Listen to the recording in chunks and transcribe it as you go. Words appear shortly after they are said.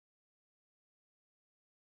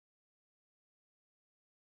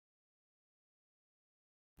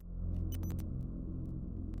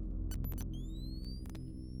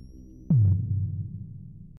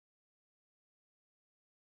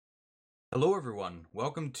Hello, everyone.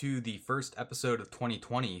 Welcome to the first episode of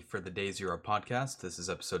 2020 for the Day Zero podcast. This is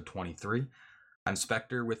episode 23. I'm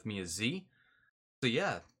Spectre. With me is Z. So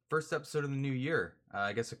yeah, first episode of the new year.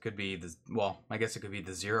 I guess it could be I guess it could be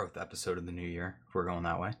the 0th episode of the new year if we're going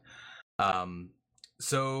that way. Um,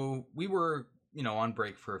 so we were, on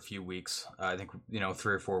break for a few weeks. I think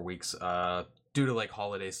 3 or 4 weeks. Due to like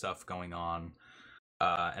holiday stuff going on.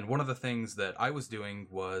 And one of the things that I was doing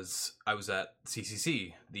was I was at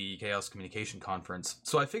CCC, the Chaos Communication Conference.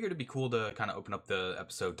 So I figured it'd be cool to kind of open up the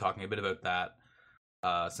episode talking a bit about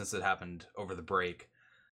that, since it happened over the break.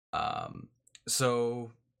 Um,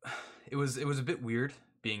 so it was a bit weird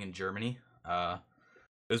being in Germany.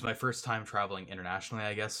 It was my first time traveling internationally,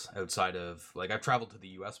 I guess, outside of like I've traveled to the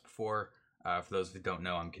U.S. before. For those who don't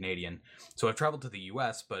know, I'm Canadian, so I've traveled to the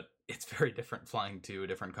U.S., but it's very different flying to a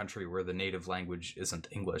different country where the native language isn't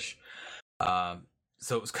English.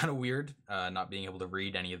 So it was kind of weird not being able to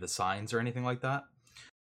read any of the signs or anything like that.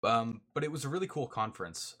 But it was a really cool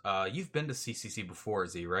conference. You've been to CCC before,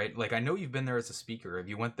 Z, right? Like I know you've been there as a speaker. Have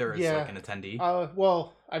you went there as like Yeah. an attendee?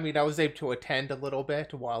 I was able to attend a little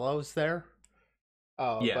bit while I was there.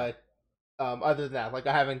 Yeah. But Other than that, like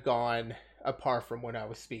I haven't gone apart from when I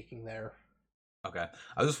was speaking there. Okay.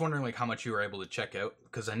 I was just wondering like how much you were able to check out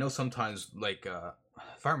because I know sometimes like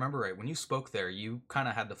if I remember right, when you spoke there, you kind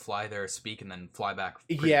of had to fly there, speak, and then fly back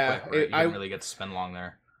pretty Yeah, quick, right? You didn't really get to spend long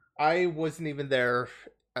there. I wasn't even there.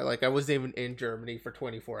 I wasn't even in Germany for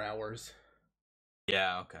 24 hours.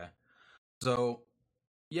 Yeah. Okay. So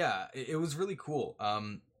yeah, it was really cool.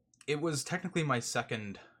 It was technically my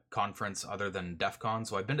second conference other than DEF CON,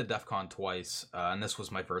 so I've been to DEF CON twice, and this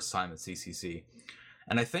was my first time at CCC.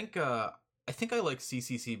 And I think I like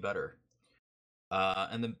CCC better.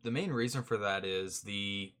 And the main reason for that is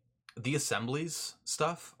the assemblies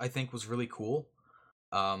stuff I think was really cool.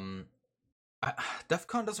 Um, DEF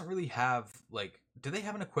CON doesn't really have like, do they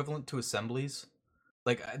have an equivalent to assemblies?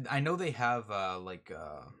 Like I know they have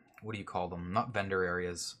what do you call them? Not vendor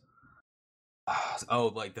areas.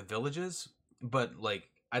 Oh, like the villages, but like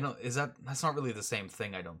I don't. Is that's not really the same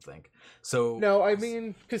thing? I don't think. So No, I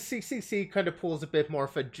mean, because CCC kind of pulls a bit more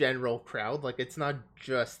of a general crowd. Like it's not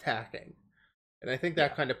just hacking, and I think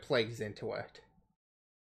that yeah, kind of plays into it.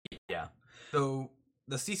 yeah. So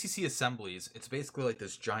the CCC assemblies, it's basically like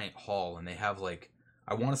this giant hall, and they have like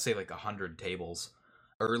I want to say like 100 tables,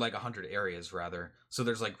 or like 100 areas rather. So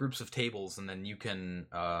there's like groups of tables, and then you can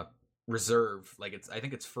reserve like I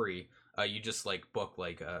think it's free. You just like book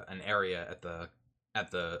like an area at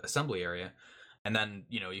the assembly area, and then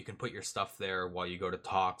you can put your stuff there while you go to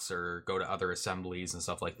talks or go to other assemblies and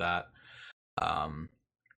stuff like that. Um,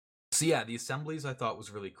 so yeah, the assemblies I thought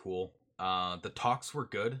was really cool. The talks were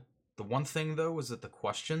good. The one thing though was that the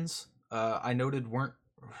questions I noted weren't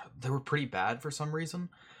they were pretty bad for some reason.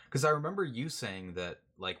 Because I remember you saying that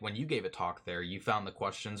like when you gave a talk there, you found the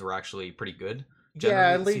questions were actually pretty good Yeah,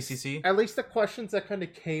 generally at CCC. at least the questions that kind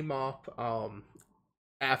of came up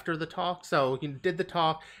after the talk. So you did the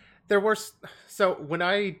talk. There were so when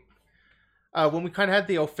we kind of had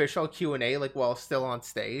the official Q&A, like while still on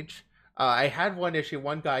stage, I had one issue.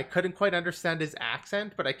 One guy couldn't quite understand his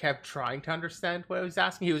accent, but I kept trying to understand what I was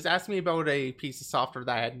asking. He was asking me about a piece of software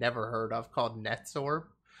that I had never heard of called NetSorb,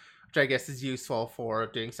 which I guess is useful for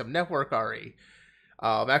doing some network RE.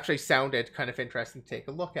 Actually sounded kind of interesting to take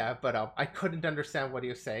a look at, but I couldn't understand what he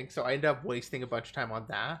was saying, so I ended up wasting a bunch of time on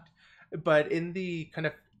that. But in the kind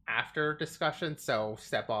of after discussion, so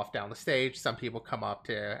step off down the stage, some people come up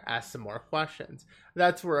to ask some more questions.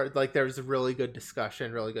 That's where like there's a really good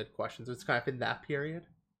discussion, really good questions. It's kind of in that period.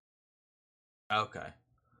 Okay.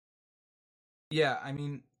 Yeah, I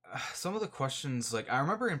mean, some of the questions, like I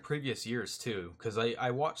remember in previous years too, because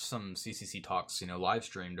I watched some CCC talks, live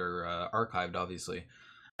streamed or archived, obviously,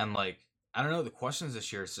 and like I don't know, the questions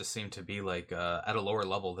this year just seem to be like at a lower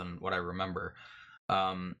level than what I remember.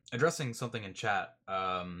 Addressing something in chat,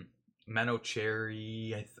 Mano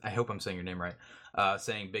Cherry, I hope I'm saying your name right.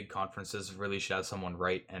 Saying big conferences really should have someone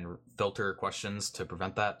write and filter questions to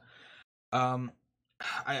prevent that. Um,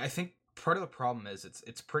 I think part of the problem is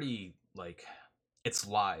it's pretty like it's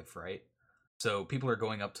live, right? So people are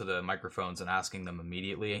going up to the microphones and asking them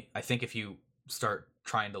immediately. I think if you start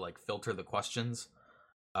trying to like filter the questions,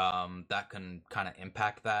 that can kind of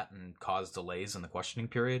impact that and cause delays in the questioning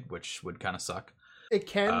period, which would kind of suck. It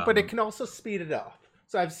can, but it Um, can also speed it up.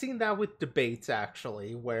 So I've seen that with debates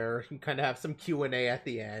actually, where you kind of have some Q&A at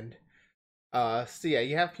the end. So yeah,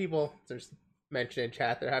 you have people. There's mentioned in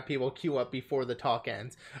chat. There have people queue up before the talk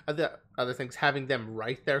ends. Other things, having them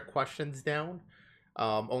write their questions down,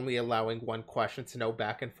 only allowing one question to no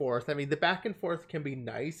back and forth. I mean, the back and forth can be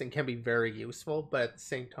nice and can be very useful, but at the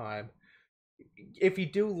same time, if you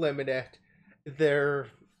do limit it, there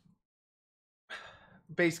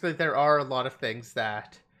basically there are a lot of things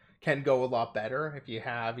that can go a lot better if you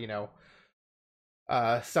have,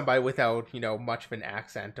 somebody without, much of an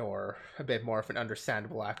accent or a bit more of an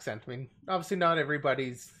understandable accent. I mean, obviously not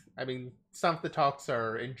everybody's. I mean, some of the talks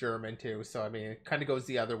are in German too, so I mean, it kind of goes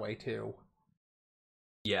the other way too.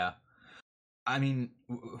 Yeah. I mean,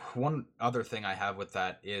 one other thing I have with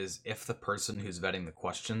that is if the person who's vetting the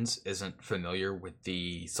questions isn't familiar with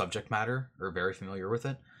the subject matter or very familiar with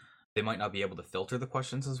it, they might not be able to filter the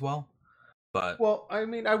questions as well. But Well, I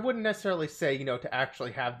mean, I wouldn't necessarily say, to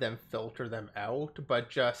actually have them filter them out, but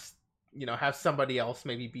just, have somebody else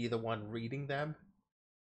maybe be the one reading them.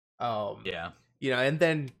 Um, yeah, and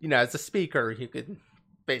then, as a speaker, you could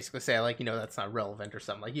basically say, like, that's not relevant or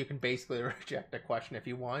something. Like, you can basically reject a question if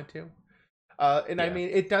you want to. And I yeah, mean,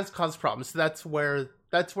 it does cause problems. So that's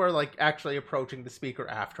where like actually approaching the speaker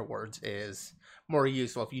afterwards is more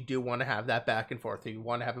useful if you do want to have that back and forth, if you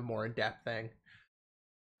want to have a more in-depth thing.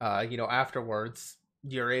 Afterwards,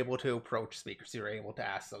 you're able to approach speakers. You're able to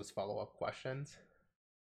ask those follow-up questions.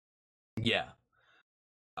 yeah.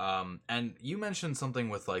 And you mentioned something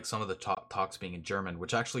with like some of the talks being in German,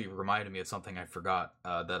 which actually reminded me of something I forgot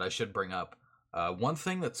that I should bring up. One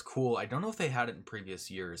thing that's cool, I don't know if they had it in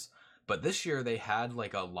previous years, but this year they had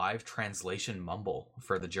like a live translation mumble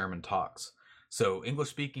for the German talks. So English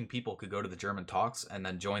speaking people could go to the German talks and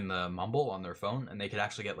then join the mumble on their phone, and they could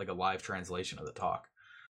actually get like a live translation of the talk.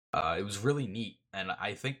 It was really neat, and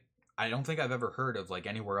I don't think I've ever heard of like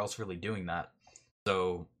anywhere else really doing that.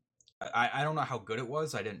 So I don't know how good it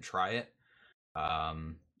was. I didn't try it.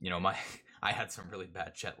 My I had some really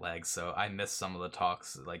bad jet lag, so I missed some of the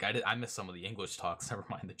talks. Like I missed some of the English talks. Never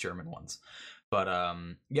mind the German ones. But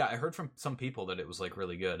yeah, I heard from some people that it was like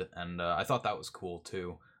really good, and I thought that was cool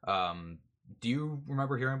too. Do you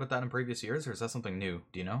remember hearing about that in previous years, or is that something new?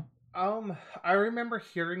 Do you know? I remember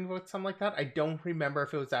hearing about something like that. I don't remember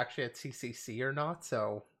if it was actually at CCC or not,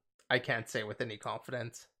 so I can't say with any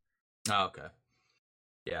confidence. Oh, okay.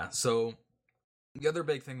 Yeah. So the other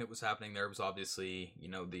big thing that was happening there was obviously,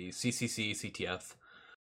 the CCC, CTF.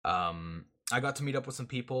 I got to meet up with some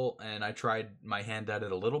people and I tried my hand at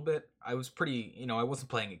it a little bit. I was pretty, I wasn't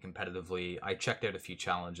playing it competitively. I checked out a few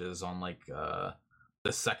challenges on like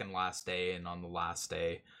the second last day and on the last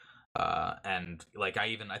day. And like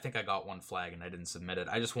I think I got one flag and I didn't submit it.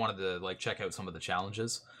 I just wanted to like check out some of the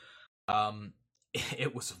challenges. Um,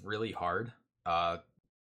 it was really hard.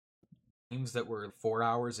 Teams that were 4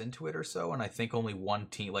 hours into it or so, and I think only one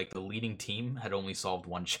team, like the leading team, had only solved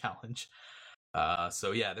one challenge.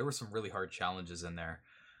 So yeah, there were some really hard challenges in there.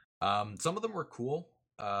 Some of them were cool.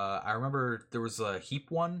 I remember there was a heap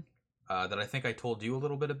one that I think I told you a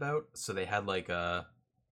little bit about. So they had like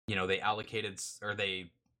they allocated or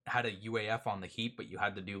they had a UAF on the heap, but you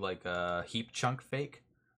had to do like a heap chunk fake,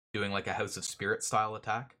 doing like a House of Spirit style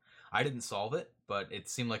attack. I didn't solve it, but it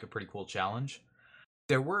seemed like a pretty cool challenge.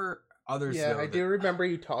 There were others Yeah, I though do that remember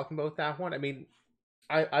you talking about that one. I mean,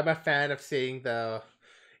 I'm a fan of seeing the,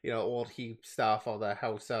 old heap stuff, all the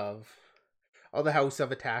House of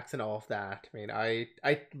Attacks and all of that. I mean, I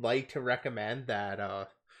like to recommend that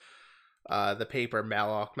the paper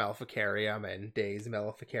Malok Maleficarium and Days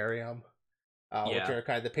Maleficarium, which yeah. are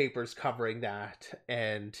kind of the papers covering that.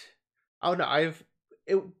 And oh no,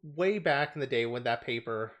 it way back in the day when that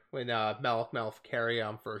paper when Malok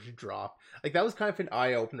Maleficarium first dropped, like that was kind of an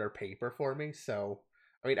eye opener paper for me. So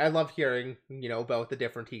I mean, I love hearing about the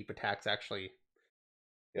different heap attacks actually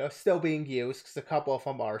still being used because a couple of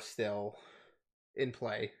them are still in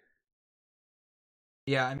play.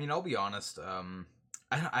 Yeah, I mean, I'll be honest.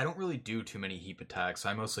 I don't really do too many heap attacks.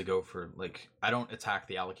 I mostly go for like I don't attack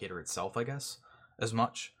the allocator itself, I guess, as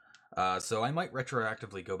much. So I might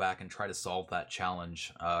retroactively go back and try to solve that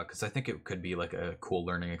challenge because I think it could be like a cool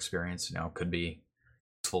learning experience. Could be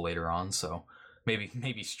useful later on. So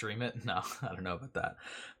maybe stream it. No, I don't know about that.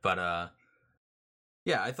 But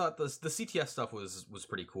yeah, I thought the CTF stuff was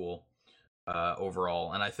pretty cool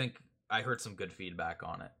overall, and I think I heard some good feedback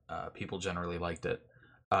on it. People generally liked it.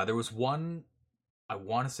 There was one I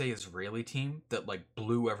want to say Israeli team that like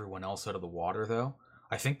blew everyone else out of the water though.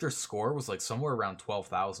 I think their score was like somewhere around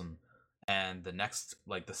 12,000 and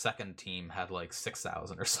the second team had like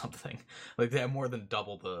 6,000 or something. Like they had more than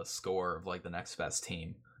double the score of like the next best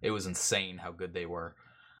team. It was insane how good they were.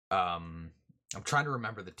 I'm trying to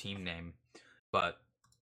remember the team name, but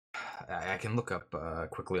I can look up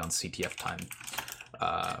quickly on CTF time.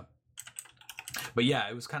 Uh, but yeah,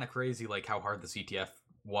 it was kind of crazy like how hard the CTF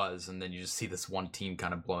was, and then you just see this one team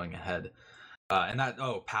kind of blowing ahead. And that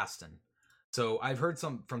Paston. So I've heard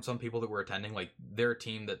from some people that were attending, like they're a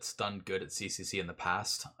team that's done good at CCC in the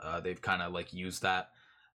past. They've kind of like used that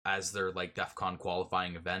as their like DEF CON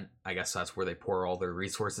qualifying event. I guess that's where they pour all their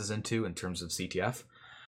resources into in terms of CTF.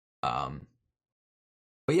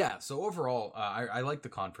 But yeah, so overall, I like the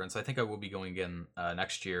conference. I think I will be going again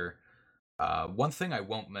next year. One thing I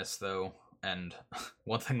won't miss though, and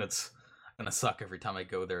one thing that's gonna suck every time I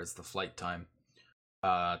go there is the flight time.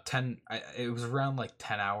 It was around like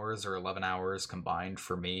 10 hours or 11 hours combined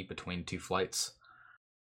for me between two flights.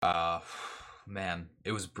 Man,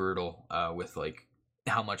 it was brutal with like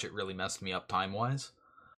how much it really messed me up time wise.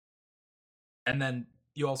 And then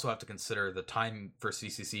you also have to consider the time for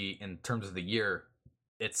CCC in terms of the year.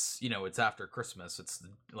 It's, it's after Christmas. It's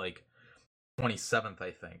like 27th, I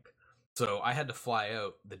think. So I had to fly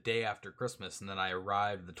out the day after Christmas, and then I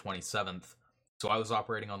arrived the 27th. So I was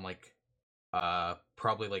operating on like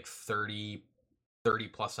probably like 30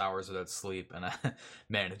 plus hours without sleep, and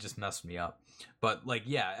man, it just messed me up. But like,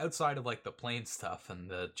 yeah, outside of like the plane stuff and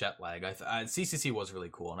the jet lag, CCC was really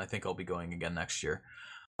cool, and I think I'll be going again next year.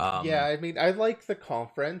 Yeah, I mean, I like the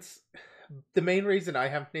conference. The main reason I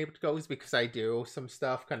haven't been able to go is because I do some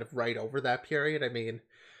stuff kind of right over that period. I mean,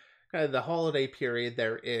 kind of the holiday period,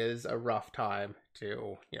 there is a rough time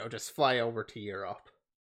to, just fly over to Europe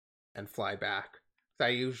and fly back. I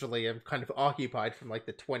usually am kind of occupied from like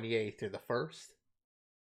the 28th to the 1st.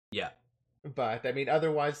 Yeah. But I mean,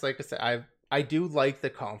 otherwise, like I said, I do like the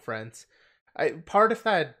conference. Part of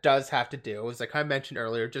that does have to do, as like I mentioned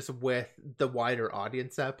earlier, just with the wider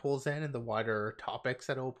audience that pulls in and the wider topics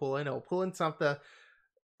that it'll pull in. It'll pull in some of the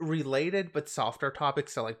related but softer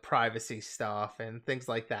topics, so like privacy stuff and things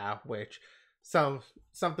like that, which some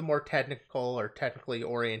of the more technical or technically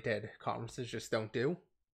oriented conferences just don't do.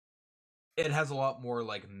 It has a lot more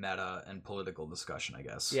like meta and political discussion, I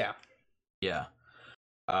guess. Yeah. Yeah.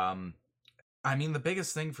 I mean, the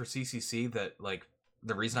biggest thing for CCC that like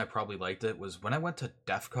the reason I probably liked it was when I went to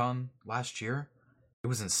DEF CON last year, it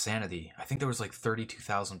was insanity. I think there was like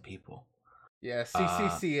 32,000 people. Yeah,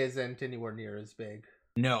 CCC isn't anywhere near as big.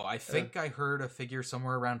 No, I think I heard a figure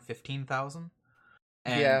somewhere around 15,000.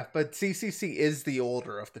 Yeah, but CCC is the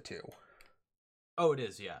older of the two. Oh, it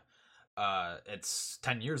is, yeah. It's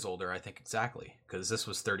 10 years older, I think, exactly, because this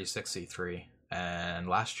was 36C3, and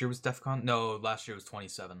last year was DEF CON? No, last year was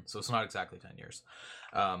 27, so it's not exactly 10 years.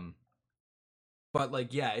 But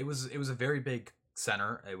like, yeah, it was a very big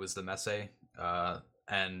center. It was the Messe,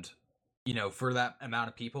 and for that amount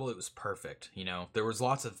of people, it was perfect. There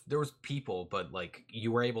was people, but like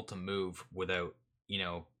you were able to move without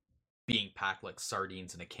being packed like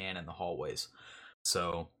sardines in a can in the hallways.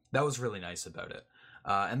 So that was really nice about it.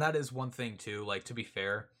 And that is one thing too. Like, to be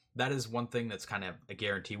fair, that is one thing that's kind of a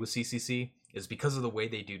guarantee with CCC, is because of the way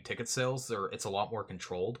they do ticket sales. It's a lot more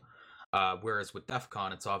controlled. Whereas with DEF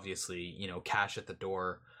CON, it's obviously, cash at the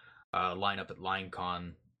door, line up at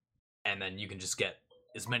LineCon, and then you can just get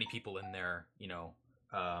as many people in there,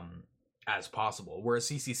 as possible. Whereas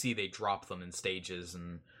CCC, they drop them in stages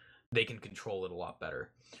and they can control it a lot better.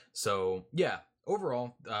 So yeah,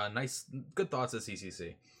 overall, nice, good thoughts at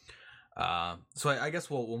CCC. So I guess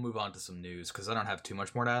we'll move on to some news, because I don't have too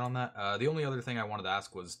much more to add on that. The only other thing I wanted to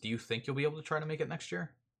ask was, do you think you'll be able to try to make it next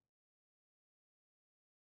year?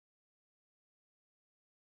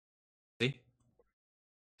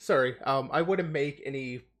 Sorry, I wouldn't make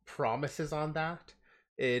any promises on that.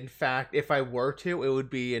 In fact, if I were to, it would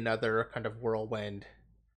be another kind of whirlwind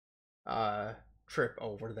trip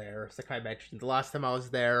over there. So like I mentioned, the last time I was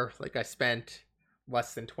there, like I spent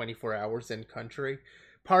less than 24 hours in country.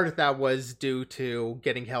 Part of that was due to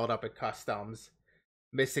getting held up at customs,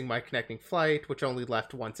 missing my connecting flight, which only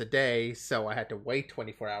left once a day, so I had to wait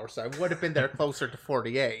 24 hours. So I would have been there closer to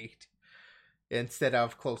 48 instead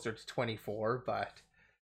of closer to 24, but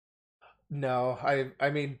no, I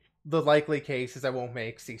mean, the likely case is I won't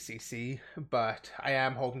make CCC, but I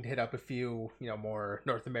am hoping to hit up a few, more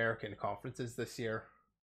North American conferences this year.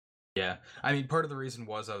 Yeah, I mean, part of the reason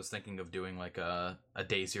was I was thinking of doing like a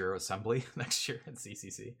day zero assembly next year at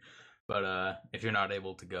CCC, but if you're not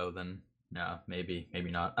able to go, then no, maybe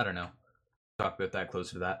not. I don't know. Talk about that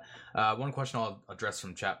closer to that. One question I'll address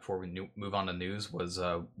from chat before we move on to news was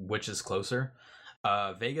which is closer.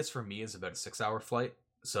 Vegas for me is about a 6-hour flight,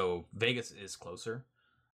 so Vegas is closer.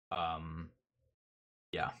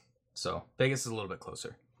 Yeah, so Vegas is a little bit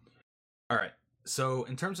closer. All right. So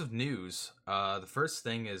in terms of news, the first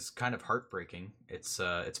thing is kind of heartbreaking. It's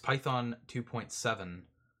Python 2.7,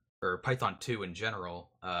 or Python 2 in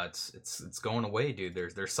general. It's going away, dude.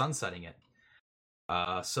 They're sunsetting it.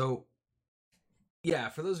 So yeah,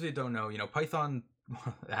 for those of you who don't know, Python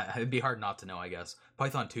it'd be hard not to know, I guess.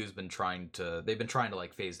 Python 2 has been they've been trying to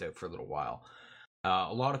like phase it out for a little while.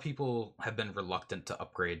 A lot of people have been reluctant to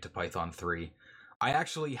upgrade to Python 3. I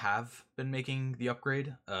actually have been making the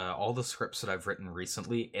upgrade. All the scripts that I've written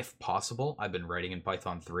recently, if possible, I've been writing in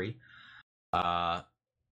Python 3.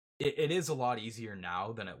 It is a lot easier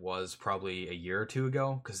now than it was probably a year or two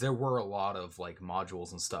ago, because there were a lot of like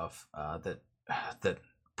modules and stuff that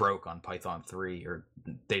broke on Python 3, or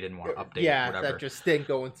they didn't want to update Yeah, it, whatever. that just didn't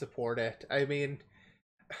go and support it. I mean,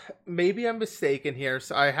 maybe I'm mistaken here.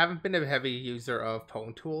 So I haven't been a heavy user of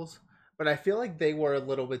Pwn Tools, but I feel like they were a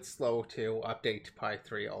little bit slow to update to Pi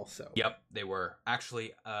 3 also. Yep, they were.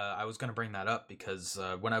 Actually, I was going to bring that up because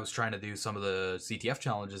when I was trying to do some of the CTF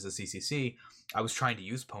challenges at CCC, I was trying to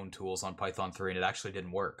use Pwn Tools on Python 3 and it actually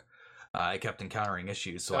didn't work. I kept encountering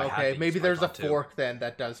issues, so I had to maybe use there's a Python 2. fork then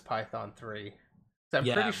that does Python 3. So I'm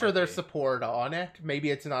Yeah, pretty it sure might there's be. support on it. Maybe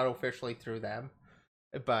it's not officially through them,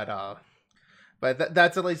 but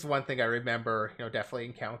that's at least one thing I remember, definitely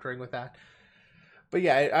encountering with that. But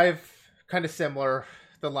yeah, I've kind of similar.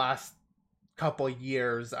 The last couple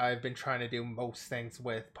years, I've been trying to do most things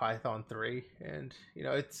with Python 3, and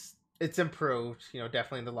it's improved.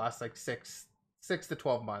 Definitely in the last like six to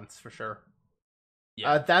 12 months for sure.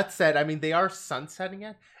 Yeah. That said, I mean they are sunsetting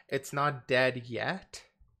it. It's not dead yet.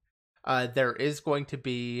 There is going to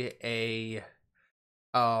be a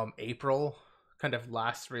April kind of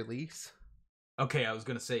last release. Okay, I was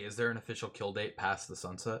going to say, is there an official kill date past the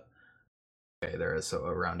sunset? Okay, there is, so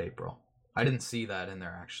around April. I didn't see that in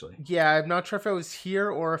there, actually. Yeah, I'm not sure if it was here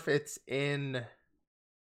or if it's in...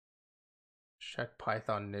 Check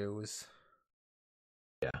Python news.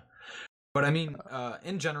 Yeah. But I mean,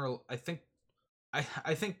 in general, I think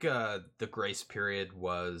the grace period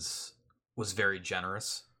was very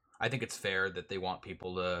generous. I think it's fair that they want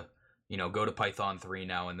people to, go to Python 3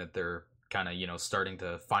 now, and that they're kind of, starting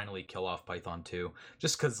to finally kill off Python 2.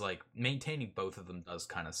 Just because, like, maintaining both of them does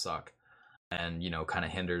kind of suck. And, kind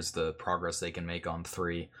of hinders the progress they can make on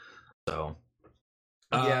 3. So...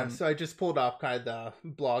 yeah, so I just pulled up kind of the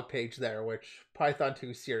blog page there, which Python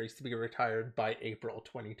 2 series to be retired by April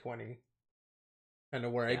 2020. Kind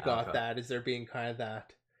of where I got that is there being kind of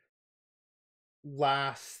that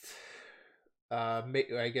last,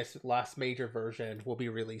 I guess last major version will be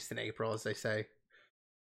released in April, as they say.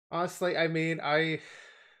 Honestly, I mean, I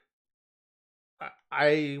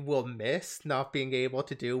will miss not being able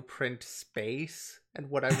to do print space and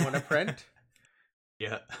what I want to print.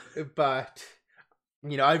 Yeah. But,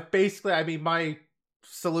 my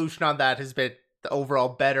solution on that has been the overall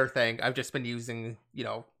better thing. I've just been using,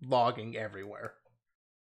 logging everywhere.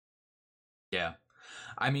 Yeah.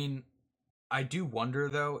 I mean, I do wonder,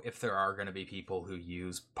 though, if there are going to be people who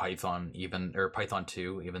use Python Python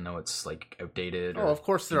 2, even though it's, like, outdated. Oh, of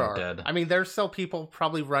course there are. Dead. I mean, there's still people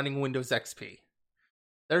probably running Windows XP.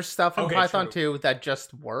 There's stuff in Python 2 that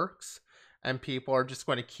just works, and people are just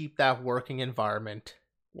going to keep that working environment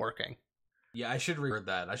working. Yeah, I should reword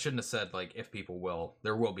that. I shouldn't have said, like, if people will.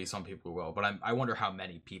 There will be some people who will, but I wonder how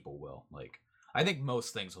many people will. Like, I think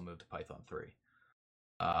most things will move to Python 3.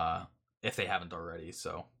 If they haven't already,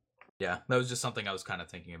 so... Yeah, that was just something I was kind of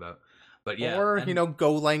thinking about. But yeah. Or,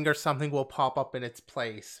 Golang or something will pop up in its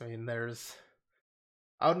place. I mean, there's...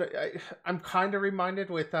 I'm kind of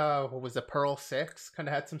reminded with, what was it, Perl 6? Kind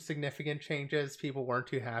of had some significant changes people weren't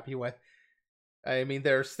too happy with. I mean,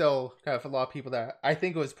 there's still kind of a lot of people that... I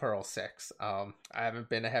think it was Perl 6. I haven't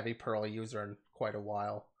been a heavy Perl user in quite a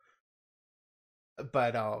while.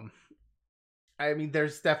 But, I mean,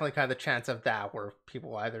 there's definitely kind of the chance of that, where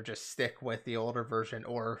people either just stick with the older version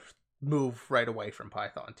or move right away from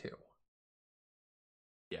Python 2.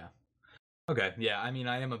 Yeah. Okay. Yeah. I mean,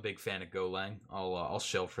 I am a big fan of Golang. I'll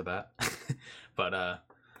shill for that. But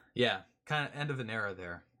yeah, kind of end of an era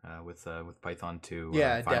there with Python 2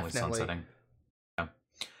 yeah, finally definitely. sunsetting. Yeah.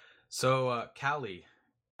 So Kali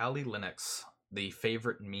Linux, the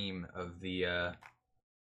favorite meme of the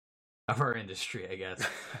of our industry, I guess.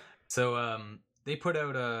 So they put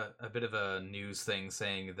out a bit of a news thing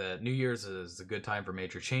saying that New Year's is a good time for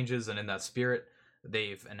major changes, and in that spirit,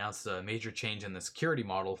 they've announced a major change in the security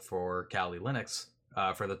model for Kali Linux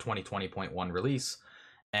for the 2020.1 release,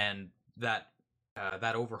 and that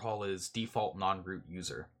overhaul is default non-root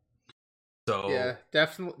user. So yeah,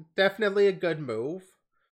 definitely a good move.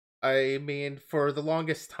 I mean, for the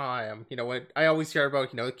longest time, when I always hear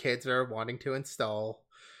about, kids are wanting to install,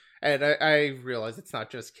 and I realize it's not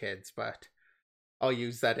just kids, but I'll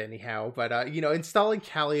use that anyhow. But, installing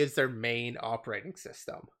Kali as their main operating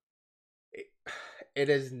system. It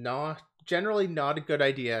is generally not a good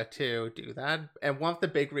idea to do that. And one of the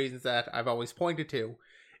big reasons that I've always pointed to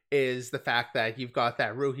is the fact that you've got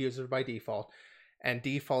that root user by default, and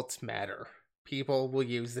defaults matter. People will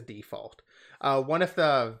use the default. One of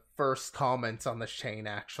the first comments on this chain,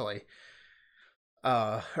 actually,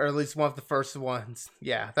 or at least one of the first ones,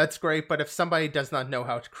 yeah, that's great, but if somebody does not know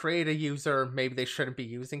how to create a user, maybe they shouldn't be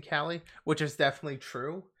using Kali, which is definitely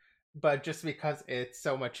true, but just because it's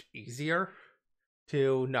so much easier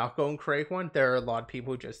to not go and create one, there are a lot of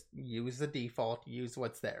people who just use the default, use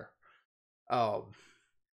what's there. So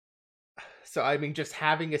I mean, just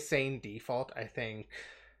having a sane default, I think,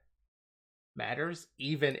 matters,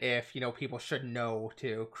 even if, people should know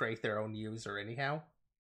to create their own user anyhow.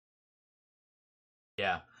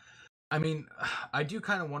 Yeah. I mean, I do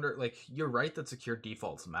kind of wonder, like, you're right that secure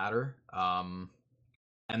defaults matter.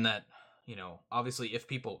 And that, obviously if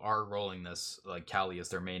people are rolling this, like, Kali as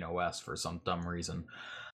their main OS for some dumb reason,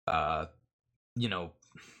 that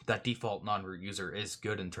default non-root user is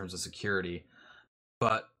good in terms of security.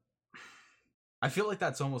 But I feel like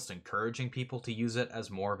that's almost encouraging people to use it as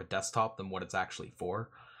more of a desktop than what it's actually for.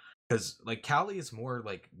 Because, like, Kali is more,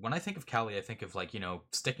 like, when I think of Kali, I think of, like,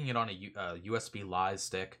 sticking it on a USB Live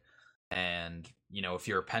stick, and, if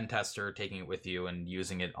you're a pen tester, taking it with you and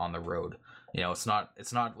using it on the road. It's not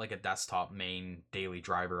like a desktop main daily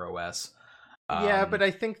driver OS. Yeah, but I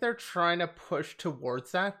think they're trying to push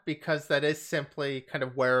towards that, because that is simply kind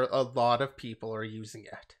of where a lot of people are using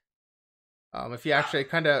it. If you actually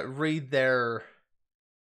kind of read their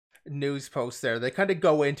news posts there, they kind of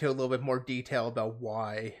go into a little bit more detail about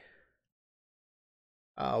why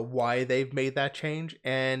they've made that change.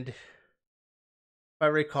 And if I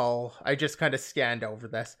recall, I just kind of scanned over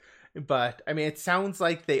this, but I mean, it sounds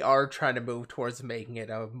like they are trying to move towards making it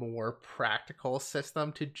a more practical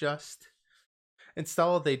system to just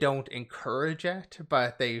install. They don't encourage it,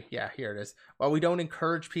 but here it is. While we don't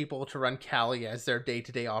encourage people to run Kali as their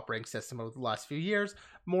day-to-day operating system over the last few years,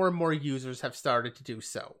 more and more users have started to do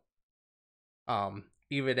so.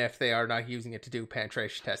 Even if they are not using it to do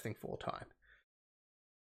penetration testing full time.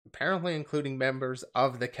 Apparently including members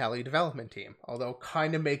of the Kali development team, although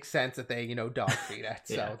kind of makes sense that they, dogfeed it,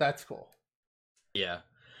 so yeah. That's cool. Yeah.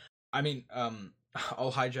 I mean,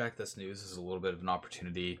 I'll hijack this news as a little bit of an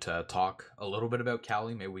opportunity to talk a little bit about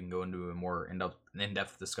Kali. Maybe we can go into a more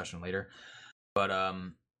in-depth discussion later. But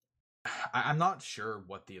I'm not sure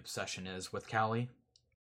what the obsession is with Kali.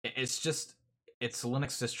 It's a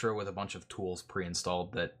Linux distro with a bunch of tools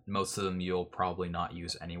pre-installed that most of them you'll probably not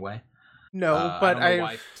use anyway. No, but I don't know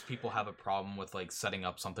why people have a problem with, like, setting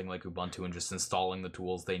up something like Ubuntu and just installing the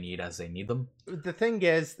tools they need as they need them. The thing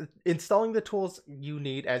is, installing the tools you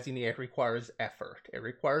need as you need it requires effort. It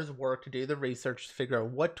requires work to do the research to figure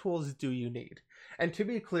out what tools do you need. And to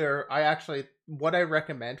be clear, what I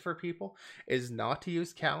recommend for people is not to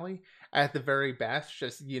use Kali. At the very best,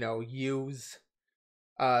 just, use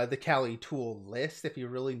the Kali tool list if you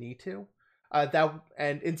really need to.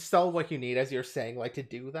 And install what you need, as you're saying, like, to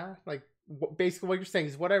do that. Like, basically what you're saying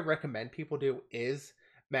is what I recommend people do is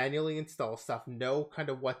manually install stuff, know kind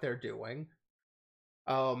of what they're doing.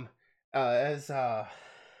 I'm not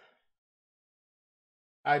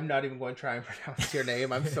even going to try and pronounce your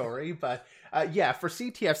name, I'm sorry, but for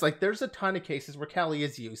CTFs, like, there's a ton of cases where Kali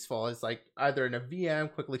is useful as, like, either in a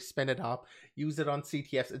VM, quickly spin it up, use it on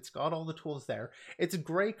CTFs. It's got all the tools there. It's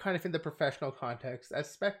great kind of in the professional context, as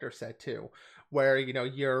Spectre said too, where,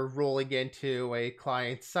 you're rolling into a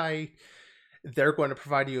client site, they're going to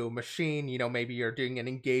provide you a machine, maybe you're doing an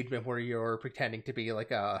engagement where you're pretending to be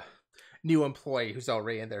like a new employee who's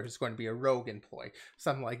already in there, who's going to be a rogue employee,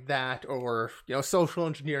 something like that, or, social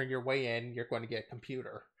engineering your way in, you're going to get a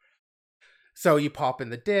computer. So you pop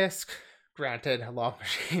in the disk. Granted, a lot of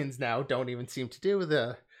machines now don't even seem to do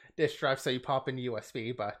the disk drive, so you pop in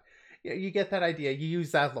USB, but you get that idea. You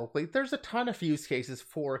use that locally. There's a ton of use cases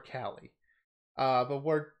for Kali. But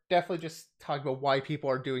we're definitely just talking about why people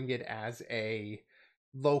are doing it as a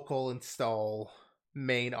local install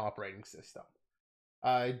main operating system.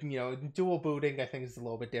 Dual booting I think is a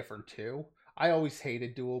little bit different too. I always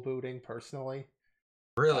hated dual booting personally.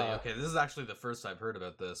 Really? Okay, this is actually the first I've heard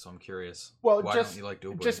about this, so I'm curious. Well, why don't you like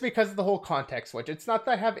dual booting? Just because of the whole context switch. It's not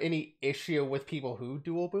that I have any issue with people who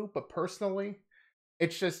dual boot, but personally,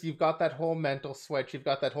 it's just you've got that whole mental switch, you've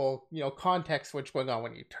got that whole, context switch going on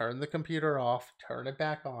when you turn the computer off, turn it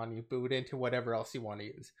back on, you boot into whatever else you want to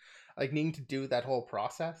use. Like, needing to do that whole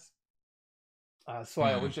process. So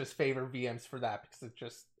I always just favor VMs for that,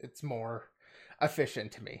 because it's more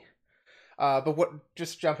efficient to me. But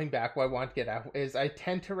just jumping back, what I want to get at is I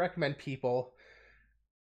tend to recommend people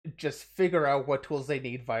just figure out what tools they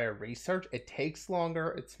need via research. It takes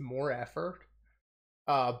longer, it's more effort.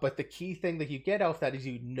 But the key thing that you get out of that is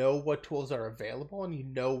you know what tools are available and you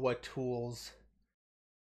know what tools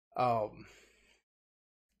um,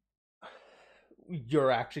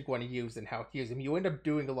 you're actually going to use and how to use them. You end up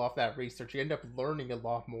doing a lot of that research. You end up learning a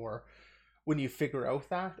lot more when you figure out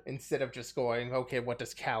that instead of just going, okay, what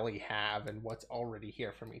does Kali have and what's already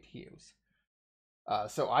here for me to use.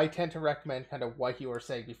 So I tend to recommend kind of what you were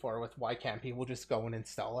saying before with why can't people just go and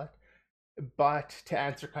install it. But to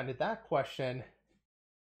answer kind of that question,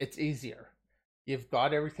 it's easier. You've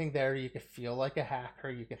got everything there. You can feel like a hacker.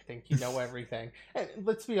 You can think you know everything. And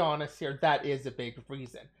let's be honest here, that is a big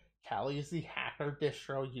reason. Kali is the hacker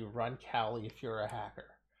distro. You run Kali if you're a hacker.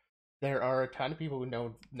 There are a ton of people who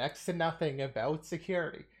know next to nothing about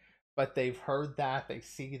security, but they've heard that, they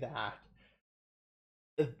see that,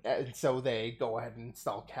 and so they go ahead and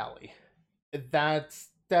install Kali. That's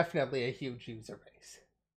definitely a huge user base.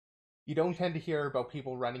 You don't tend to hear about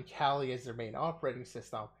people running Kali as their main operating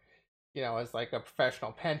system, as like a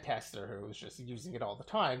professional pen tester who's just using it all the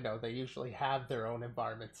time. No, they usually have their own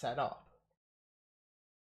environment set up.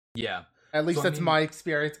 Yeah. At least that's my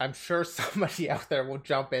experience. I'm sure somebody out there will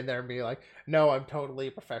jump in there and be like, no, I'm totally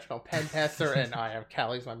a professional pen tester and I have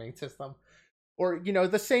Kali as my main system. Or,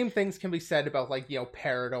 the same things can be said about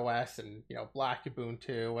Parrot OS and, Black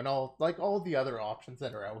Ubuntu and all the other options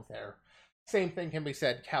that are out there. Same thing can be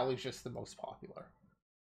said, Kali's just the most popular.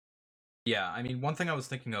 Yeah, I mean, one thing I was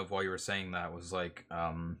thinking of while you were saying that was like,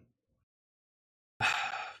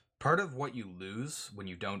 part of what you lose when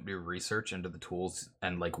you don't do research into the tools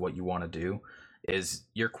and like what you want to do is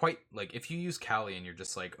you're quite like, if you use Kali and you're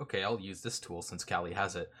just like, okay, I'll use this tool since Kali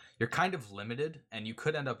has it, you're kind of limited and you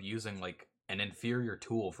could end up using like an inferior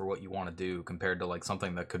tool for what you want to do compared to like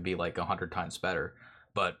something that could be like 100 times better,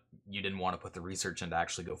 but you didn't want to put the research in to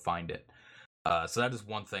actually go find it. So that is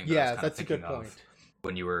one thing that I was kind of thinking of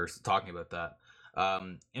when you were talking about that.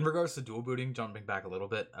 In regards to dual booting, jumping back a little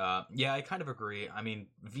bit, yeah, I kind of agree. I mean,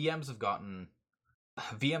 VM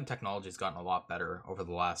technology has gotten a lot better over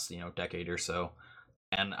the last, decade or so,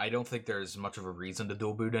 and I don't think there's much of a reason to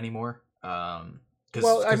dual boot anymore.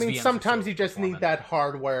 Well, I mean, sometimes you just need that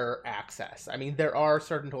hardware access. I mean, there are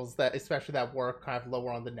certain tools that, especially that work kind of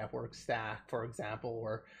lower on the network stack, for example,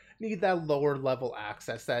 or need that lower level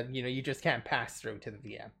access that, you just can't pass through to the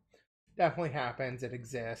VM. Definitely happens. It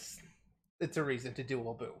exists. It's a reason to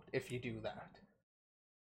dual boot if you do that.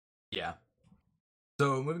 Yeah.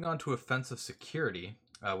 So moving on to offensive security,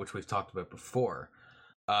 which we've talked about before.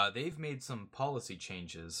 They've made some policy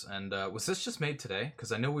changes, and was this just made today?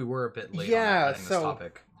 Because I know we were a bit late on adding this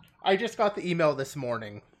topic. I just got the email this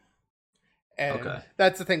morning, and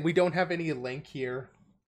that's the thing. We don't have any link here,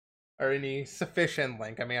 or any sufficient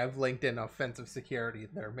link. I mean, I've linked in offensive security,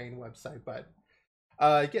 their main website, but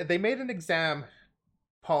yeah, they made an exam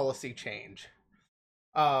policy change,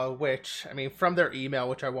 which, I mean, from their email,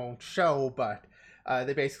 which I won't show, but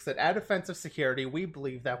they basically said, at offensive security, we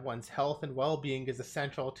believe that one's health and well-being is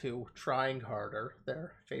essential to trying harder,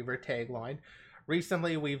 their favorite tagline.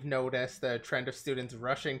 Recently, we've noticed the trend of students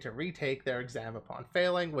rushing to retake their exam upon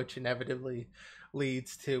failing, which inevitably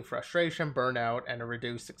leads to frustration, burnout, and a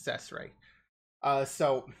reduced success rate.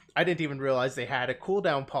 So I didn't even realize they had a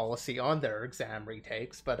cooldown policy on their exam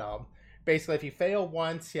retakes, but basically, if you fail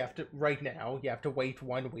once, you have to wait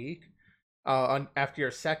 1 week. After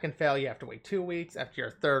your second fail, you have to wait 2 weeks. After your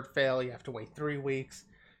third fail, you have to wait 3 weeks.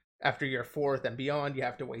 After your fourth and beyond, you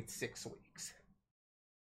have to wait 6 weeks.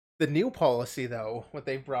 The new policy, though, what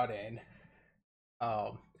they've brought in,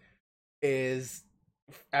 is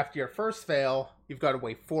after your first fail, you've got to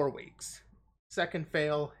wait 4 weeks. Second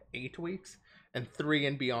fail, 8 weeks. And 3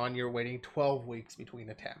 and beyond, you're waiting 12 weeks between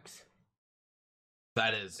attempts.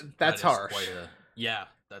 That's harsh.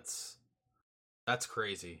 That's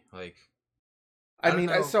crazy. Like, I mean,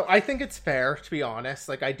 so I think it's fair, to be honest.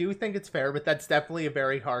 Like, I do think it's fair, but that's definitely a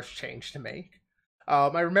very harsh change to make.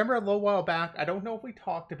 I remember a little while back, I don't know if we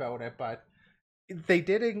talked about it, but they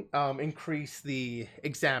did increase the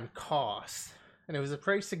exam costs, and it was a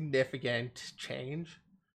pretty significant change.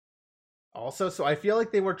 Also, so I feel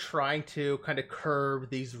like they were trying to kind of curb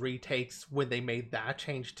these retakes when they made that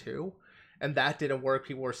change too, and that didn't work.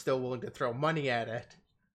 People were still willing to throw money at it.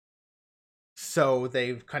 So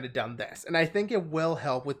they've kind of done this. And I think it will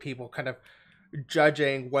help with people kind of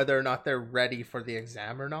judging whether or not they're ready for the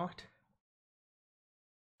exam or not.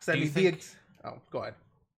 So, oh, go ahead.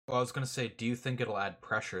 Well, I was going to say, do you think it'll add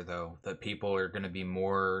pressure, though, that people are going to be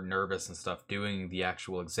more nervous and stuff doing the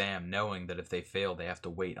actual exam, knowing that if they fail, they have to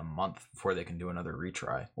wait a month before they can do another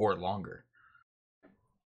retry, or longer?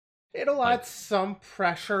 It'll add some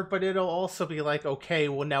pressure, but it'll also be like, okay,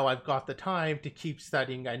 well, now I've got the time to keep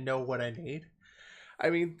studying. I know what I need. I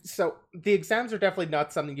mean, so the exams are definitely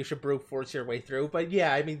not something you should brute force your way through. But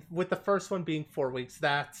yeah, I mean, with the first one being 4 weeks,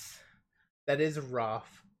 that is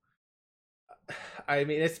rough. I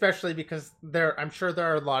mean, especially because I'm sure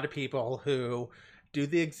there are a lot of people who do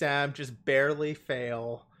the exam, just barely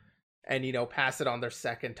fail, and pass it on their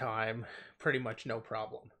second time, pretty much no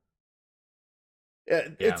problem.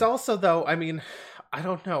 It's Yeah. also though, I mean, I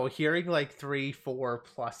don't know, hearing like 3,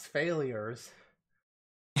 4+ failures.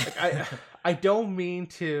 Like I don't mean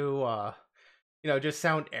to just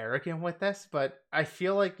sound arrogant with this, but I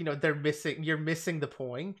feel like, you're missing the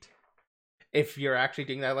point if you're actually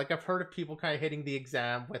doing that. Like I've heard of people kind of hitting the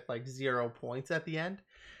exam with like 0 points at the end.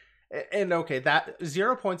 And okay, that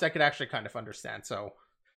 0 points I could actually kind of understand. So,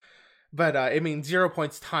 but I mean 0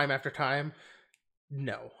 points time after time.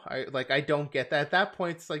 No, I don't get that. At that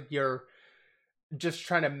point, it's like you're just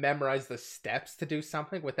trying to memorize the steps to do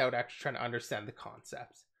something without actually trying to understand the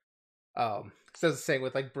concepts. So the same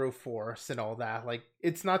with like brute force and all that. Like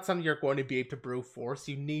it's not something you're going to be able to brute force.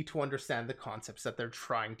 You need to understand the concepts that they're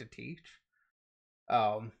trying to teach.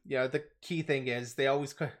 The key thing is they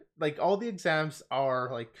always like all the exams are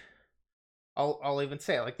like I'll even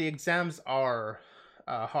say like the exams are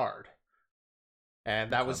hard,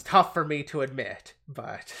 and that was tough for me to admit,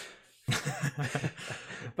 but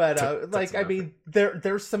like I mean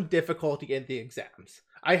there's some difficulty in the exams.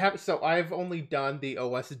 I've only done the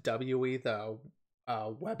OSWE, the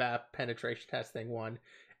web app penetration testing one,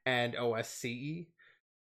 and OSCE.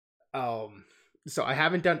 So I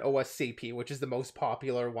haven't done OSCP, which is the most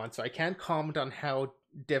popular one, so I can't comment on how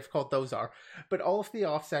difficult those are. But all of the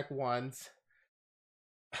OffSec ones,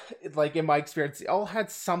 like in my experience, they all had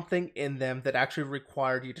something in them that actually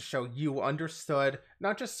required you to show you understood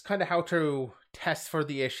not just kind of how to test for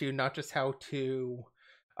the issue, not just how to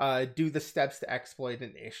do the steps to exploit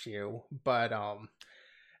an issue, but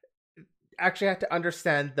actually had to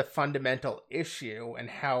understand the fundamental issue and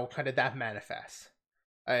how kind of that manifests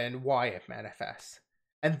and why it manifests.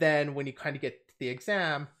 And then when you kind of get to the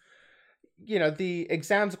exam, the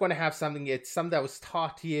exam's going to have something. It's something that was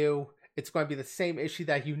taught to you. It's going to be the same issue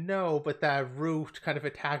that but that root kind of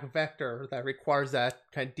attack vector that requires that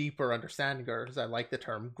kind of deeper understanding, or as I like the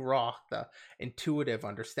term, grok, the intuitive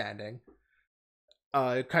understanding.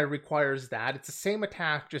 It kind of requires that. It's the same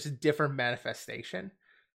attack, just different manifestation.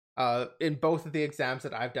 In both of the exams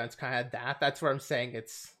that I've done, it's kind of had that. That's where I'm saying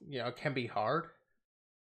it's, it can be hard.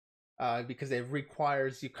 Because it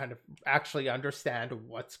requires you kind of actually understand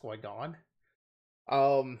what's going on.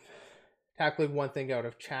 Tackling one thing out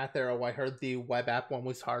of chat there. Oh, I heard the web app one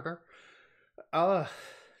was harder. The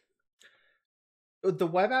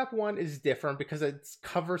web app one is different because it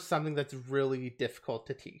covers something that's really difficult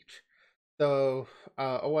to teach. The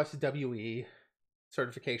OSWE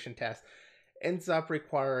certification test ends up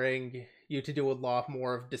requiring you to do a lot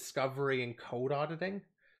more of discovery and code auditing,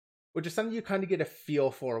 which is something you kind of get a feel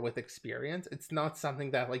for with experience. It's not something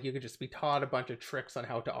that like you could just be taught a bunch of tricks on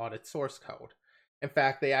how to audit source code. In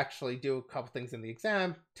fact, they actually do a couple things in the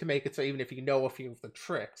exam to make it so even if you know a few of the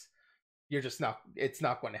tricks, it's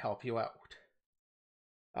not going to help you out.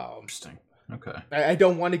 Interesting. Okay. I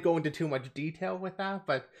don't want to go into too much detail with that,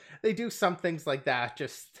 but they do some things like that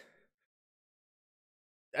just,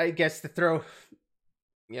 I guess, to throw,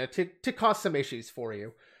 to cause some issues for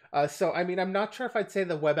you. So, I mean, I'm not sure if I'd say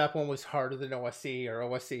the web app one was harder than OSCE or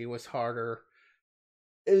OSCE was harder.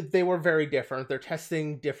 They were very different. They're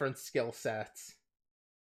testing different skill sets.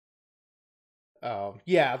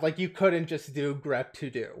 Yeah, like you couldn't just do grep to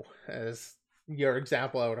do as your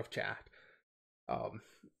example out of chat.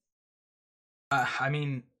 I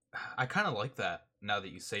mean, I kind of like that now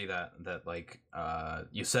that you say that like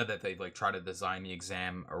you said that they like try to design the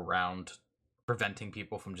exam around preventing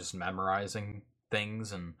people from just memorizing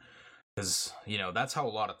things, and because that's how a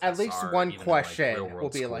lot of tests at least are, one even question in, like, will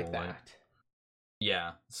be school, like that.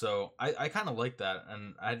 Yeah, so I kind of like that,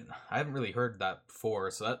 and I haven't really heard that before,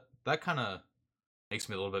 so that kind of makes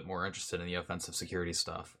me a little bit more interested in the offensive security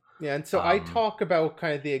stuff. Yeah, and so I talk about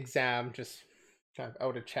kind of the exam, just kind of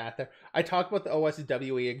out of chat there. I talked about the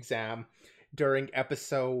OSWE exam during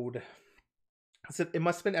episode, it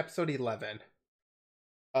must have been episode 11.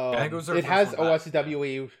 I think it has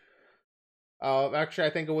OSWE. Actually,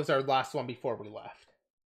 I think it was our last one before we left.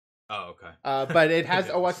 Oh, okay. But it has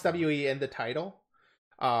OSWE in the title.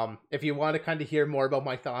 If you want to kind of hear more about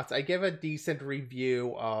my thoughts, I give a decent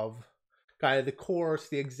review of kind of the course,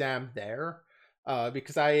 the exam there,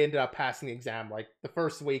 because I ended up passing the exam like the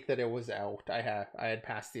first week that it was out. I had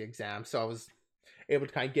passed the exam, so I was able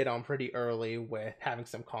to kind of get on pretty early with having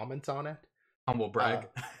some comments on it. Humble brag.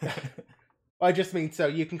 I just mean so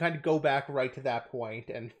you can kind of go back right to that point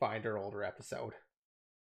and find our older episode.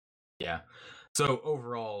 Yeah. So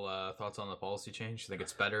overall, thoughts on the policy change? You think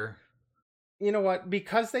it's better? You know what?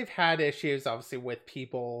 Because they've had issues, obviously, with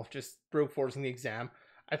people just brute forcing the exam,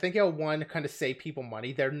 I think it'll one kind of save people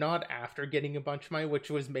money. They're not after getting a bunch of money, which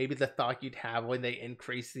was maybe the thought you'd have when they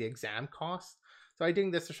increase the exam cost. So I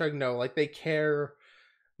think this is showing no, like they care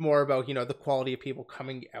more about the quality of people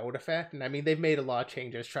coming out of it. And I mean, they've made a lot of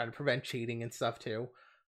changes trying to prevent cheating and stuff too.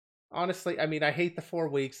 Honestly, I mean, I hate the 4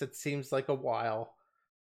 weeks. It seems like a while.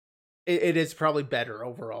 It is probably better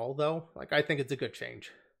overall, though. Like I think it's a good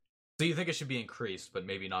change. So you think it should be increased, but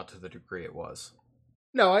maybe not to the degree it was?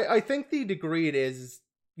 No, I think the degree it is,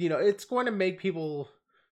 it's going to make people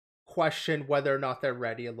question whether or not they're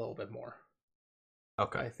ready a little bit more.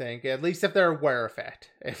 Okay. I think, at least if they're aware of it.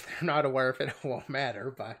 If they're not aware of it, it won't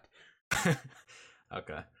matter, but.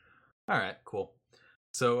 Okay. All right, cool.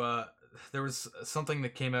 So there was something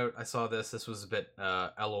that came out. I saw this. This was a bit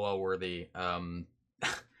LOL worthy.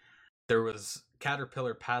 There was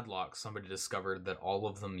Caterpillar padlocks. Somebody discovered that all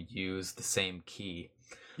of them use the same key.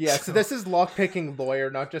 Yeah, so this is Lockpicking Lawyer,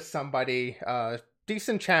 not just somebody.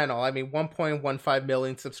 Decent channel. I mean, 1.15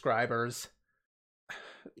 million subscribers.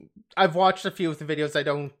 I've watched a few of the videos. I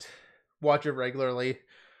don't watch it regularly,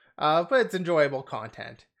 but it's enjoyable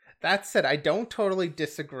content. That said, I don't totally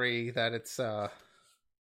disagree that it's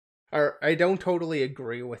or I don't totally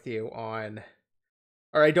agree with you on,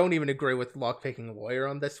 or I don't even agree with Lockpicking Lawyer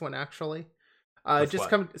on this one actually. With Just what?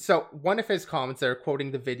 come. So one of his comments there,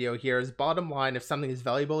 quoting the video here, is bottom line: if something is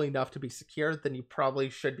valuable enough to be secured, then you probably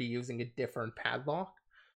should be using a different padlock.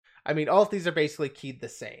 I mean, all of these are basically keyed the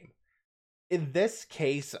same. In this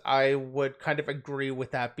case, I would kind of agree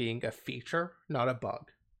with that being a feature, not a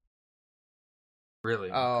bug.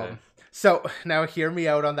 Really? Okay. Um, so now hear me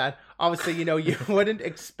out on that. Obviously, you wouldn't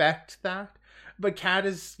expect that, but CAD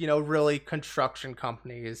is, really construction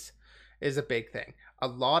companies is a big thing. A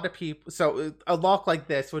lot of people, so a lock like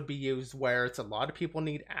this would be used where it's a lot of people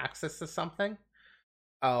need access to something.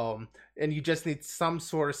 And you just need some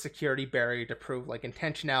sort of security barrier to prove like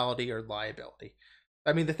intentionality or liability.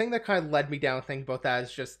 I mean, the thing that kind of led me down thinking about that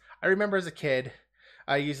is just I remember as a kid,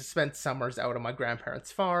 I used to spend summers out on my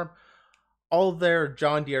grandparents' farm. All their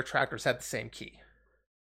John Deere tractors had the same key.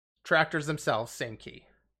 Tractors themselves, same key.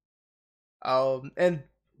 And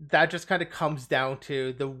that just kind of comes down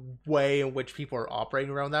to the way in which people are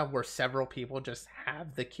operating around that, where several people just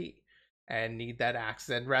have the key and need that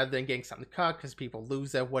access. And rather than getting something cut because people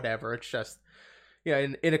lose it, whatever, it's just,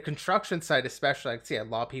 in a construction site, especially, I can see a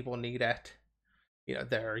lot of people need it.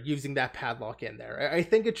 They're using that padlock in there. I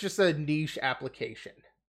think it's just a niche application.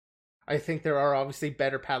 I think there are obviously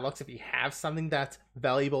better padlocks if you have something that's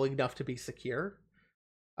valuable enough to be secure.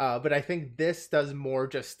 But I think this does more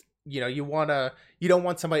just, you don't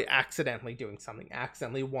want somebody accidentally doing something,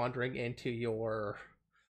 accidentally wandering into your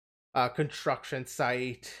construction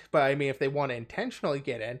site. But I mean, if they want to intentionally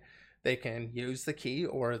get in, they can use the key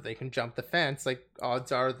or they can jump the fence. Like,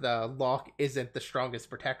 odds are the lock isn't the strongest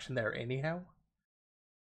protection there anyhow.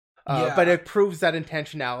 Yeah. But it proves that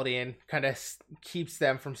intentionality and kind of keeps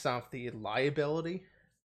them from some of the liability.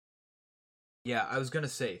 Yeah, I was gonna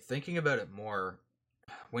say, thinking about it more,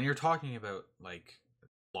 when you're talking about like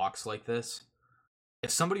locks like this,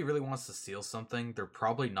 if somebody really wants to steal something, they're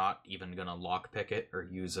probably not even gonna lockpick it or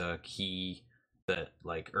use a key that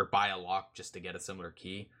like or buy a lock just to get a similar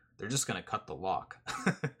key. They're just gonna cut the lock.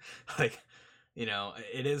 Like,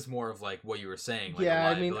 it is more of like what you were saying, like a Yeah,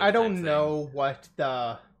 I mean, I liability type don't thing. know what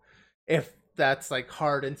if that's like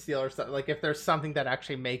hard and steel or something. Like, if there's something that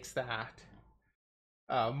actually makes that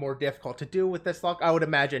more difficult to do with this lock, I would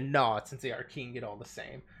imagine not, since they are keying it all the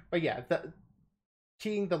same. But yeah, the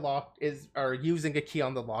keying the lock is or using a key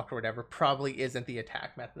on the lock or whatever probably isn't the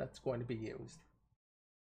attack method that's going to be used.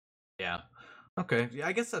 Yeah. Okay. Yeah,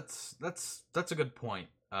 I guess that's a good point.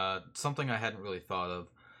 Something I hadn't really thought of.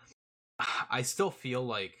 I still feel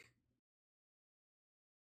like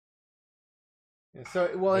Yeah, so,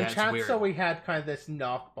 well, in yeah, it's chat, so weird. we had kind of this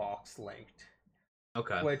knockbox linked,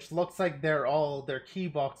 Okay. which looks like they're all their key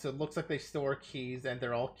box. So it looks like they store keys and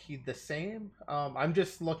they're all keyed the same. I'm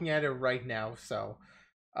just looking at it right now, so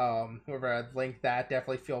whoever I'd link that,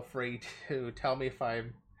 definitely feel free to tell me if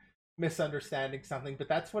I'm misunderstanding something. But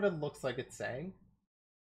that's what it looks like it's saying.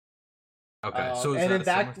 Okay. So is And that in a similar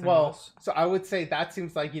that, thing to well, this? so I would say that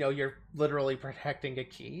seems like you're literally protecting a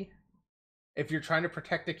key. If you're trying to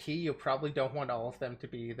protect a key, you probably don't want all of them to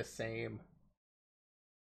be the same,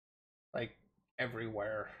 like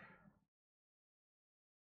everywhere.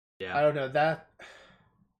 Yeah. I don't know that.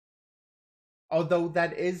 Although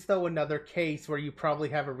that is though another case where you probably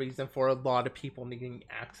have a reason for a lot of people needing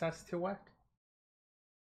access to it.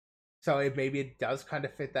 So maybe it does kind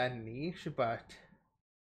of fit that niche, but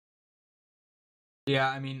Yeah,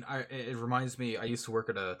 I mean, it reminds me. I used to work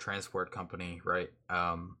at a transport company, right?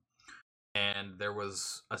 And there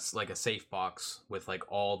was like a safe box with like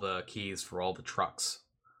all the keys for all the trucks.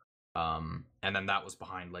 And then that was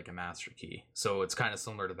behind like a master key. So it's kind of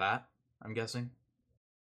similar to that, I'm guessing.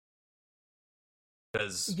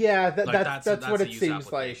 Because yeah, like that's what a it use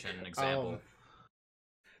seems like. application example.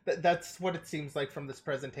 That's what it seems like from this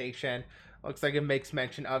presentation. Looks like it makes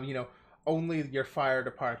mention of, only your fire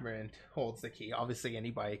department holds the key. Obviously,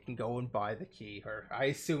 anybody can go and buy the key, or I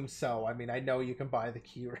assume so. I mean, I know you can buy the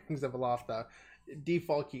key rings of a lot of the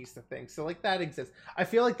default keys to things. So, like, that exists. I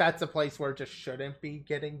feel like that's a place where it just shouldn't be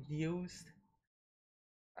getting used.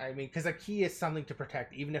 I mean, because a key is something to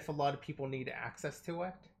protect, even if a lot of people need access to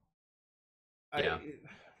it. Yeah.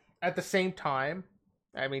 At the same time,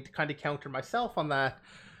 I mean, to kind of counter myself on that,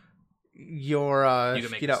 your You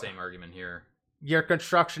can make the same argument here. Your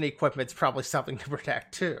construction equipment's probably something to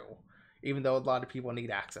protect too, even though a lot of people need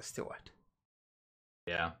access to it.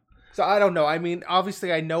 Yeah. So I don't know. I mean,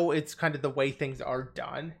 obviously, I know it's kind of the way things are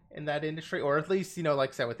done in that industry, or at least, like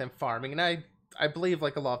I said, within farming. And I believe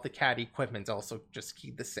like a lot of the CAD equipment's also just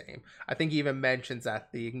keyed the same. I think he even mentions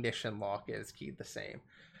that the ignition lock is keyed the same.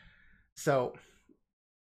 So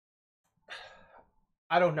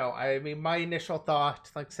I don't know. I mean, my initial thought,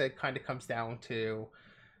 like I said, kind of comes down to,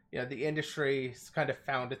 the industry's kind of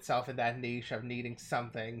found itself in that niche of needing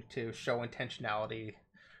something to show intentionality,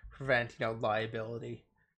 prevent, liability.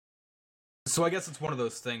 So I guess it's one of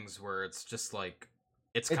those things where it's just like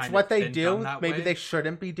it's kind what of they been do. done that Maybe way. they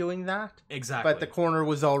shouldn't be doing that. Exactly. But the corner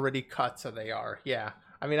was already cut, so they are. Yeah.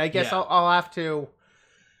 I mean, I guess Yeah. I'll have to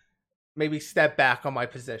maybe step back on my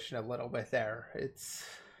position a little bit there. It's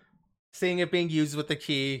seeing it being used with the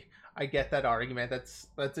key. I get that argument.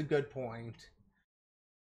 That's a good point.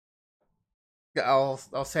 I'll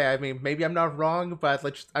say, I mean, maybe I'm not wrong,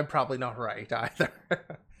 but I'm probably not right either.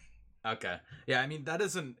 Okay. Yeah, I mean that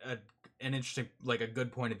isn't an interesting, like a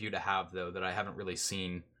good point of view to have though that I haven't really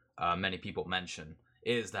seen many people mention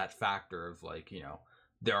is that factor of like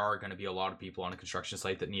there are going to be a lot of people on a construction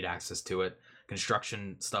site that need access to it.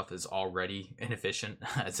 Construction stuff is already inefficient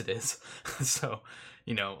as it is, so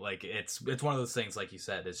like it's one of those things like you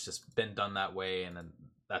said it's just been done that way, and then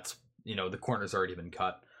that's the corner's already been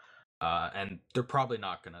cut. And they're probably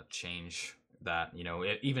not going to change that.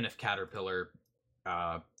 Even if Caterpillar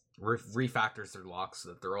refactors their locks so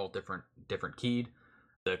that they're all different keyed,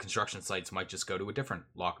 the construction sites might just go to a different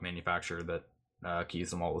lock manufacturer that keys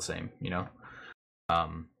them all the same.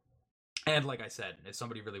 And like I said, if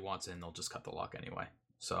somebody really wants in, they'll just cut the lock anyway.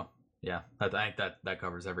 So yeah, I think that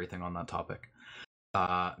covers everything on that topic.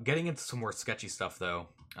 Getting into some more sketchy stuff though,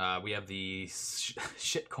 we have the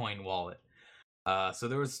shitcoin wallet. So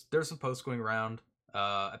there was some posts going around.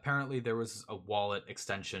 Apparently there was a wallet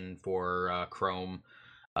extension for Chrome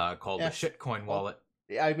called the Shitcoin wallet.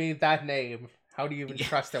 I mean, that name. How do you even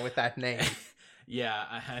trust it with that name?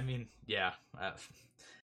 Yeah, I mean, yeah,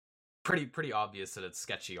 pretty obvious that it's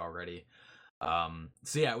sketchy already.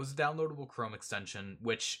 So yeah, it was a downloadable Chrome extension,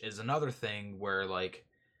 which is another thing where like,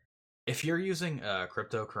 if you're using a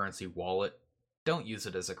cryptocurrency wallet, don't use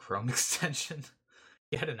it as a Chrome extension.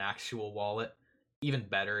 Get an actual wallet. Even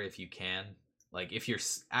better if you can. Like, if you're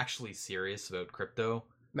actually serious about crypto,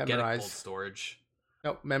 get a cold storage.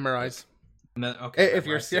 Nope, Memrise. Okay, if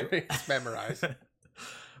you're serious, Memrise.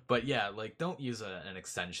 But yeah, like, don't use an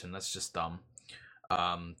extension. That's just dumb.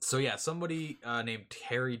 So yeah, somebody named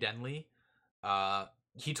Harry Denley,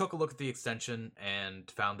 he took a look at the extension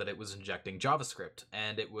and found that it was injecting JavaScript,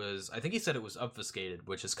 and I think he said it was obfuscated,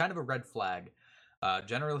 which is kind of a red flag.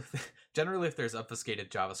 Generally, if there's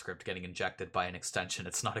obfuscated JavaScript getting injected by an extension,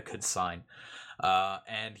 it's not a good sign.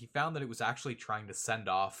 And he found that it was actually trying to send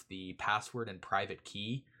off the password and private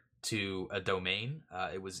key to a domain.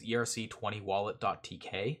 It was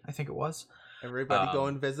erc20wallet.tk, I think it was. Everybody go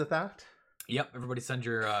and visit that? Yep, everybody send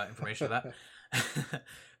your information to that.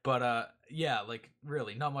 But yeah, like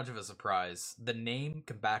really not much of a surprise. The name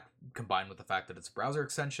combined with the fact that it's a browser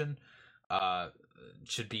extension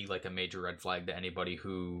should be like a major red flag to anybody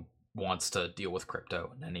who wants to deal with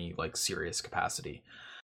crypto in any like serious capacity.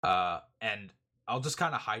 And I'll just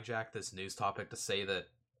kind of hijack this news topic to say that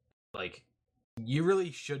like you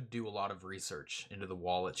really should do a lot of research into the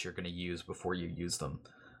wallets you're going to use before you use them.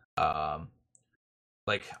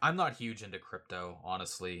 Like, I'm not huge into crypto,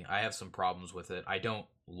 honestly. I have some problems with it. I don't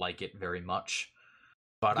like it very much.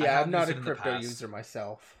 But yeah, I'm not a crypto user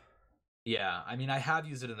myself. Yeah, I mean, I have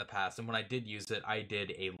used it in the past, and when I did use it, I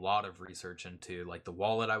did a lot of research into, like, the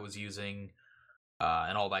wallet I was using,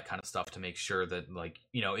 and all that kind of stuff to make sure that, like,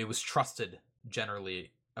 you know, it was trusted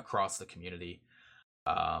generally across the community.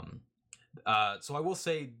 So I will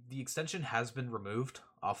say the extension has been removed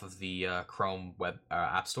off of the Chrome web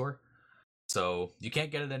app store. So you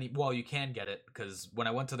can't get it well, you can get it, because when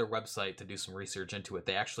I went to their website to do some research into it,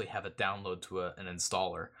 they actually have it download to an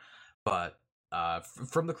installer. But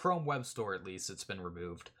from the Chrome web store, at least, it's been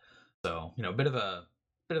removed. So, you know, bit of a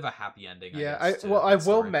happy ending. Yeah, I guess, I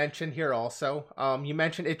will mention here also. You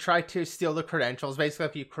mentioned it tried to steal the credentials. Basically,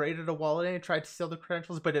 if you created a wallet, and it tried to steal the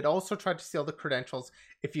credentials, but it also tried to steal the credentials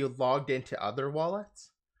if you logged into other wallets.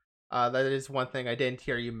 That is one thing I didn't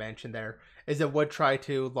hear you mention there. Is it would try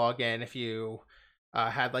to log in if you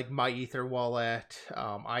had like MyEther wallet,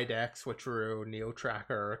 IDEX, Switcheroo,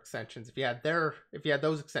 NeoTracker extensions. If you had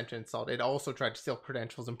those extensions installed, it also tried to steal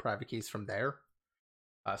credentials and private keys from there.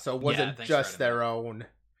 So it wasn't just their own.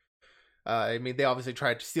 I mean, they obviously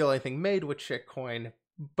tried to steal anything made with shitcoin,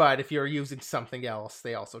 but if you're using something else,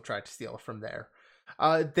 they also tried to steal from there.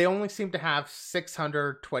 They only seem to have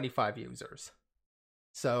 625 users.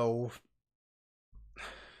 So,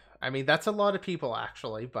 I mean, that's a lot of people,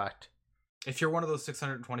 actually, but... If you're one of those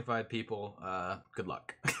 625 people, good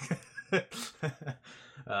luck.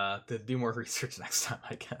 To do more research next time,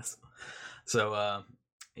 I guess. So,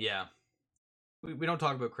 yeah. We don't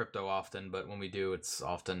talk about crypto often, but when we do, it's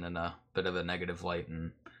often in a bit of a negative light,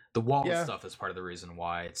 and the wallet stuff is part of the reason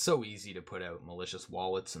why it's so easy to put out malicious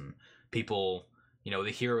wallets, and people... You know,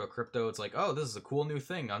 they hear about crypto, it's like, oh, this is a cool new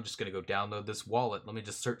thing. I'm just going to go download this wallet. Let me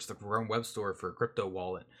just search the Chrome web store for a crypto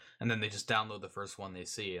wallet. And then they just download the first one they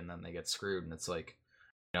see, and then they get screwed. And it's like,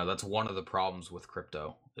 you know, that's one of the problems with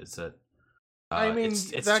crypto, is that I mean,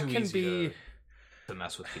 it's that too can easy be... to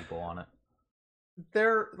mess with people on it.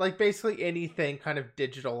 They're, like, basically anything kind of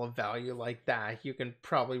digital of value like that, you can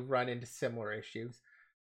probably run into similar issues.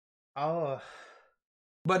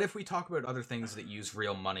 But if we talk about other things that use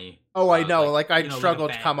real money... Oh, I know. Like I'd struggle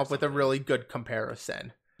to come up with a really good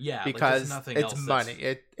comparison. Yeah, because like it's money.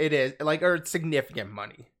 It is, like, or it's significant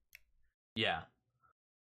money. Yeah.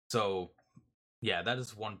 So, yeah, that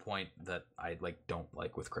is one point that I, like, don't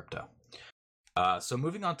like with crypto. So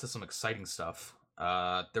moving on to some exciting stuff.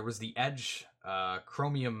 There was the Edge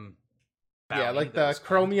Chromium bounty. Yeah, like the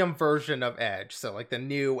Chromium version of Edge. So, like, the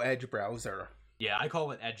new Edge browser. Yeah, I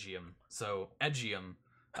call it Edgium. So, Edgium...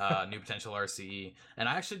 new potential RCE. And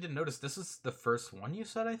I actually didn't notice this is the first one you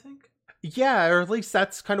said, I think? Yeah, or at least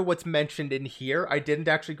that's kind of what's mentioned in here. I didn't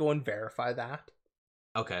actually go and verify that.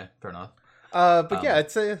 Okay, fair enough. But yeah,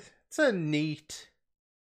 it's a neat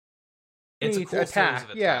a cool attack. Series of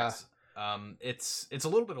attacks. Yeah. It's a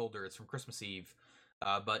little bit older. It's from Christmas Eve.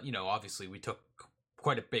 But you know, obviously we took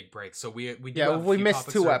quite a big break. So we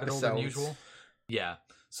missed 2 episodes. Yeah.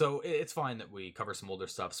 So it's fine that we cover some older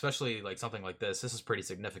stuff, especially like something like this. This is pretty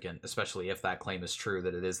significant, especially if that claim is true,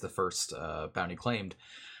 that it is the first bounty claimed.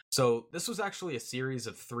 So this was actually a series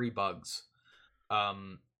of 3 bugs.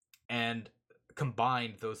 And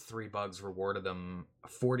combined, those 3 bugs rewarded them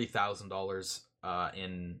 $40,000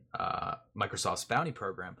 in Microsoft's bounty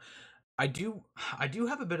program. I do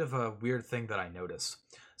have a bit of a weird thing that I noticed.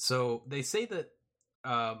 So they say that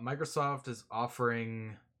Microsoft is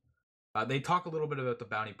offering... they talk a little bit about the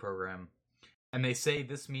bounty program, and they say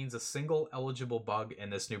this means a single eligible bug in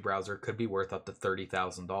this new browser could be worth up to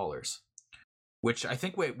 $30,000, which I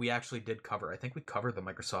think we actually did cover. I think we covered the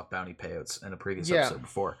Microsoft bounty payouts in a previous episode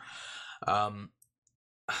before.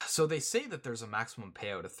 So they say that there's a maximum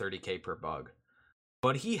payout of $30K per bug,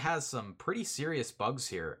 but he has some pretty serious bugs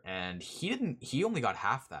here, and he only got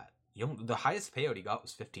half that. The highest payout he got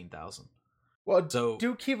was $15,000. Well, so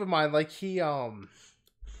do keep in mind, like, he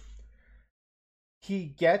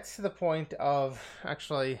gets to the point of...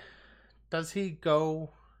 Actually, does he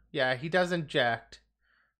go... Yeah, he does inject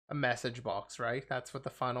a message box, right? That's what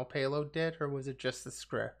the final payload did, or was it just the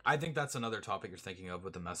script? I think that's another topic you're thinking of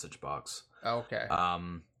with the message box. Okay.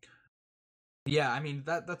 Yeah, I mean,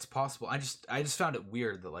 that's possible. I just found it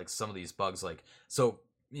weird that, like, some of these bugs, like... So,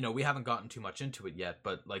 you know, we haven't gotten too much into it yet,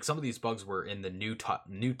 but, like, some of these bugs were in the new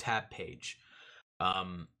tab page,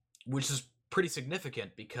 which is pretty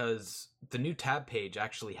significant because the new tab page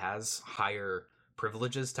actually has higher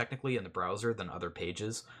privileges technically in the browser than other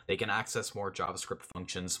pages. They can access more JavaScript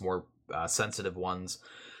functions, more sensitive ones.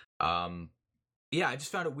 Yeah, I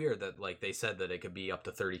just found it weird that, like, they said that it could be up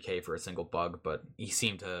to $30K for a single bug, but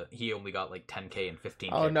he only got like $10K and $15K.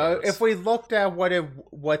 Oh no! Payouts. If we looked at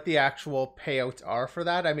what the actual payouts are for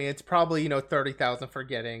that, I mean, it's probably, you know, $30,000 for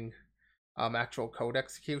getting actual code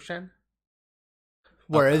execution.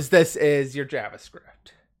 Whereas this is your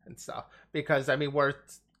JavaScript and stuff. Because, I mean,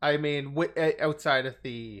 outside of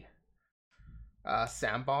the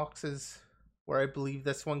Sandbox is where I believe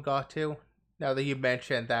this one got to. Now that you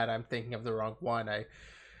mentioned that, I'm thinking of the wrong one. I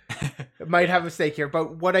might have a mistake here,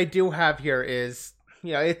 but what I do have here is,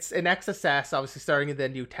 it's an XSS, obviously starting in the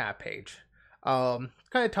new tab page. Kind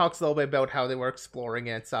of talks a little bit about how they were exploring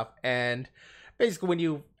it and stuff, and basically when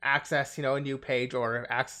you access, a new page or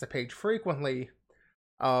access a page frequently,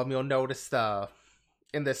 you'll notice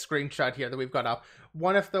in this screenshot here that we've got up,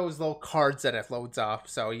 one of those little cards that it loads up.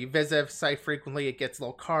 So you visit a site frequently, it gets a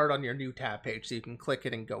little card on your new tab page, so you can click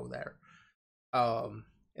it and go there.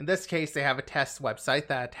 In this case, they have a test website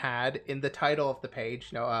that had in the title of the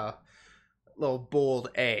page, a little bold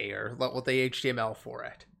A or with the HTML for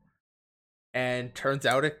it. And turns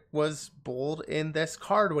out it was bold in this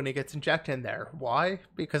card when it gets injected in there. Why?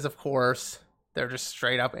 Because, of course, they're just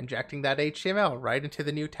straight up injecting that HTML right into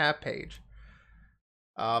the new tab page.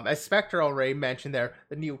 As Spectre already mentioned there,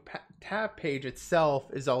 the new tab page itself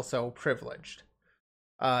is also privileged.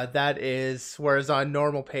 That is, whereas on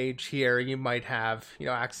normal page here, you might have,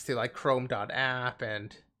 access to like Chrome.app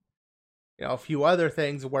and, a few other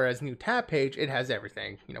things, whereas new tab page, it has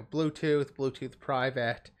everything. Bluetooth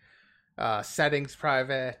private, settings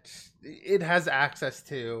private. It has access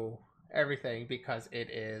to everything because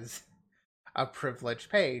it is a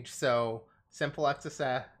privileged page. So simple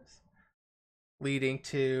XSS leading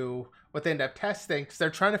to what they end up testing, because they're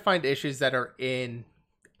trying to find issues that are in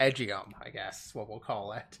Edgeium, I guess what we'll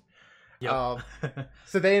call it. Yep.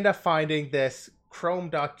 So they end up finding this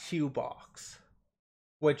Chrome.q box,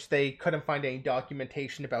 which they couldn't find any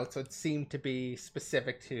documentation about, so it seemed to be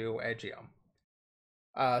specific to Edgeium.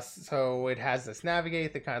 So it has this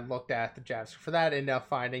navigate. They kind of looked at the JavaScript for that, and up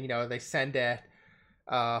finding, they send it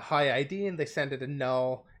high ID and they send it a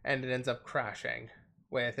null, and it ends up crashing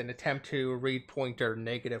with an attempt to read pointer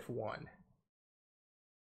 -1.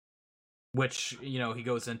 Which, he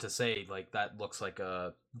goes in to say, like, that looks like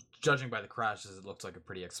judging by the crashes, it looks like a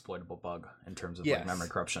pretty exploitable bug in terms of like memory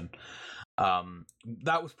corruption.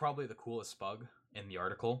 That was probably the coolest bug in the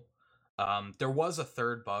article. There was a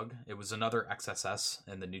third bug. It was another XSS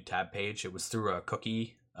in the new tab page. It was through a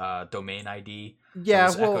cookie domain ID. Yeah, it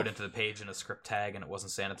was echoed into the page in a script tag, and it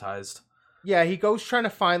wasn't sanitized. Yeah, he goes trying to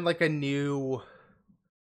find like a new,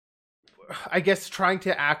 I guess, trying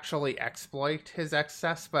to actually exploit his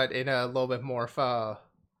XSS, but in a little bit more of a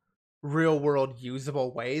real world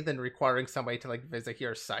usable way than requiring somebody to like visit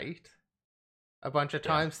your site a bunch of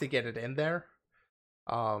times to get it in there.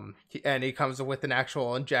 And he comes with an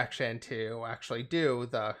actual injection to actually do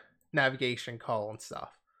the navigation call and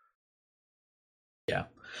stuff. Yeah.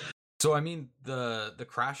 So, I mean, the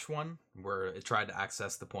crash one, where it tried to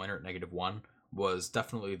access the pointer at -1, was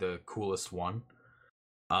definitely the coolest one.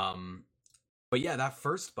 But yeah, that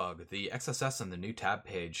first bug, the XSS and the new tab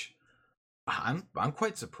page, I'm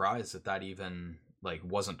quite surprised that even like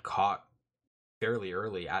wasn't caught fairly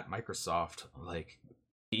early at Microsoft. Like,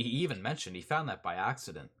 he even mentioned he found that by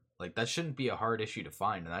accident. Like, that shouldn't be a hard issue to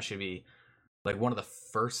find, and that should be like one of the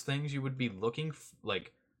first things you would be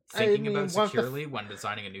thinking about securely when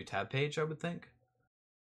designing a new tab page, I would think.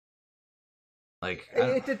 Like,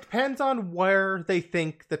 it depends on where they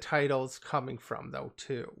think the title's coming from, though,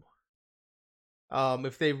 too.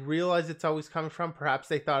 If they realize it's always coming from, perhaps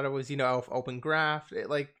they thought it was, Open Graph.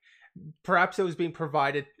 Perhaps it was being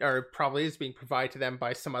provided, or probably is being provided to them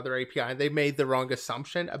by some other API, and they made the wrong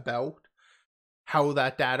assumption about how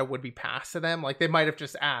that data would be passed to them. Like, they might have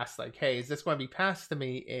just asked, like, hey, is this going to be passed to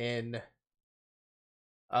me in...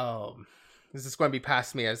 is this going to be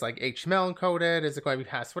passed to me as like HTML encoded? Is it going to be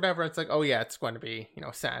passed whatever? It's like, oh yeah, it's going to be,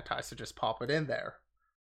 sanitized, so just pop it in there.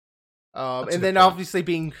 And then obviously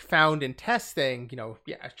being found in testing,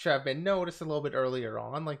 it should have been noticed a little bit earlier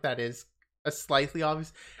on. Like, that is a slightly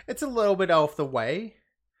obvious. It's a little bit out of the way,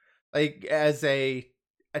 like, as a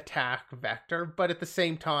attack vector, but at the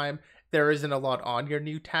same time, there isn't a lot on your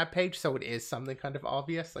new tab page, so it is something kind of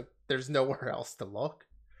obvious. Like, there's nowhere else to look.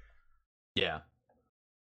 Yeah.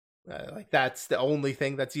 That's the only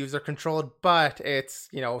thing that's user controlled, but it's,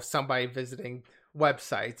 somebody visiting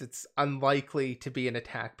websites. It's unlikely to be an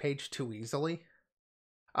attack page too easily.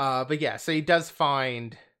 But yeah, so he does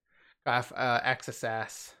find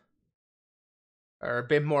XSS, or a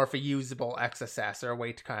bit more of a usable XSS, or a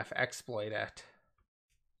way to kind of exploit it.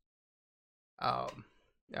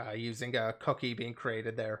 Using a cookie being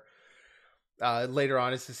created there. Later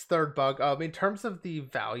on is his third bug. In terms of the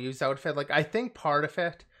values outfit, like, I think part of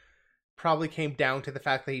it probably came down to the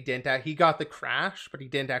fact that he got the crash, but he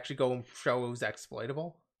didn't actually go and show it was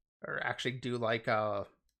exploitable, or actually do like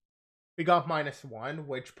we got -1,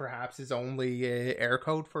 which perhaps is only error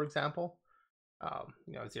code, for example.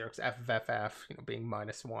 Xerox FFF, being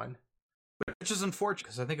 -1. which is unfortunate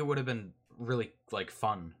because I think it would have been really like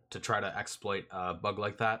fun to try to exploit a bug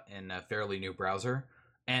like that in a fairly new browser,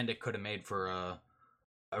 and it could have made for a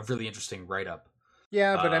really interesting write-up.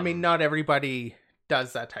 Yeah, but I mean, not everybody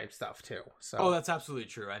does that type stuff too. So. Oh, that's absolutely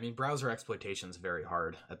true. I mean, browser exploitation is very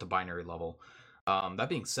hard at the binary level. That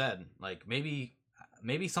being said, like maybe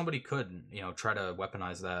somebody could, try to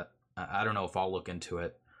weaponize that. I don't know if I'll look into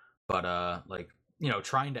it, but like,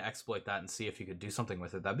 trying to exploit that and see if you could do something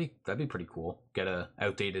with it, that'd be pretty cool. Get a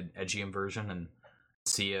outdated Edgium version and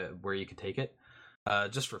see where you could take it,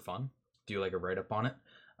 just for fun. Do like a write-up on it.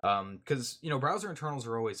 Because browser internals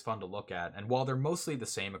are always fun to look at, and while they're mostly the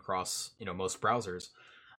same across most browsers,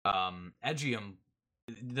 Edgium,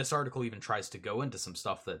 this article even tries to go into some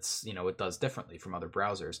stuff that's it does differently from other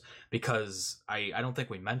browsers, because I don't think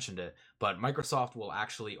we mentioned it, but Microsoft will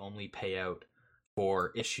actually only pay out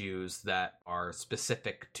for issues that are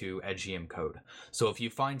specific to Edgium code. So if you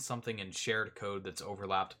find something in shared code that's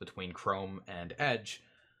overlapped between Chrome and Edge,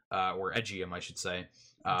 or Edgium I should say,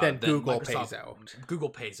 then Google pays out. Google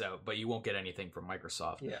pays out, but you won't get anything from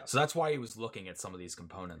Microsoft. Yeah. So that's why he was looking at some of these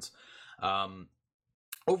components.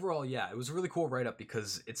 Overall, yeah, it was a really cool write-up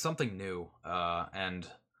because it's something new, and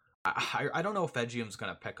I don't know if Edgium's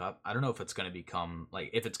going to pick up. I don't know if it's going to become, like,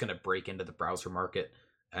 if it's going to break into the browser market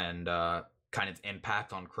and kind of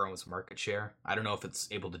impact on Chrome's market share. I don't know if it's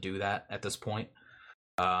able to do that at this point.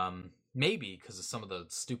 Maybe because of some of the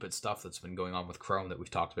stupid stuff that's been going on with Chrome that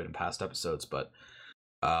we've talked about in past episodes, but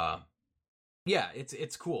yeah,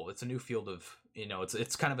 it's cool. It's a new field of,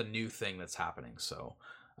 it's kind of a new thing that's happening. So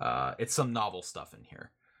it's some novel stuff in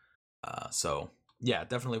here. So yeah,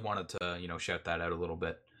 definitely wanted to, shout that out a little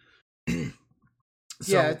bit.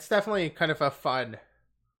 Yeah, it's definitely kind of a fun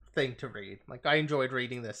thing to read. Like, I enjoyed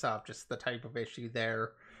reading this up, just the type of issue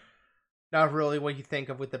there. Not really what you think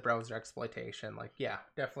of with the browser exploitation. Like, yeah,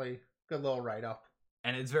 definitely good little write-up.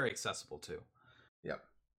 And it's very accessible too. Yep.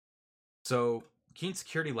 So Keen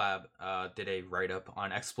Security Lab did a write-up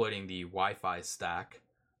on exploiting the Wi-Fi stack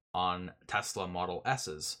on Tesla Model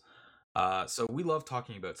S's. So we love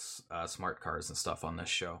talking about smart cars and stuff on this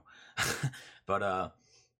show. But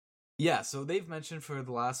yeah, so they've mentioned for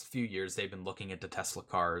the last few years they've been looking into Tesla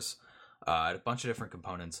cars, at a bunch of different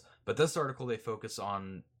components. But this article, they focus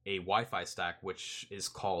on a Wi-Fi stack, which is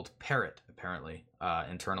called Parrot, apparently,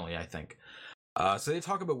 internally, I think. So they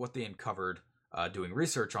talk about what they uncovered doing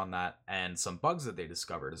research on that and some bugs that they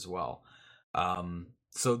discovered as well.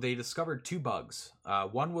 So they discovered two bugs.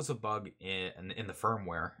 One was a bug in the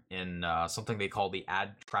firmware in something they call the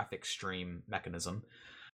add traffic stream mechanism.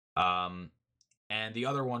 And the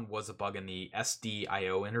other one was a bug in the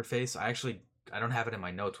SDIO interface. I don't have it in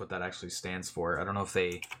my notes what that actually stands for. I don't know if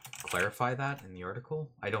they clarify that in the article.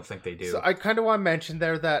 I don't think they do. So I kind of want to mention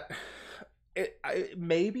there that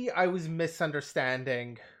maybe I was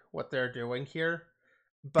misunderstanding what they're doing here.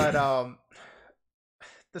 But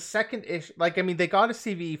the second issue, like, I mean, they got a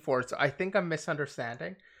CVE for it, so I think I'm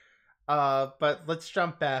misunderstanding. But let's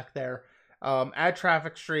jump back there. Add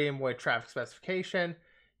traffic stream with traffic specification.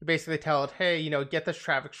 You basically tell it, hey, get this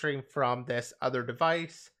traffic stream from this other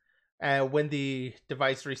device. And when the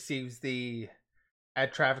device receives the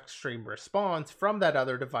add traffic stream response from that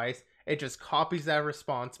other device, it just copies that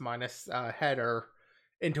response minus header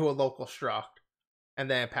into a local struct, and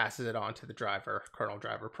then passes it on to the driver. Kernel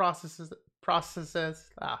driver processes.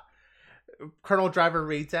 Kernel driver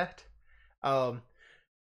reads it. And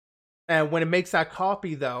when it makes that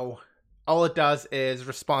copy, though, all it does is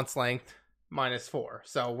response length -4.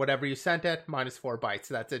 So whatever you sent it, -4 bytes.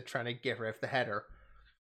 So that's it trying to get rid of the header.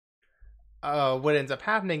 What ends up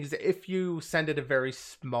happening is if you send it a very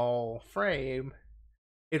small frame,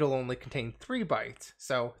 it'll only contain 3 bytes.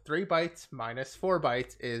 So 3 bytes -4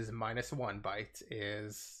 bytes is -1 byte,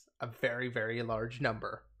 is a very, very large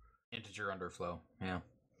number. Integer underflow, yeah.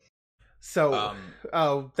 So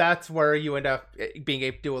that's where you end up being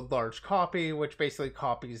able to do a large copy, which basically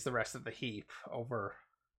copies the rest of the heap over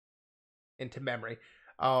into memory.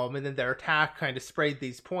 And then their attack kind of sprayed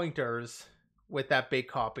these pointers with that big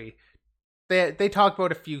copy. They talk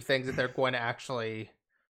about a few things that they're going to actually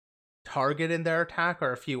target in their attack,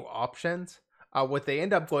 or a few options. What they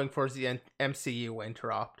end up going for is the MCU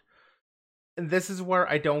interrupt. And this is where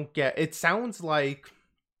I don't get... It sounds like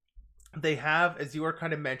they have, as you were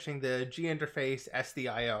kind of mentioning, the G interface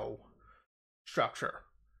SDIO structure.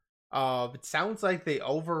 It sounds like they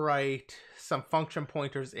overwrite some function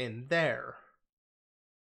pointers in there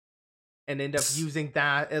and end up using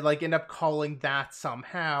that, and like end up calling that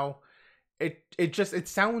somehow. It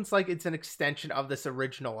sounds like it's an extension of this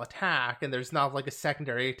original attack, and there's not like a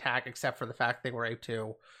secondary attack except for the fact they were able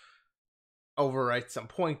to overwrite some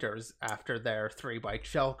pointers after their 3-byte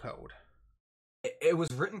shellcode. It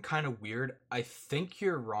was written kind of weird. I think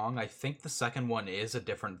you're wrong. I think the second one is a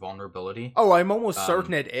different vulnerability. Oh, I'm almost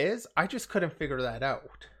certain it is. I just couldn't figure that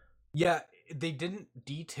out. Yeah, they didn't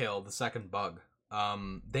detail the second bug.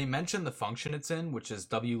 They mentioned the function it's in, which is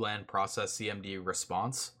WLAN process CMD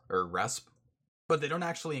response, or RESP, but they don't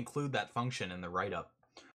actually include that function in the write-up.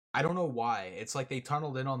 I don't know why. It's like they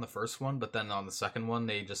tunneled in on the first one, but then on the second one,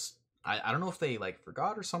 they just... I don't know if they, like,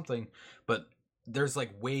 forgot or something, but there's, like,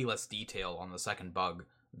 way less detail on the second bug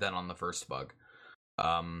than on the first bug.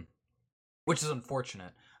 Which is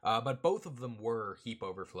unfortunate. But both of them were heap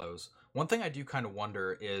overflows. One thing I do kind of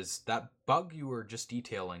wonder is that bug you were just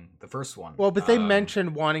detailing, the first one. Well, but they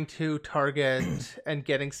mentioned wanting to target and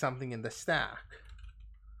getting something in the stack.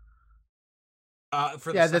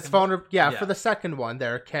 For the that's vulnerable. Yeah, for the second one,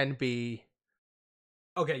 there can be.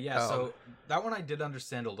 Okay, yeah, so that one I did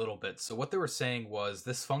understand a little bit. So what they were saying was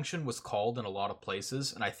this function was called in a lot of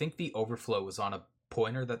places, and I think the overflow was on a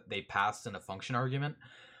pointer that they passed in a function argument.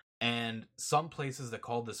 And some places that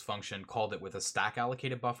called this function called it with a stack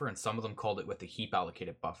allocated buffer, and some of them called it with a heap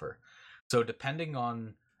allocated buffer. So depending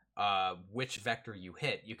on which vector you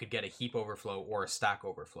hit, you could get a heap overflow or a stack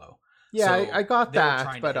overflow. Yeah, so I got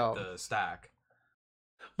that, but the stack.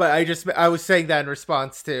 But I was saying that in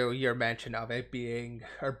response to your mention of it being,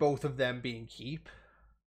 or both of them being heap.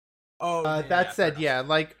 Oh, that said, yeah,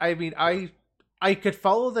 like, I mean, I could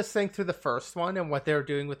follow this thing through the first one and what they were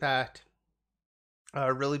doing with that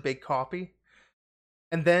really big copy.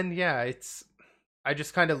 And then, yeah, I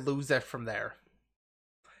just kind of lose it from there.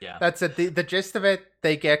 Yeah. That's it. The gist of it,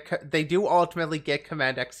 they do ultimately get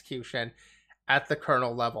command execution at the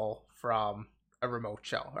kernel level from a remote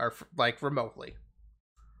shell, or like remotely.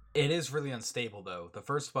 It is really unstable, though. The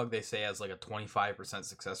first bug they say has like a 25%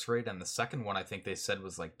 success rate, and the second one I think they said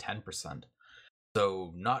was like 10%.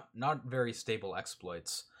 So not very stable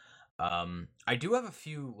exploits. I do have a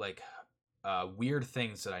few like weird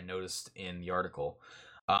things that I noticed in the article.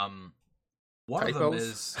 One Typos? of them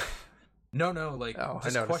is like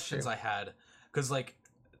just questions I had, because like,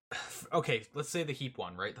 okay, let's say the heap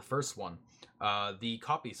one, right? The first one, the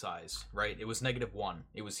copy size, right? It was -1.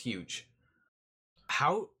 It was huge.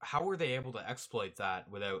 How were they able to exploit that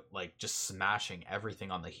without like just smashing everything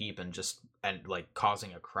on the heap and like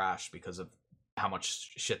causing a crash because of how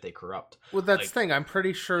much shit they corrupt? Well, that's the thing. I'm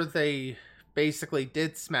pretty sure they basically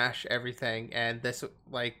did smash everything, and this,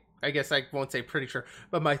 like, I guess I won't say pretty sure,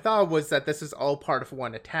 but my thought was that this is all part of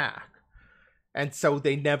one attack, and so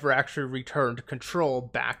they never actually returned control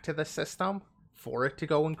back to the system for it to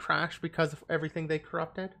go and crash because of everything they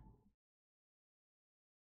corrupted.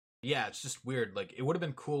 Yeah, it's just weird. Like, it would have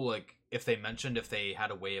been cool, like, if they mentioned if they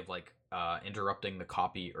had a way of, like, interrupting the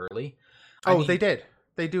copy early. I mean, they did.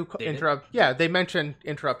 They do interrupt. Yeah, they mentioned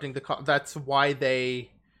interrupting the copy. That's why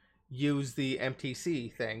they use the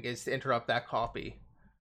MTC thing, is to interrupt that copy.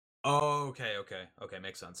 Oh, okay,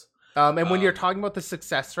 makes sense. And when you're talking about the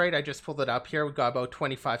success rate, I just pulled it up here. We got about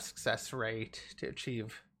 25 success rate to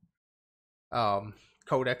achieve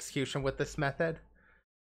code execution with this method.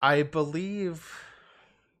 I believe...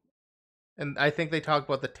 And I think they talked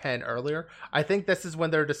about the 10 earlier. I think this is when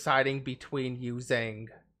they're deciding between using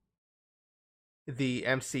the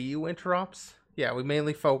MCU interrupts. Yeah, we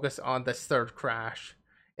mainly focus on this third crash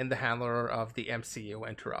in the handler of the MCU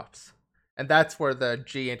interrupts. And that's where the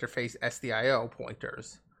G interface SDIO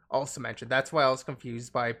pointers also mentioned. That's why I was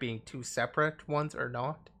confused by it being two separate ones or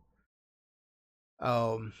not.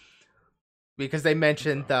 Because they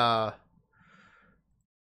mentioned the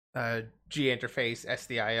G interface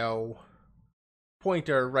SDIO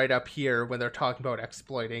pointer right up here when they're talking about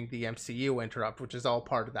exploiting the MCU interrupt, which is all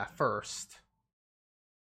part of that first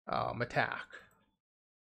attack.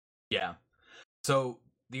 Yeah. So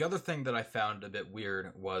the other thing that I found a bit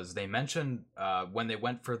weird was they mentioned when they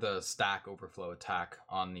went for the stack overflow attack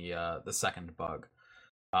on the second bug.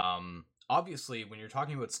 Obviously, when you're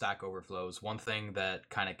talking about stack overflows, one thing that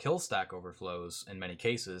kind of kills stack overflows in many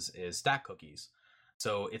cases is stack cookies.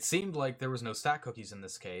 So it seemed like there was no stack cookies in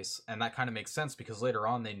this case, and that kind of makes sense because later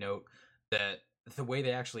on they note that the way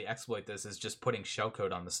they actually exploit this is just putting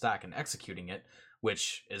shellcode on the stack and executing it,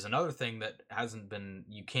 which is another thing that haven't been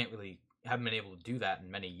able to do that in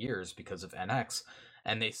many years because of NX.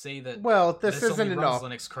 And they say that this isn't runs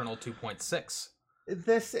Linux kernel 2.6.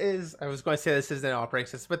 I was going to say this isn't an operating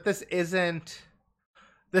system, but this is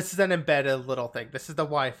an embedded little thing. This is the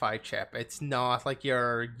Wi-Fi chip. It's not like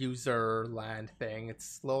your user LAN thing.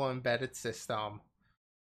 It's a little embedded system.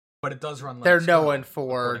 But it does run Linux. They're known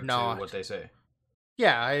for not what they say.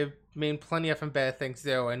 Yeah, I mean, plenty of embedded things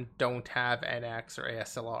do and don't have NX or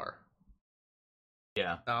ASLR.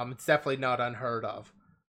 Yeah. It's definitely not unheard of.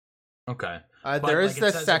 Okay. There But is like it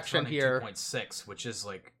this says it's section running here. 2.6, which is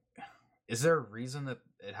like, is there a reason that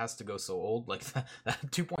it has to go so old? Like that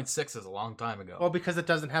 2.6 is a long time ago. Well, because it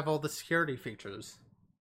doesn't have all the security features.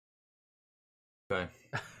 Okay.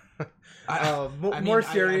 More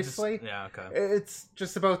seriously, yeah, okay. it's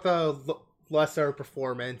just about the lesser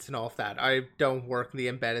performance and all of that. I don't work in the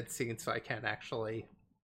embedded scene, so I can't actually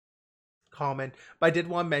comment. But I did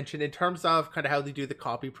want to mention, in terms of kind of how they do the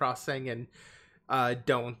copy processing and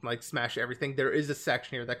don't like smash everything, there is a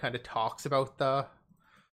section here that kind of talks about the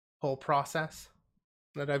whole process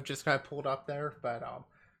that I've just kind of pulled up there. But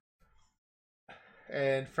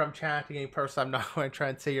and from chatting in person, I'm not going to try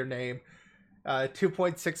and say your name.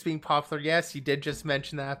 2.6 being popular, yes, you did just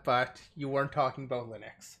mention that, but you weren't talking about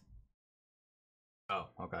Linux. Oh,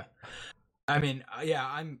 okay. I mean, yeah,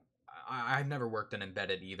 I've never worked in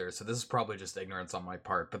embedded either, so this is probably just ignorance on my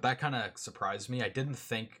part, but that kind of surprised me.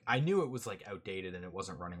 I knew it was like outdated and it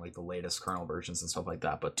wasn't running like the latest kernel versions and stuff like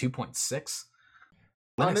that, but 2.6?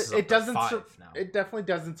 Linux is up to 5 now. It definitely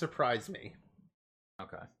doesn't surprise me.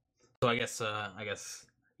 Okay. So I guess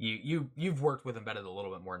you've worked with embedded a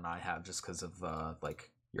little bit more than I have, just because of like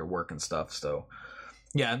your work and stuff. So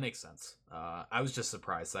yeah, it makes sense. I was just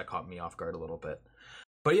surprised. That caught me off guard a little bit.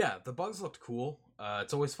 But yeah, the bugs looked cool.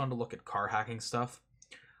 It's always fun to look at car hacking stuff.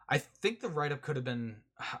 I think the write-up could have been...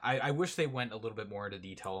 I wish they went a little bit more into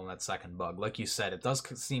detail on that second bug. Like you said, it does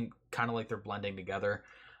seem kind of like they're blending together.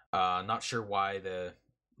 Not sure why they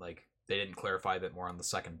didn't clarify a bit more on the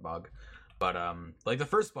second bug. But like the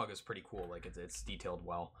first bug is pretty cool. Like it's detailed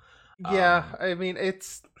well. Yeah, I mean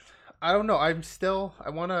I don't know. I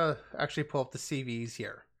want to actually pull up the CVs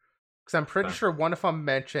here because I'm pretty sure one of them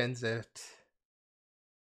mentions it.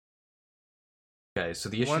 Okay, so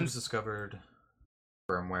the issue was discovered.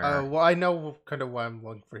 Firmware. Well, I know kind of what I'm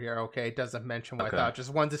looking for here. Okay, it doesn't mention what I thought.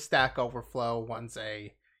 Just one's a stack overflow, one's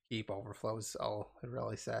a heap overflow. Is all it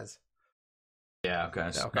really says. Yeah, okay.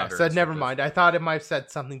 Okay, so never mind. I thought it might have said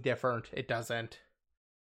something different. It doesn't.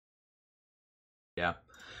 Yeah.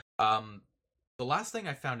 The last thing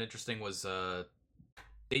I found interesting was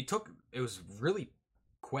it was really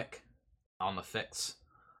quick on the fix.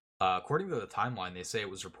 According to the timeline, they say it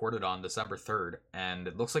was reported on December 3rd, and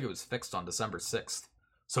it looks like it was fixed on December 6th.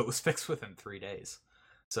 So it was fixed within 3 days.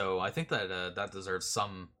 So I think that that deserves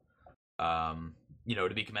some, to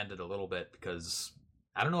be commended a little bit, because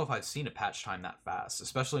I don't know if I've seen a patch time that fast,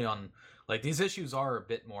 especially on, like, these issues are a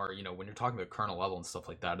bit more, when you're talking about kernel level and stuff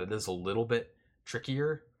like that, it is a little bit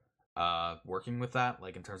trickier working with that,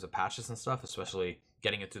 like in terms of patches and stuff, especially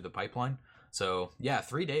getting it through the pipeline. So yeah,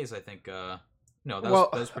 3 days, I think, that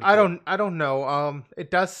was pretty cool. I don't know.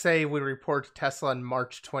 It does say we report to Tesla in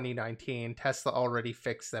March 2019. Tesla already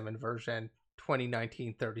fixed them in version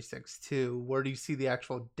 2019-36.2. Where do you see the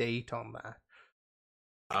actual date on that?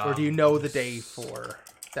 Or do you know the day for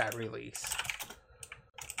that release?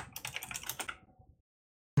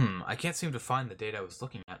 I can't seem to find the date I was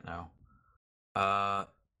looking at now.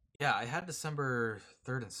 Yeah, I had December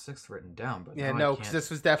 3rd and 6th written down, but yeah, no, because this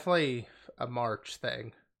was definitely a March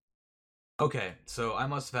thing. Okay, so I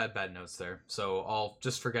must have had bad notes there. So I'll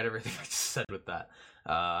just forget everything I just said with that.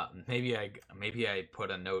 Maybe I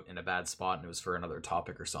put a note in a bad spot and it was for another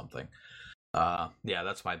topic or something. Yeah,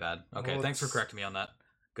 that's my bad. Okay, thanks for correcting me on that,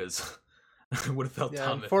 because it would have felt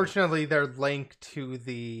dumb. Unfortunately, they're linked to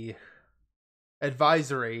the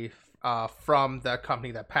advisory from the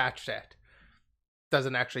company that patched it.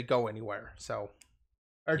 Doesn't actually go anywhere,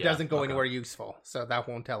 doesn't go anywhere useful, so that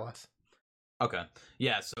won't tell us. Okay,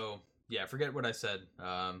 yeah, so yeah, forget what I said.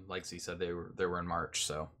 Like Z said, they were in March,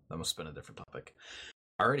 so that must have been a different topic.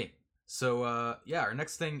 Alrighty, so yeah, our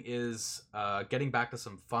next thing is getting back to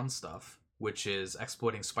some fun stuff, which is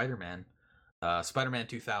exploiting Spider-Man, Spider-Man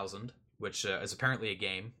 2000, which is apparently a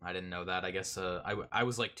game. I didn't know that. I guess I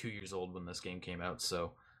was like 2 years old when this game came out,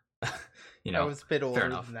 so I was a bit older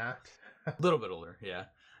than that. A little bit older, yeah.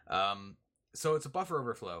 So it's a buffer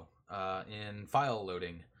overflow in file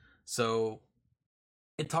loading. So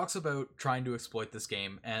it talks about trying to exploit this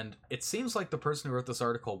game, and it seems like the person who wrote this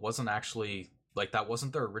article wasn't actually, like, that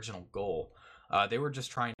wasn't their original goal. They were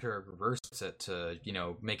just trying to reverse it to,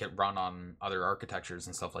 make it run on other architectures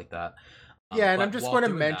and stuff like that. Yeah, and I'm just going to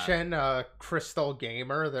mention Crystal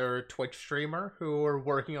Gamer, their Twitch streamer, who are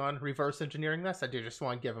working on reverse engineering this. I do just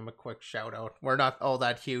want to give them a quick shout out. We're not all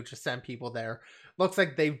that huge to send people there. Looks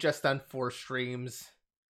like they've just done 4 streams.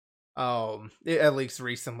 At least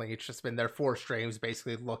recently, it's just been their 4 streams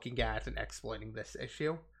basically looking at and exploiting this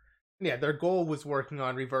issue. And yeah, their goal was working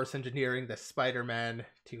on reverse engineering the Spider-Man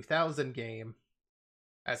 2000 game,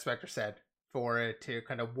 as Spectre said, for it to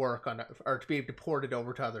kind of work on, or to be able to port it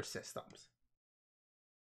over to other systems.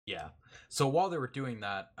 Yeah. So while they were doing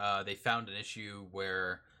that, they found an issue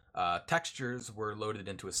where textures were loaded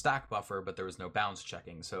into a stack buffer, but there was no bounds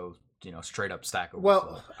checking. So, straight up stack overflow.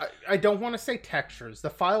 Well, I don't want to say textures. The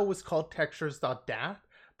file was called textures.dat,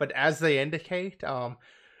 but as they indicate,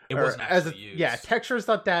 it wasn't actually used. Yeah,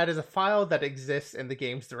 textures.dat is a file that exists in the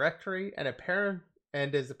game's directory and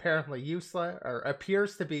is apparently useless, or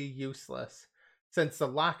appears to be useless, since the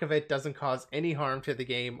lack of it doesn't cause any harm to the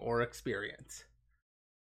game or experience.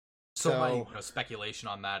 So my speculation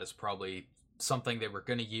on that is probably something they were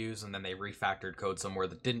going to use, and then they refactored code somewhere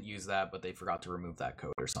that didn't use that, but they forgot to remove that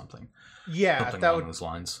code or something. Yeah, something along those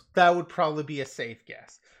lines. That would probably be a safe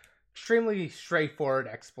guess. Extremely straightforward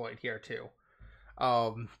exploit here too,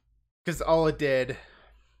 because all it did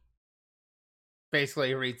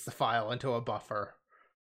basically reads the file into a buffer.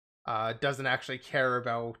 Doesn't actually care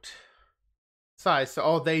about size. So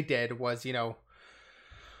all they did was,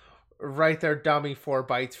 write their dummy 4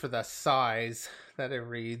 bytes for the size that it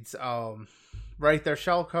reads. Write their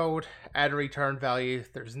shellcode, add a return value.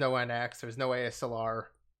 There's no NX, there's no ASLR.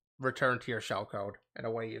 Return to your shellcode, and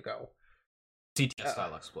away you go. CTF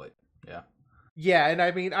style exploit. Yeah. Yeah, and I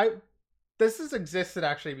mean, this has existed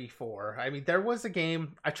actually before. I mean, there was a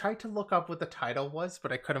game, I tried to look up what the title was,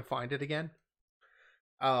 but I couldn't find it again.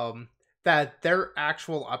 That their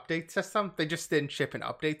actual update system, they just didn't ship an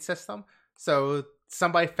update system. So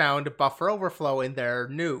somebody found a buffer overflow in their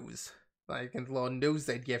news, like in the little news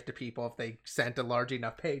they'd give to people if they sent a large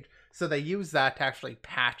enough page. So they used that to actually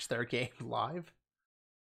patch their game live,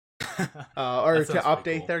 or to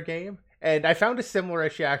update cool. their game. And I found a similar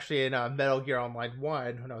issue actually in Metal Gear Online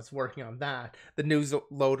 1 when I was working on that. The news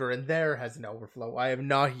loader in there has an overflow. I have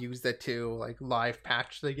not used it to live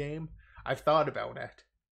patch the game. I've thought about it.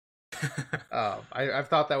 I've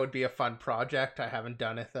thought that would be a fun project. I haven't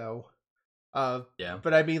done it though. Yeah.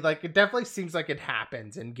 But I mean, it definitely seems like it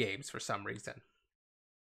happens in games for some reason.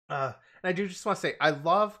 And I do just want to say, I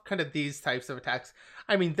love kind of these types of attacks.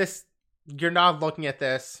 I mean, you're not looking at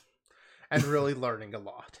this and really learning a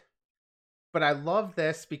lot. But I love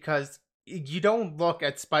this because you don't look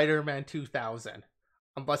at Spider-Man 2000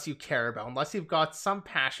 unless you care about, unless you've got some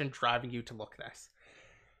passion driving you to look at this.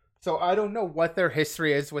 So I don't know what their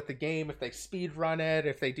history is with the game, if they speed run it,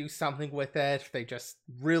 if they do something with it, if they just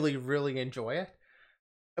really, really enjoy it.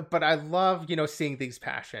 But I love, seeing these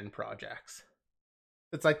passion projects.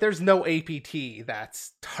 It's like there's no APT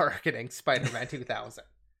that's targeting Spider-Man 2000.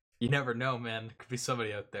 You never know, man. There could be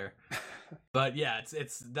somebody out there. But yeah,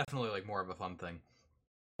 it's definitely more of a fun thing.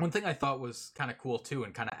 One thing I thought was kind of cool too,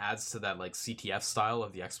 and kind of adds to that CTF style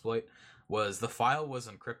of the exploit, was the file was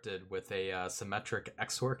encrypted with a symmetric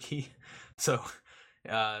XOR key. So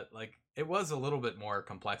it was a little bit more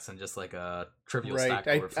complex than just a trivial stack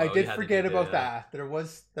overflow. I did forget about that. There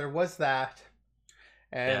was that.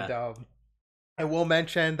 And yeah. I will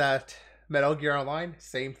mention that Metal Gear Online,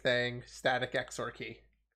 same thing, static XOR key.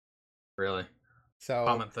 Really? So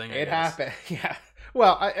common thing. It happened. Yeah.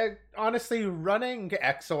 Well, I honestly, running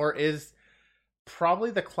XOR is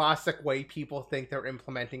probably the classic way people think they're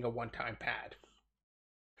implementing a one-time pad.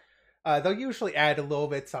 They'll usually add a little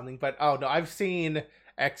bit something, but oh no, I've seen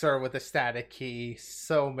XOR with a static key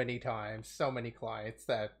so many times, so many clients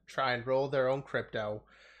that try and roll their own crypto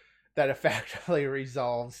that effectively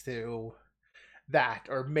resolves to that,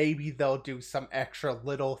 or maybe they'll do some extra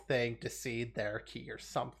little thing to seed their key or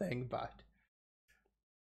something, but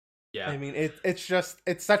yeah, I mean,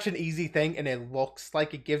 it's such an easy thing, and it looks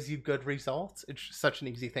like it gives you good results. It's just such an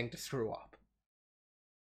easy thing to screw up.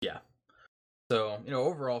 Yeah. So,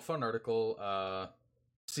 overall, fun article.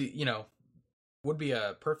 Would be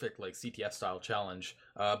a perfect CTF style challenge.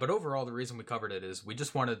 But overall, the reason we covered it is we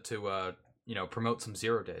just wanted to promote some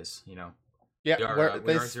 0 days. Yeah, we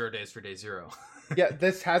are 0 days for day 0. Yeah,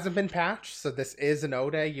 this hasn't been patched, so this is an O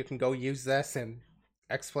day. You can go use this and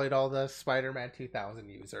exploit all the Spider-Man 2000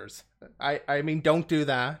 users. I mean, don't do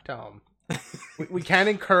that. We can't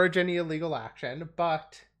encourage any illegal action,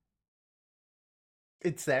 but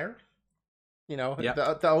it's there. Yep.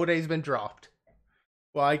 The O day's been dropped.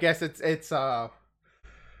 Well, I guess it's a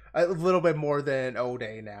little bit more than O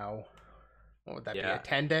day now. What would that be? A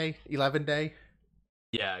 10 day, 11 day?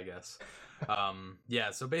 Yeah, I guess.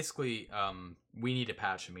 Yeah. So basically, we need to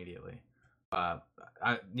patch immediately.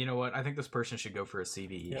 You know what? I think this person should go for a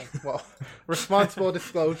CVE. Yeah, well, responsible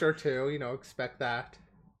disclosure too. Expect that.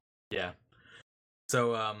 Yeah.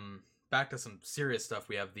 So, back to some serious stuff.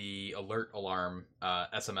 We have the alert alarm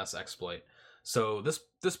SMS exploit. So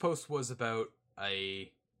this post was about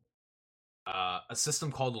a a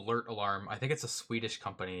system called Alert Alarm. I think it's a Swedish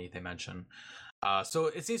company they mention. So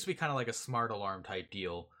it seems to be kind of like a smart alarm type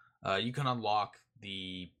deal. You can unlock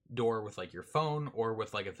the door with like your phone or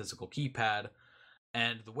with like a physical keypad.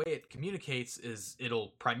 And the way it communicates is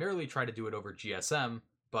it'll primarily try to do it over GSM,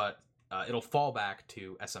 but it'll fall back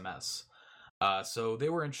to SMS. So they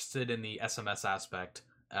were interested in the SMS aspect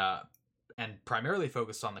and primarily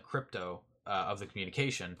focused on the crypto of the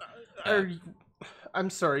communication. I'm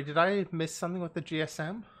sorry, did I miss something with the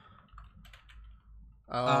GSM?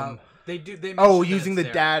 They do. They Using the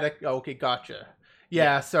data. Okay, gotcha.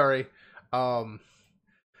 Yeah, sorry.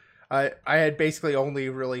 I had basically only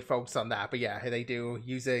really focused on that, but yeah, they do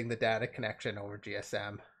using the data connection over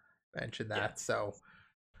GSM. Mentioned that, yeah. So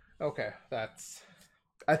okay, that's.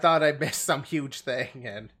 I thought I missed some huge thing,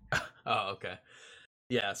 and oh, okay.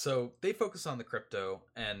 Yeah, so they focus on the crypto,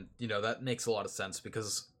 and that makes a lot of sense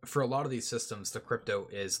because for a lot of these systems, the crypto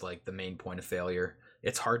is like the main point of failure.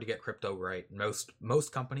 It's hard to get crypto right.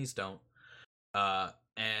 Most companies don't,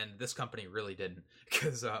 and this company really didn't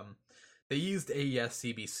because they used AES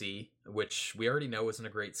CBC, which we already know isn't a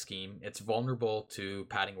great scheme. It's vulnerable to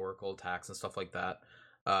padding Oracle attacks and stuff like that,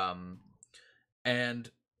 and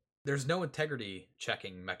there's no integrity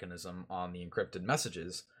checking mechanism on the encrypted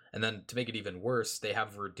messages. And then to make it even worse, they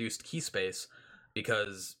have reduced key space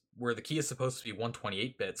because where the key is supposed to be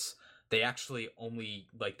 128 bits, they actually only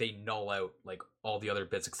they null out like all the other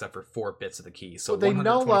bits except for 4 bits of the key. So they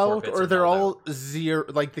null out, or they're all zero,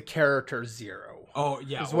 like the character 0. Oh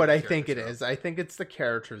yeah, is what I think it is. I think it's the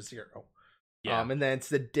character 0. Yeah, and then it's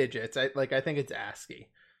the digits. I think it's ASCII.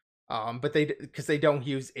 But because they don't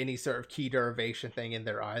use any sort of key derivation thing in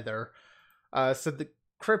there either. So the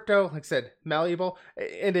crypto, like I said, malleable,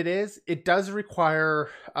 and it does require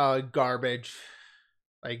garbage.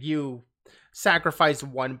 Like you sacrifice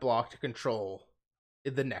one block to control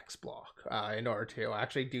the next block in order to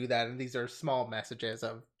actually do that. And these are small messages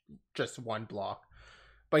of just one block,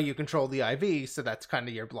 but you control the IV, so that's kind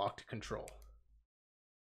of your block to control.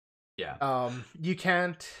 Yeah. You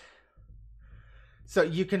can't. So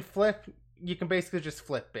you can basically just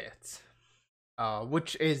flip bits,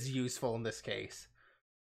 which is useful in this case.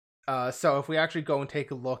 So if we actually go and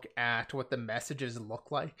take a look at what the messages look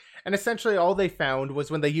like, and essentially all they found was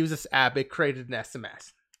when they use this app, it created an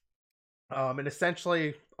SMS. And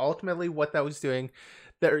essentially, ultimately what that was doing,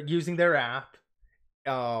 they're using their app.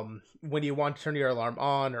 When you want to turn your alarm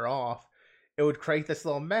on or off, it would create this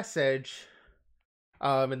little message.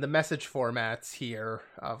 In the message formats here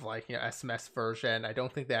of SMS version, I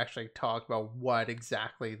don't think they actually talk about what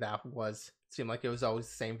exactly that was. It seemed like it was always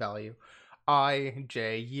the same value. I,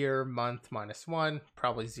 J, year, month, -1,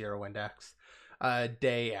 probably 0 index,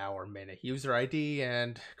 day, hour, minute, user ID,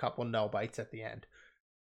 and a couple null bytes at the end.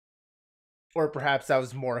 Or perhaps that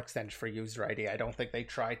was more extended for user ID. I don't think they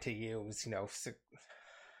tried to use,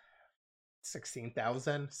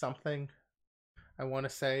 16,000 something. I want to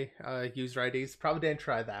say user IDs. Probably didn't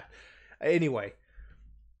try that. Anyway,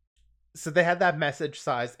 so they had that message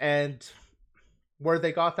size, and where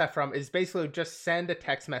they got that from is basically just send a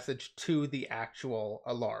text message to the actual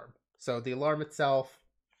alarm. So the alarm itself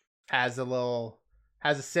has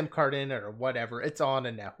a SIM card in it or whatever. It's on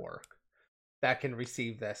a network that can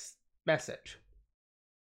receive this message.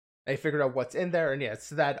 They figured out what's in there, and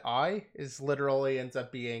so that I is literally ends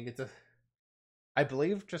up being I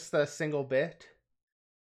believe just a single bit.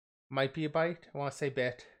 Might be a byte. I want to say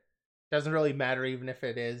bit. Doesn't really matter even if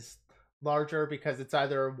it is larger because it's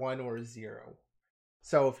either 1 or 0.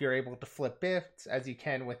 So if you're able to flip bits, as you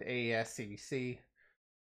can with AES CBC,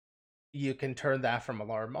 you can turn that from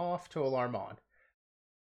alarm off to alarm on.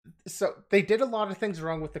 So they did a lot of things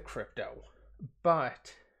wrong with the crypto,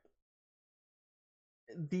 but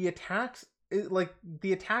the attacks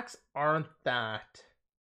aren't that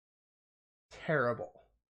terrible.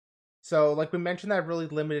 So, like we mentioned, that really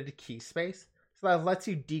limited key space. So that lets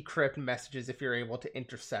you decrypt messages if you're able to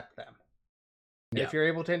intercept them. Yeah. If you're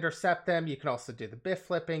able to intercept them, you can also do the bit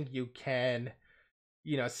flipping. You can,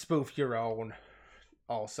 spoof your own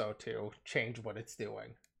also to change what it's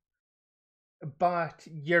doing. But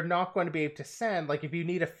you're not going to be able to send, if you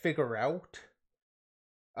need to figure out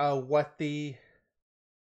what the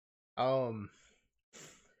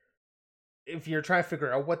if you're trying to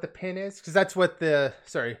figure out what the pin is, because that's what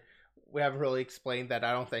we haven't really explained that,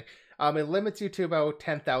 I don't think. It limits you to about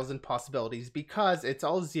 10,000 possibilities because it's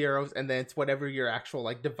all zeros and then it's whatever your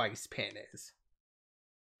actual device pin is.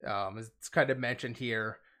 It's kind of mentioned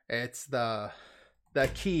here. It's the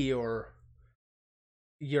key, or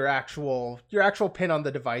your actual pin on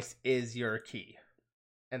the device is your key,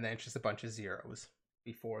 and then it's just a bunch of zeros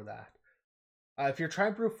before that. If you're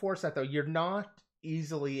trying to brute force that, though, you're not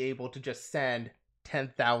easily able to just send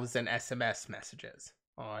 10,000 SMS messages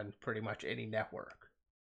on pretty much any network.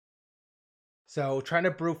 So trying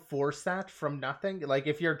to brute force that from nothing, like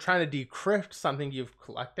if you're trying to decrypt something you've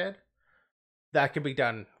collected, that can be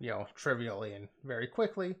done, trivially and very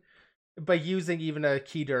quickly. But using even a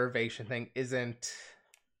key derivation thing isn't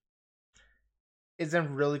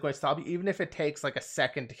really going to stop you, even if it takes like a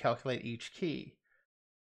second to calculate each key,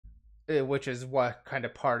 which is what kind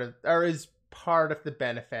of is part of the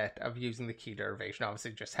benefit of using the key derivation.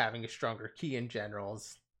 Obviously, just having a stronger key in general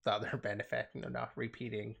is the other benefit, not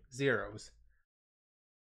repeating zeros.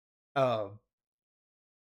 But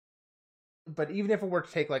even if it were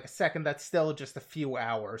to take like a second, that's still just a few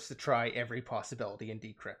hours to try every possibility in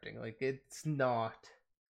decrypting. Like it's not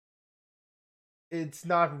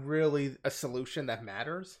really a solution that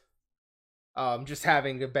matters. Just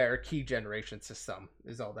having a better key generation system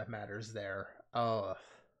is all that matters there. And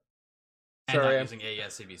not using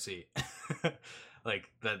AES CBC. Like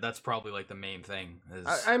that's probably like the main thing.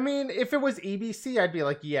 I mean, if it was EBC, I'd be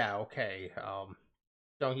like, yeah, okay.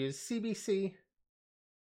 Don't use CBC.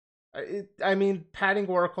 I mean, padding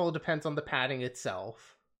Oracle depends on the padding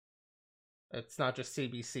itself. It's not just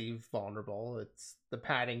CBC vulnerable. It's the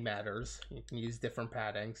padding matters. You can use different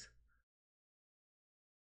paddings.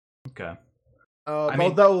 Okay.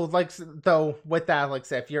 Although with that, like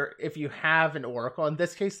say, if you have an Oracle, in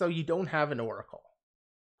this case though, you don't have an Oracle,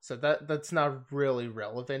 so that's not really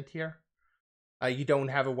relevant here. You don't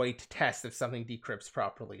have a way to test if something decrypts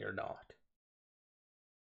properly or not.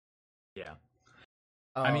 Yeah.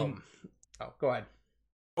 I mean, go ahead.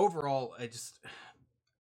 Overall,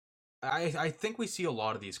 I think we see a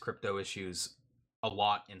lot of these crypto issues a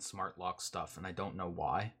lot in smart lock stuff, and I don't know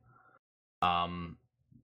why.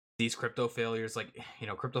 These crypto failures,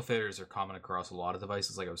 crypto failures are common across a lot of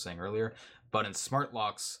devices, like I was saying earlier, but in smart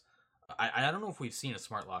locks, I don't know if we've seen a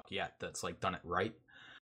smart lock yet that's like done it right.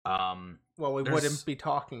 Well, we wouldn't be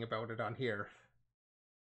talking about it on here.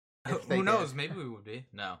 Who knows? Maybe we would be.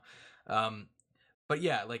 No. But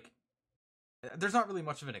yeah, there's not really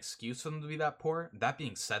much of an excuse for them to be that poor. That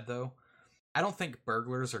being said, though, I don't think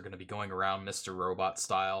burglars are going to be going around Mr. Robot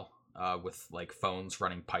style with like phones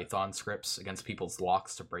running Python scripts against people's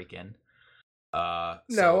locks to break in.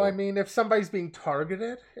 No, I mean, if somebody's being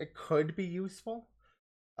targeted, it could be useful.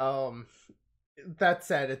 That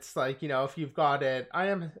said, it's like, if you've got it,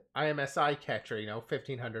 IMSI catcher,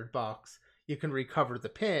 $1,500, you can recover the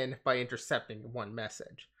pin by intercepting one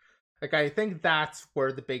message. Like, I think that's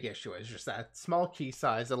where the big issue is, just that small key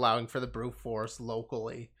size allowing for the brute force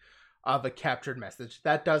locally of a captured message.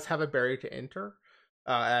 That does have a barrier to enter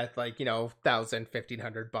at $1,000,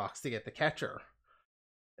 $1,500 to get the catcher.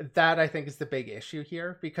 That, I think, is the big issue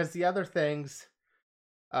here, because the other things,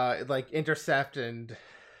 like intercept and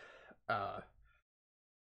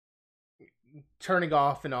turning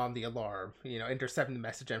off and on the alarm, intercepting the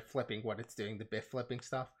message and flipping what it's doing, the bit flipping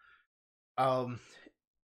stuff.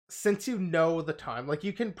 Since you know the time,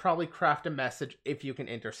 you can probably craft a message if you can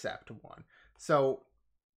intercept one. So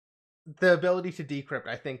the ability to decrypt,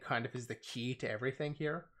 I think, kind of is the key to everything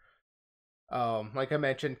here. Like I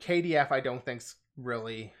mentioned, KDF I don't think's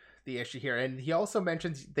really the issue here. And he also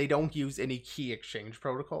mentions they don't use any key exchange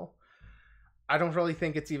protocol. I don't really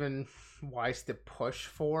think it's even wise to push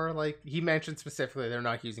for. He mentioned specifically they're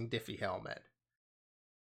not using Diffie-Hellman.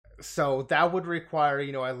 So that would require,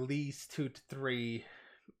 at least 2 to 3,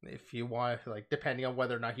 if you want, depending on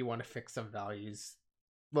whether or not you want to fix some values,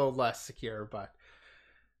 a little less secure, but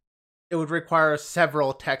it would require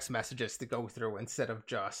several text messages to go through instead of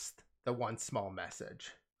just the one small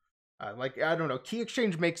message. I don't know, key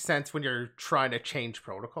exchange makes sense when you're trying to change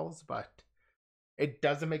protocols, but it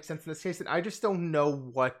doesn't make sense in this case, and I just don't know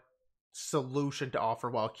what solution to offer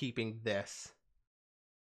while keeping this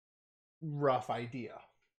rough idea.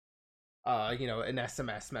 An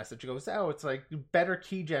SMS message goes out, it's better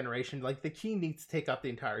key generation, the key needs to take up the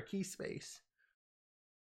entire key space.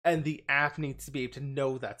 And the app needs to be able to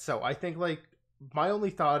know that. So I think, my only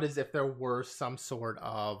thought is if there were some sort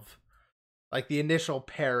of, the initial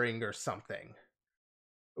pairing or something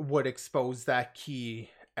would expose that key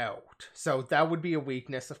out. So that would be a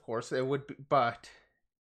weakness, of course. It would be, but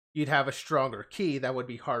you'd have a stronger key that would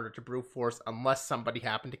be harder to brute force unless somebody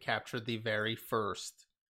happened to capture the very first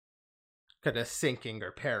kind of syncing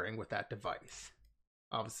or pairing with that device.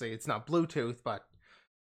 Obviously, it's not Bluetooth, but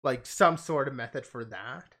some sort of method for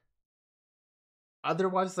that.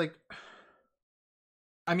 Otherwise,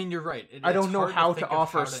 I mean, you're right. I don't know how to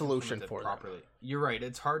offer a solution for properly. You're right.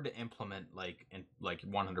 It's hard to implement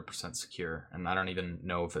 100% secure, and I don't even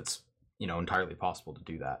know if it's entirely possible to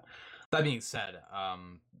do that. That being said,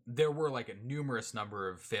 there were like a numerous number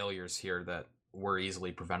of failures here that were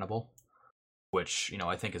easily preventable, which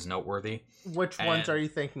I think is noteworthy. Which ones are And you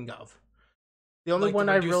thinking of? The only like the one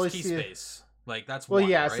I reduced really key see. space, like that's Well, one,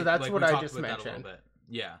 yeah, right? so that's Like what we I talked just about that a little mentioned. bit.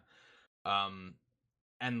 Yeah. Um,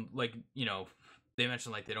 and like they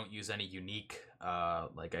mentioned like they don't use any unique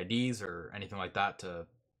like IDs or anything like that to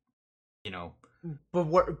you know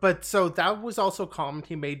But so that was also a comment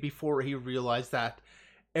he made before he realized that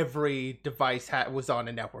every device was on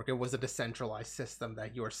a network. It was a decentralized system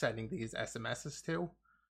that you were sending these SMSs to.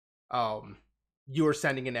 Um, you were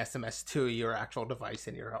sending an SMS to your actual device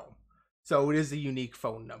in your home, so it is a unique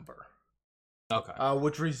phone number. Okay.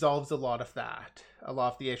 Which resolves a lot of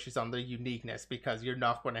the issues on the uniqueness, because you're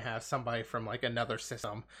not going to have somebody from like another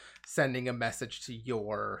system sending a message to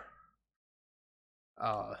your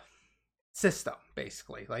system.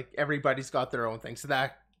 Basically, like everybody's got their own thing, so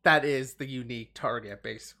that is the unique target,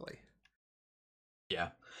 basically.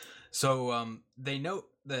 Yeah. So they note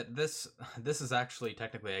that this is actually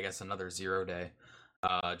technically, I guess, another 0 day.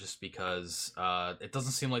 Just because it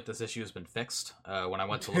doesn't seem like this issue has been fixed. When I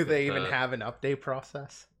went to look Do they at even have an update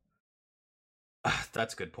process?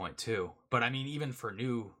 that's a good point too. But I mean, even for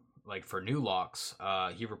new locks,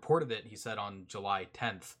 he reported it. He said on July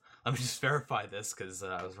 10th. Let me just verify this because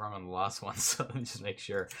I was wrong on the last one. So let me just make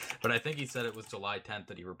sure. But I think he said it was July 10th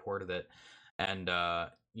that he reported it, and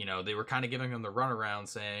they were kind of giving him the runaround,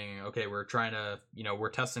 saying, "Okay, we're trying to, we're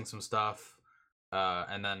testing some stuff."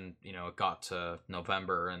 And then it got to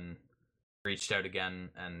November and reached out again,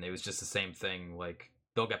 and it was just the same thing. Like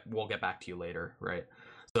we'll get back to you later, right?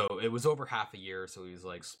 So it was over half a year. So he was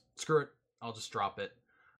like, "Screw it, I'll just drop it."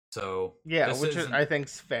 So Yeah, which is, I think,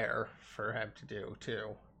 is fair for him to do too.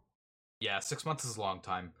 Yeah, 6 months is a long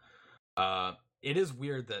time. It is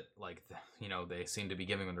weird that like they seem to be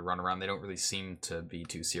giving him the runaround. They don't really seem to be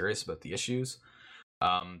too serious about the issues.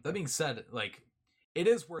 That being said, like it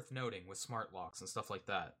is worth noting with smart locks and stuff like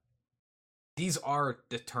that. These are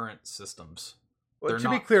deterrent systems. Well, to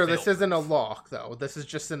be clear, this isn't a lock though. This is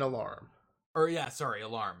just an alarm. Or yeah, sorry,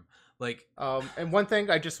 alarm. Like and one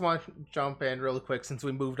thing I just want to jump in really quick since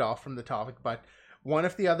we moved off from the topic, but one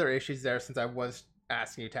of the other issues there, since I was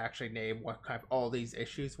asking you to actually name what kind of all these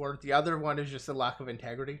issues were, the other one is just a lack of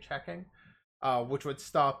integrity checking, which would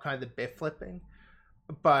stop kind of the bit flipping.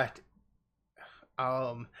 But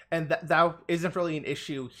and that isn't really an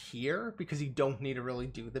issue here because you don't need to really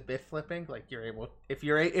do the bit flipping. Like you're able, if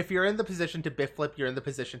you're in the position to bit flip, you're in the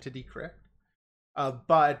position to decrypt.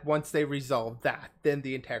 But once they resolve that, then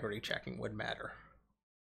the integrity checking would matter.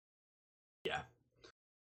 Yeah.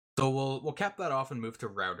 So we'll cap that off and move to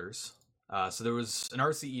routers. So there was an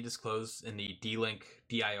RCE disclosed in the D-Link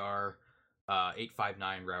DIR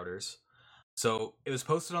 859 routers. So it was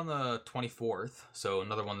posted on the 24th. So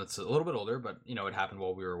another one that's a little bit older, but it happened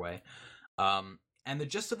while we were away. And the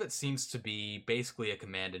gist of it seems to be basically a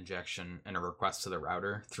command injection and a request to the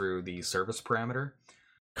router through the service parameter.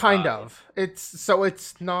 Kind of.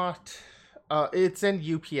 It's not. It's in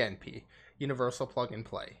UPnP, Universal Plug and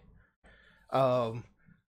Play.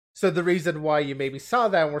 So the reason why you maybe saw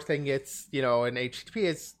that and we're thinking it's an HTTP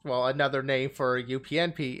is, well, another name for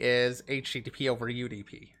UPnP is HTTP over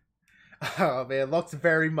UDP. It looks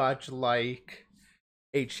very much like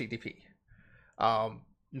HTTP.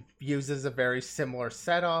 Uses a very similar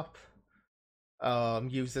setup.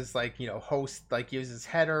 Uses host, uses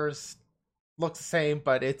headers. Looks the same,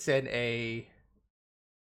 but it's in a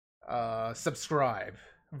subscribe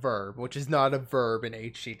verb, which is not a verb in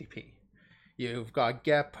HTTP. You've got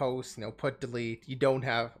get, post, put, delete. You don't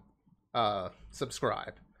have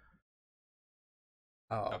subscribe.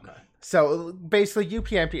 Okay. So basically,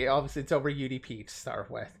 UPnP, obviously, it's over UDP to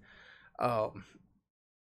start with.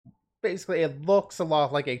 Basically, it looks a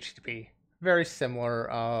lot like HTTP. Very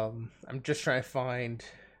similar. I'm just trying to find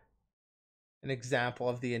an example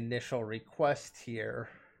of the initial request here.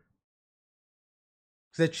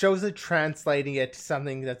 Because it shows it translating it to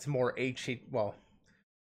something that's more HTTP. Well,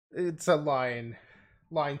 it's a line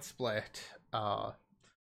split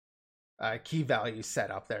key value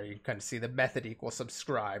set up there. You can kind of see the method equals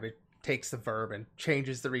subscribe. It takes the verb and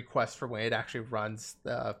changes the request for when it actually runs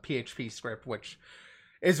the PHP script, which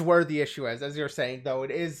is where the issue is. As you're saying, though,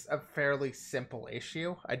 it is a fairly simple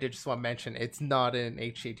issue. I did just want to mention it's not in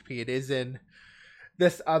HTTP. It is in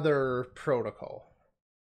this other protocol.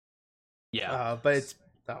 Yeah. But it's...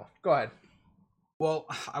 Oh, go ahead. Well,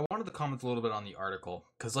 I wanted to comment a little bit on the article,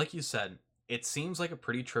 because like you said, it seems like a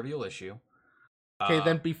pretty trivial issue. Okay,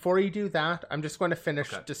 then before you do that, I'm just going to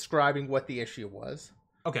finish describing what the issue was.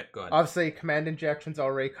 Okay, go ahead. Obviously, command injection's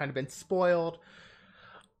already kind of been spoiled.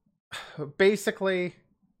 Basically,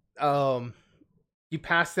 you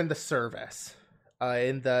passed in the service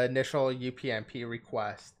in the initial UPnP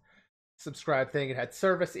request subscribe thing. It had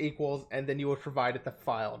service equals, and then you would provide it the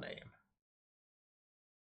file name.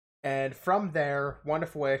 And from there, one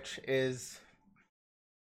of which is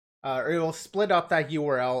it will split up that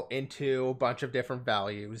URL into a bunch of different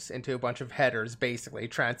values, into a bunch of headers. Basically,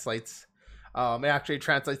 it actually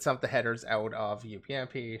translates some of the headers out of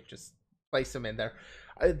UPnP, just place them in there.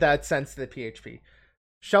 That sends to the PHP.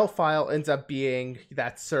 Shell file ends up being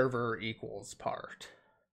that server equals part.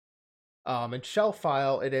 And shell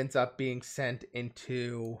file, it ends up being sent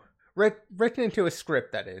into written into a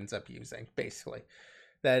script that it ends up using, basically.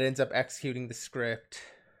 That ends up executing the script.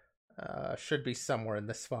 Should be somewhere in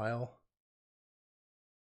this file.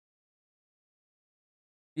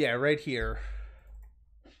 Yeah, right here.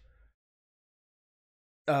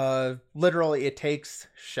 Literally, it takes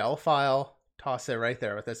shell file, toss it right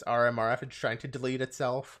there with this RMRF. It's trying to delete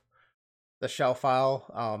itself, the shell file,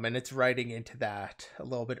 and it's writing into that a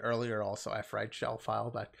little bit earlier. Also, fwrite shell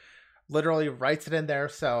file, but literally writes it in there.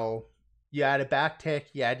 So you add a backtick,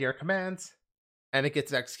 you add your commands, and it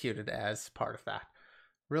gets executed as part of that.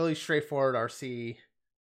 Really straightforward RC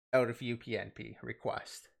out of UPnP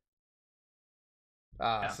request.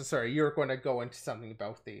 So sorry, you were going to go into something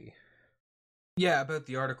about the... Yeah, about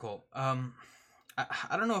the article. I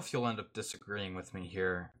don't know if you'll end up disagreeing with me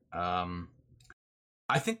here.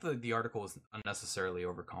 I think the article is unnecessarily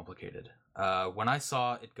overcomplicated. When I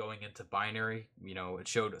saw it going into binary, it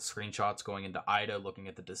showed screenshots going into IDA, looking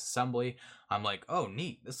at the disassembly. I'm like, oh,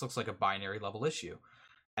 neat. This looks like a binary level issue.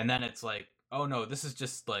 And then it's like, oh no, this is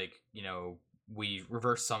just like, we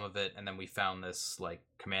reversed some of it and then we found this like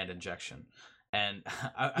command injection. And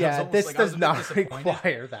this does not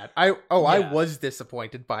require that. I was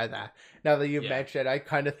disappointed by that. Now that you've mentioned, I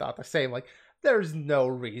kind of thought the same. Like, there's no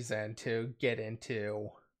reason to get into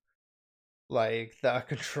like the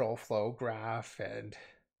control flow graph and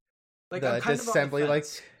like the disassembly.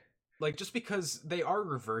 Like just because they are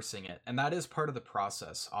reversing it, and that is part of the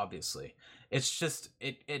process. Obviously, it's just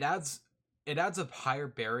it adds a higher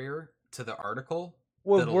barrier to the article.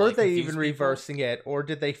 Well, were they even reversing it, or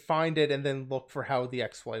did they find it and then look for how the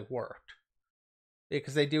exploit worked?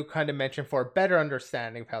 Because they do kind of mention for a better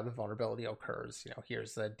understanding of how the vulnerability occurs,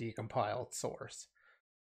 here's the decompiled source.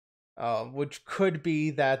 Which could be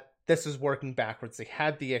that this is working backwards. They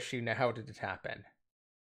had the issue, now how did it happen?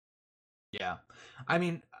 Yeah. I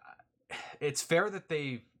mean, it's fair that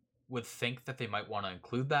they would think that they might want to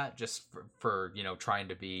include that just for trying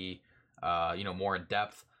to be, more in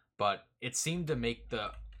depth. But it seemed to make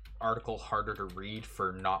the article harder to read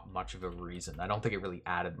for not much of a reason. I don't think it really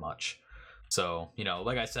added much. So,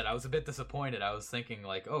 like I said, I was a bit disappointed. I was thinking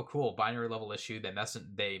like, oh, cool, binary level issue. They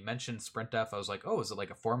mentioned sprintf. I was like, oh, is it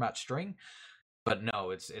like a format string? But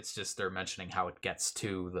no, it's just they're mentioning how it gets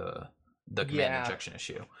to the command injection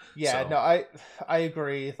issue. Yeah, so. No, I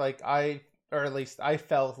agree. Like or at least I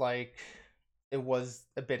felt like it was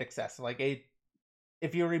a bit excessive. Like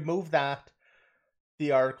if you remove that,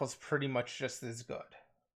 the article's pretty much just as good.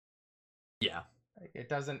 Yeah. Like, it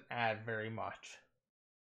doesn't add very much.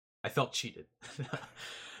 I felt cheated.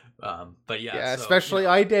 But yeah. Yeah, so, especially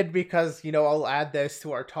I did because, I'll add this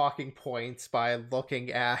to our talking points by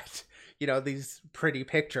looking at, these pretty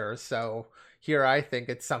pictures. So here I think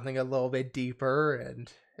it's something a little bit deeper,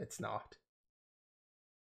 and it's not.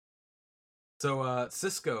 So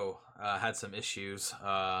Cisco had some issues.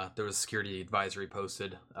 There was a security advisory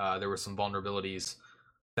posted. There were some vulnerabilities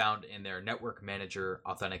found in their network manager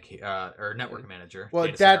network manager. Well,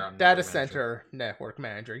 data center network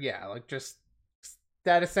manager. Yeah, like just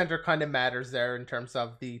data center kind of matters there in terms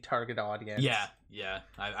of the target audience. Yeah.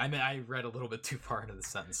 I read a little bit too far into the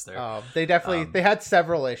sentence there. They definitely they had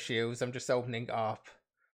several issues. I'm just opening up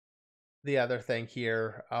the other thing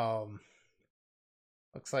here.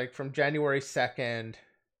 Looks like from January 2nd,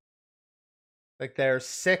 like there's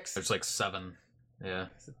 6. There's like 7. Yeah.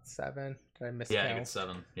 Is it 7? Did I miss? Yeah, I think it's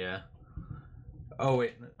 7. Yeah. Oh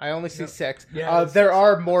wait, I only see 6. Yeah, there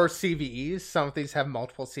are more CVEs. Some of these have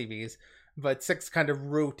multiple CVEs, but 6 kind of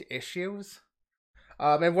root issues.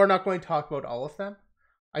 And we're not going to talk about all of them.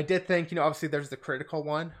 I did think, obviously there's the critical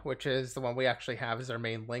one, which is the one we actually have as our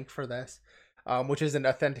main link for this, which is an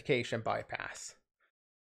authentication bypass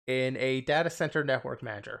in a data center network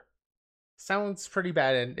manager. Sounds pretty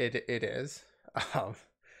bad, and it is.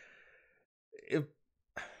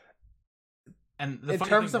 And the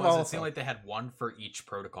funny thing was, it seemed like they had one for each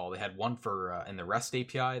protocol. They had one for in the REST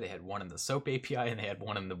API, they had one in the SOAP API, and they had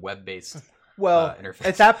one in the web-based interface.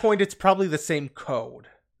 At that point, it's probably the same code.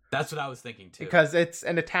 That's what I was thinking too. Because it's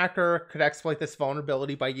an attacker could exploit this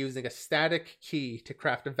vulnerability by using a static key to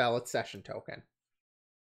craft a valid session token.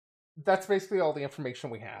 That's basically all the information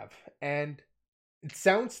we have. And it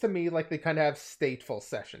sounds to me like they kind of have stateful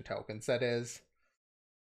session tokens. That is,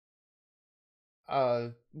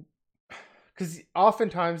 because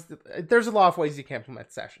oftentimes there's a lot of ways you can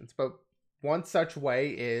implement sessions, but one such way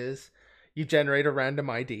is you generate a random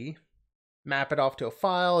ID, map it off to a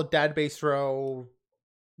file, database row,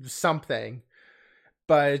 something,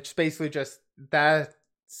 but it's basically just that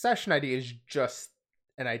session ID is just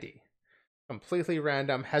an ID, completely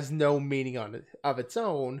random, has no meaning on it of its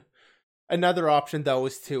own. Another option though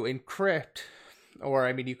is to encrypt, or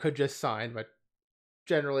I mean you could just sign, but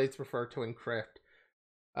generally it's referred to encrypt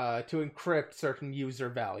certain user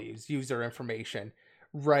values, user information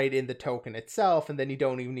right in the token itself, and then you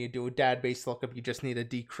don't even need to do a database lookup, you just need to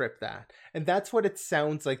decrypt that. And that's what it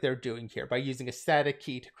sounds like they're doing here by using a static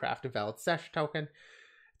key to craft a valid session token.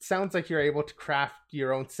 It sounds like you're able to craft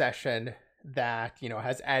your own session that, you know,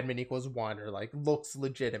 has admin equals 1 or like looks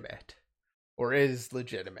legitimate or is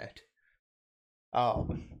legitimate.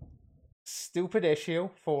 Stupid issue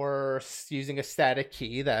for using a static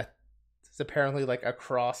key that is apparently like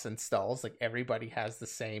across installs, like everybody has the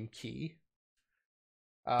same key.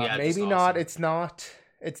 Maybe not. Awesome.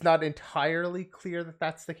 It's not entirely clear that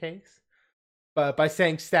that's the case. But by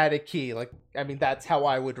saying static key, like, I mean, that's how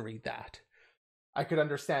I would read that. I could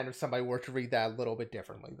understand if somebody were to read that a little bit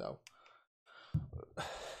differently, though.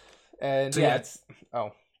 And so,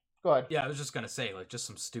 oh, go ahead. Yeah, I was just going to say, like, just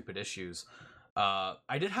some stupid issues.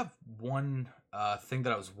 I did have one thing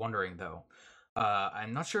that I was wondering, though.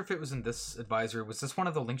 I'm not sure if it was in this advisor. Was this one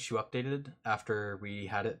of the links you updated after we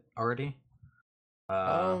had it already?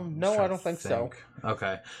 No, I don't think so.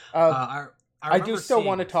 Okay. I do still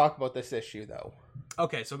want to talk about this issue, though.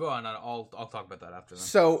 Okay, so go on. I'll talk about that after. Then.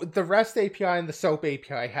 So the REST API and the SOAP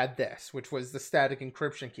API had this, which was the static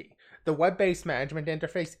encryption key. The web-based management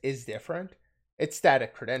interface is different. It's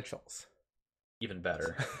static credentials. Even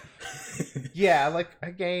better. Yeah, like,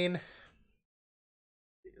 again,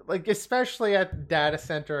 like, especially at data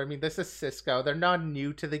center, I mean, this is Cisco. They're not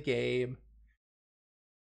new to the game.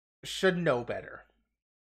 Should know better.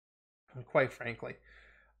 Quite frankly.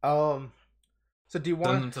 So do you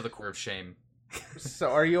want... Them to the core of shame. So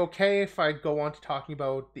are you okay if I go on to talking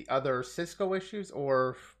about the other Cisco issues,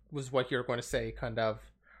 or was what you're going to say kind of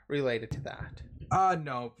related to that?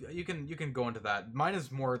 No, you can go into that. Mine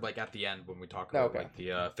is more like at the end when we talk about like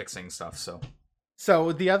the fixing stuff.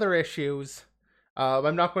 So the other issues,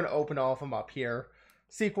 I'm not going to open all of them up here.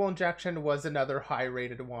 SQL injection was another high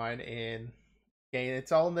rated one in game.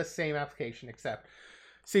 It's all in the same application except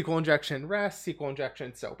SQL injection REST, SQL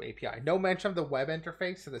injection SOAP API. No mention of the web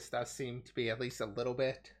interface, so this does seem to be at least a little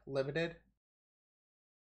bit limited.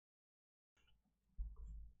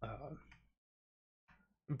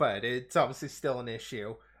 But it's obviously still an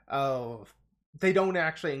issue. They don't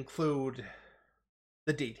actually include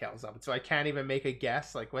the details of it, so I can't even make a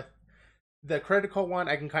guess. Like with the critical one,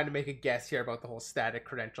 I can kind of make a guess here about the whole static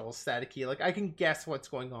credentials, static key. Like I can guess what's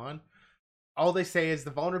going on. All they say is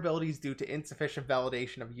the vulnerability is due to insufficient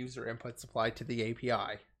validation of user input supplied to the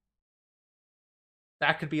API.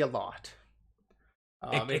 That could be a lot.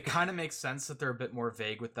 It kind of makes sense that they're a bit more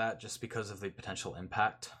vague with that just because of the potential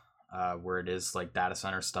impact. Where it is like data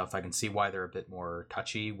center stuff, I can see why they're a bit more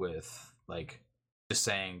touchy with like just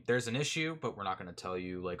saying there's an issue, but we're not going to tell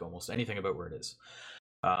you like almost anything about where it is.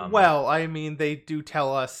 Well, I mean, they do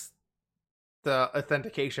tell us the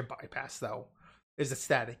authentication bypass, though, is a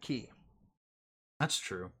static key. That's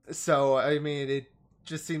true. So, I mean, it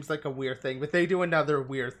just seems like a weird thing. But they do another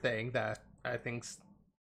weird thing that I think's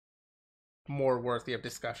more worthy of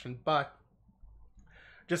discussion. But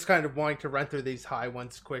just kind of wanting to run through these high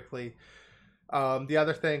ones quickly. The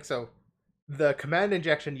other thing, so the command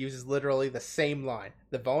injection uses literally the same line.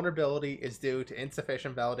 The vulnerability is due to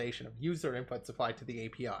insufficient validation of user input supplied to the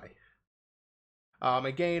API.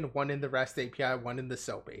 Again, one in the REST API, one in the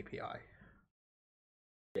SOAP API.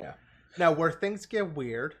 Yeah. Now, where things get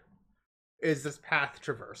weird is this path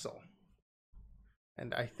traversal.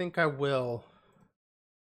 And I think I will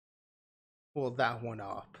pull that one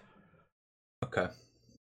up. Okay.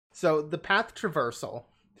 So the path traversal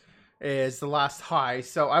is the last high.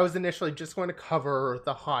 So I was initially just going to cover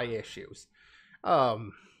the high issues.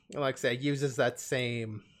 Like I said, it uses that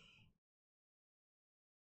same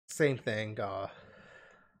thing.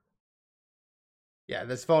 Yeah,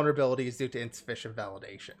 this vulnerability is due to insufficient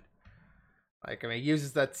validation. Like, I mean, it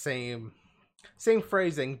uses that same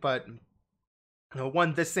phrasing, but you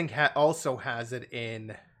know, this thing also has it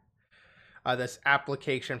in this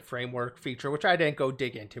application framework feature, which I didn't go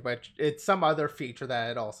dig into, but it's some other feature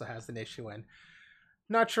that it also has an issue in.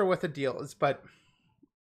 Not sure what the deal is, but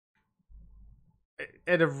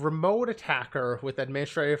a remote attacker with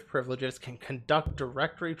administrative privileges can conduct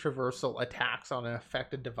directory traversal attacks on an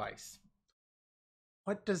affected device.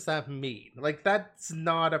 What does that mean? Like, that's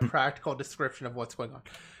not a practical description of what's going on.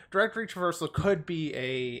 Directory traversal could be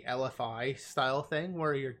a LFI style thing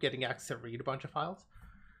where you're getting access to read a bunch of files.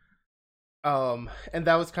 And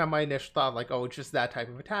that was kind of my initial thought, like, oh, it's just that type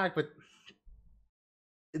of attack, but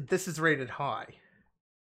this is rated high.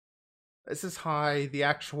 This is high. The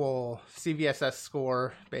actual CVSS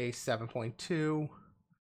score base 7.2.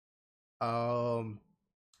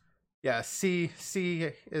 Yeah, C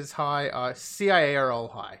is high. CIA are all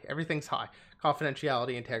high. Everything's high.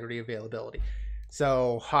 Confidentiality, integrity, availability.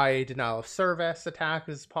 So high denial of service attack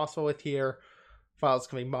is possible with here. Files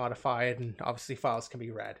can be modified, and obviously files can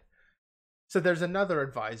be read. So there's another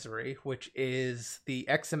advisory, which is the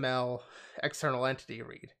XML external entity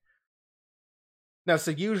read. Now,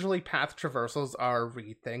 so usually path traversals are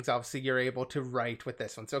read things. Obviously, you're able to write with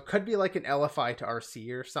this one. So it could be like an LFI to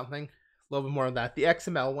RC or something. A little bit more on that. The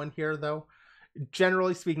XML one here, though,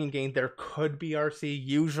 generally speaking, again, there could be RC.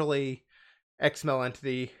 Usually, XML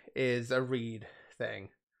entity is a read thing.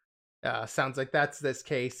 Sounds like that's this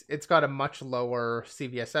case. It's got a much lower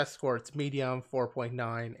CVSS score. It's medium,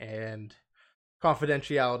 4.9, and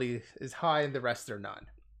confidentiality is high, and the rest are none.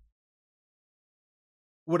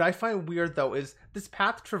 What I find weird, though, is this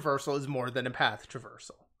path traversal is more than a path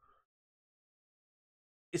traversal.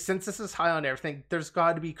 Since this is high on everything, there's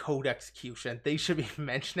got to be code execution. They should be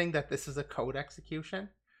mentioning that this is a code execution.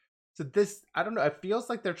 So this, I don't know, it feels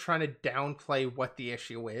like they're trying to downplay what the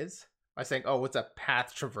issue is by saying, oh, it's a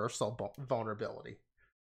path traversal vulnerability.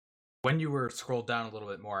 When you were scrolled down a little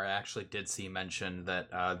bit more, I actually did see mention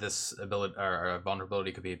that this ability or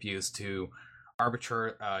vulnerability could be abused to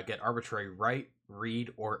get arbitrary write,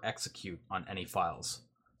 read, or execute on any files.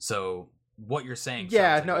 So what you're saying,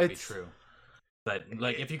 sounds like it would be true. But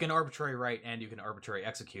like, if you can arbitrary write and you can arbitrary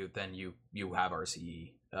execute, then you have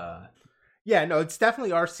RCE. Yeah, no, it's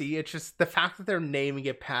definitely RC. It's just the fact that they're naming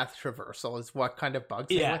it path traversal is what kind of bugs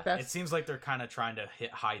me with this. It seems like they're kind of trying to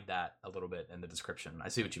hide that a little bit in the description. I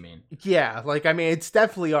see what you mean. Yeah, like, I mean, it's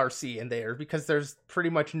definitely RC in there because there's pretty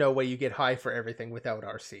much no way you get high for everything without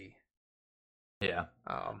RC. Yeah.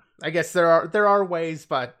 I guess there are ways,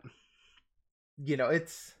 but you know,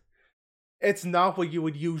 it's not what you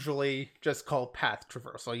would usually just call path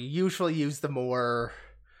traversal. You usually use the more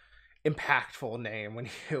impactful name when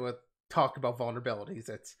you would talk about vulnerabilities.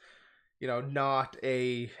 It's, you know, not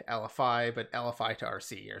a LFI, but LFI to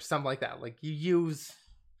RC or something like that. Like, you use,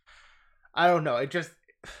 I don't know,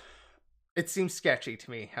 it seems sketchy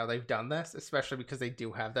to me how they've done this, especially because they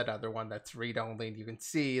do have that other one that's read only, and you can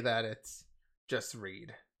see that it's just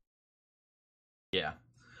read. Yeah.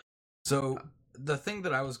 So the thing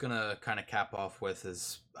that I was gonna kind of cap off with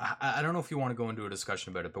is, I don't know if you want to go into a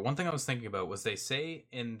discussion about it, but one thing I was thinking about was they say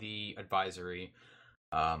in the advisory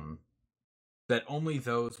that only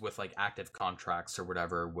those with like active contracts or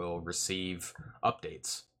whatever will receive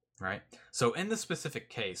updates, right? So in this specific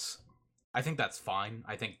case, I think that's fine.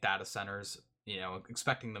 I think data centers, you know,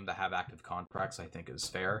 expecting them to have active contracts, I think is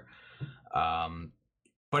fair.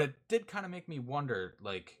 But it did kind of make me wonder,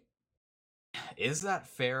 like, is that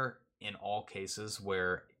fair in all cases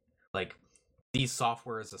where, like, these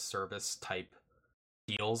software as a service type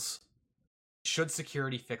deals? Should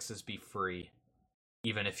security fixes be free,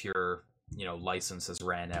 even if your, you know, licenses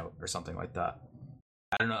ran out or something like that?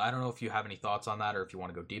 I don't know if you have any thoughts on that or if you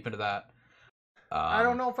want to go deep into that. I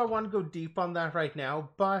don't know if I want to go deep on that right now,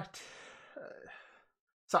 but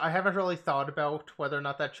so I haven't really thought about whether or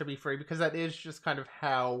not that should be free, because that is just kind of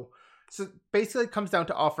how. So basically, it comes down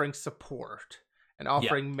to offering support and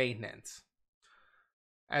offering maintenance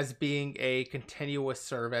as being a continuous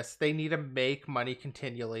service. They need to make money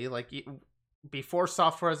continually. Like, before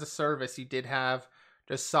software as a service, you did have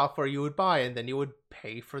just software you would buy, and then you would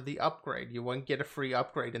pay for the upgrade. You wouldn't get a free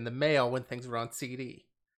upgrade in the mail when things were on CD.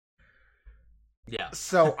 Yeah.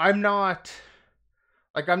 So I'm not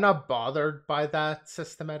bothered by that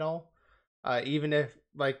system at all. Even if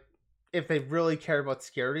they really care about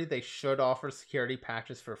security, they should offer security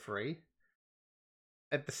patches for free.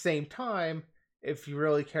 At the same time, if you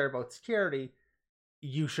really care about security,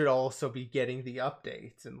 you should also be getting the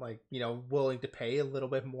updates and, like, you know, willing to pay a little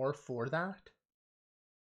bit more for that.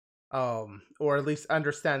 Or at least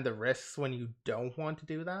understand the risks when you don't want to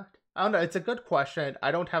do that. I don't know, it's a good question.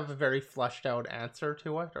 I don't have a very fleshed out answer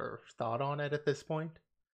to it or thought on it at this point.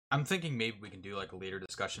 I'm thinking maybe we can do like a later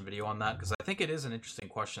discussion video on that, because I think it is an interesting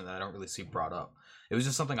question that I don't really see brought up. It was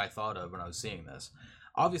just something I thought of when I was seeing this.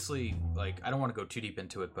 Obviously, like, I don't want to go too deep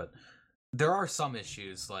into it, but there are some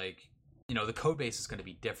issues, like, the code base is going to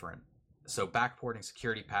be different. So backporting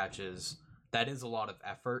security patches, that is a lot of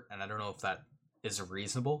effort, and I don't know if that is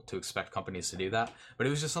reasonable to expect companies to do that. But it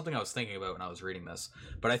was just something I was thinking about when I was reading this.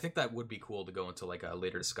 But I think that would be cool to go into like a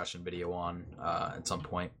later discussion video on at some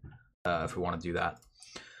point if we want to do that.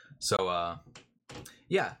 So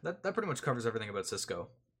yeah, that pretty much covers everything about Cisco.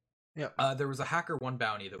 Yeah. There was a HackerOne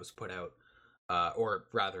bounty that was put out, or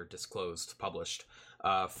rather disclosed, published,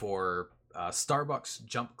 for Starbucks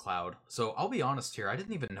Jump Cloud. So I'll be honest here, I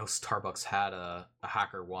didn't even know Starbucks had a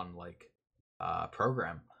HackerOne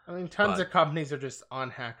program. I mean, tons of companies are just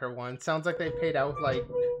on HackerOne. Sounds like they paid out like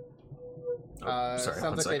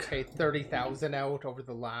sounds like they paid 30,000 out over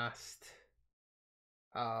the last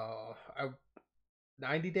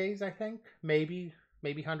 90 days, I think. Maybe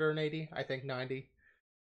 180. I think 90.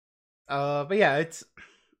 But yeah,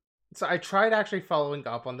 so I tried actually following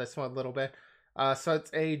up on this one a little bit. So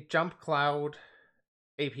it's a Jump Cloud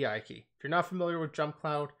API key. If you're not familiar with Jump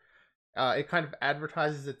Cloud, it kind of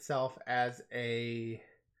advertises itself as a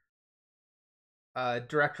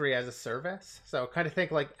directory as a service. So kind of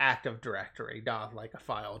think like Active Directory, not like a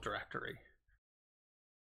file directory.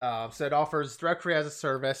 So it offers directory as a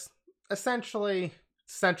service. Essentially,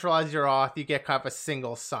 centralize your auth. You get kind of a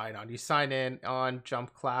single sign-on. You sign in on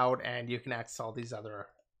Jump Cloud, and you can access all these other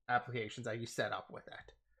applications that you set up with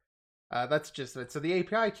it. That's just it. So the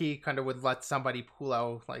API key kind of would let somebody pull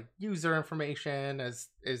out like user information, as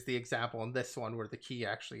is the example in this one where the key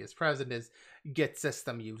actually is present is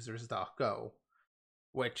getSystemUsers.go,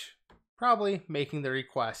 which probably making the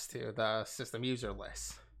request to the system user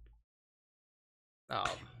list.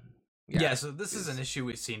 Yeah, so this is an issue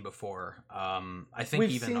we've seen before. I think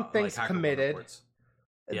we've even seen things like committed.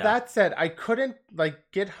 Yeah. That said, I couldn't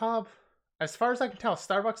like GitHub. As far as I can tell,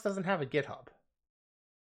 Starbucks doesn't have a GitHub.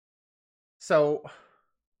 So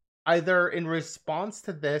either in response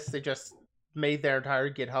to this, they just made their entire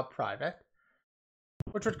GitHub private,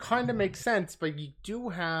 which would kind of make sense. But you do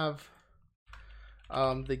have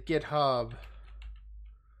the GitHub.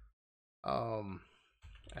 I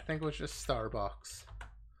think it was just Starbucks.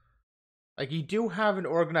 Like, you do have an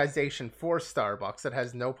organization for Starbucks that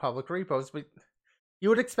has no public repos, but you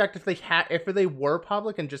would expect if they were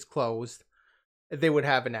public and just closed, they would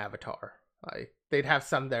have an avatar. Like, they'd have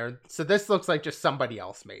some there. So this looks like just somebody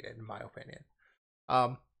else made it, in my opinion.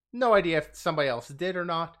 No idea if somebody else did or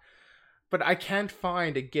not, but I can't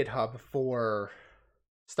find a GitHub for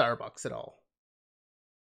Starbucks at all,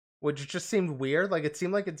 which just seemed weird. Like, it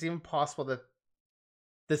seemed like it's even possible that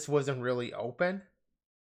this wasn't really open.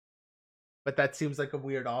 But that seems like a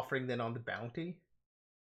weird offering then on the bounty.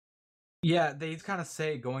 Yeah, they kind of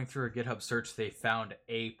say going through a GitHub search, they found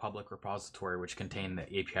a public repository which contained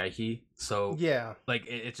the API key. So yeah, like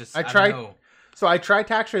it just I tried. So I tried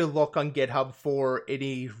to actually look on GitHub for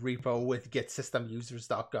any repo with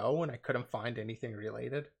getSystemUsers.go, and I couldn't find anything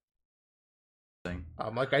related.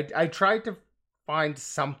 Like I tried to find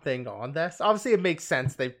something on this. Obviously, it makes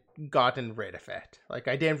sense they've gotten rid of it. Like,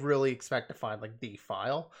 I didn't really expect to find like the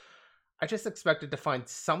file. I just expected to find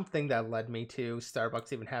something that led me to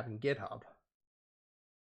Starbucks even having GitHub.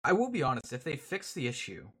 I will be honest, if they fix the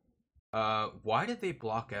issue, why did they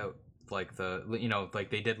block out like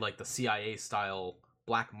like they did like the CIA style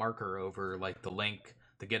black marker over like the link,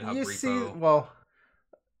 the GitHub repo? Well,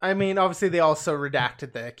 I mean, obviously they also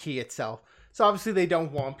redacted the key itself. So obviously they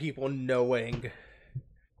don't want people knowing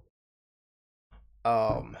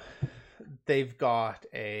they've got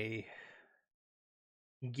a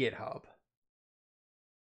GitHub.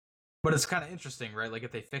 But it's kind of interesting, right? Like,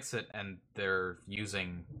 if they fix it and they're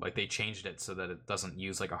using, like, they changed it so that it doesn't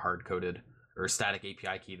use like a hard-coded or static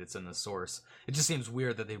API key that's in the source, it just seems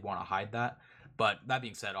weird that they'd want to hide that. But that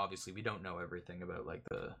being said, obviously we don't know everything about like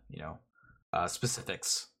the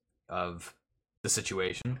specifics of the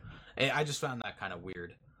situation. I just found that kind of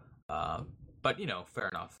weird. But, fair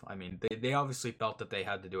enough. I mean, they obviously felt that they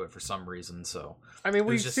had to do it for some reason, so... I mean,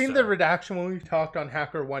 we've seen the redaction when we've talked on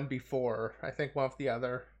HackerOne before. I think one of the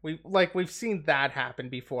other... We've seen that happen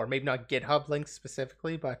before. Maybe not GitHub links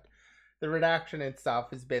specifically, but the redaction and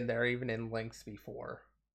stuff has been there even in links before.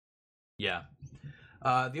 Yeah.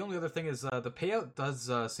 The only other thing is the payout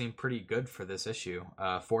does seem pretty good for this issue.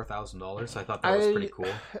 $4,000. I thought that was pretty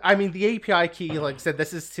cool. I mean, the API key, like I said,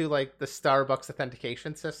 this is to like the Starbucks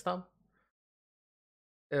authentication system.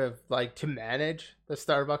 Like to manage the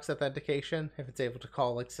Starbucks authentication, if it's able to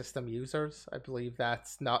call like system users. I believe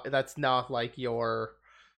that's not like your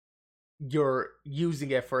you're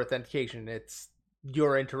using it for authentication. It's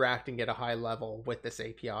you're interacting at a high level with this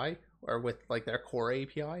API or with like their core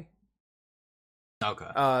API.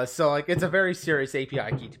 Okay. So like it's a very serious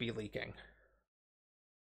API key to be leaking.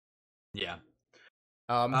 Yeah.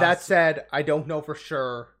 That said, I don't know for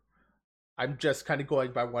sure. I'm just kind of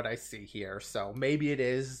going by what I see here. So maybe it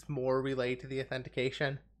is more related to the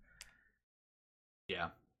authentication. Yeah.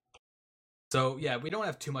 So yeah, we don't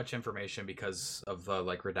have too much information because of the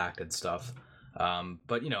like redacted stuff.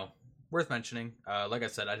 But you know, worth mentioning. Like I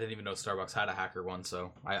said, I didn't even know Starbucks had a hacker one,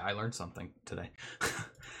 so I learned something today.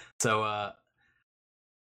 So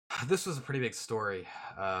this was a pretty big story.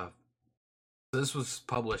 This was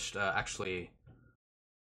published actually.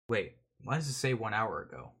 Wait, why does it say 1 hour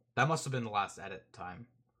ago? That must have been the last edit time.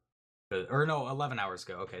 Or no, 11 hours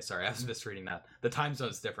ago. Okay, sorry, I was misreading that. The time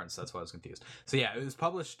zone's different, so that's why I was confused. So yeah, it was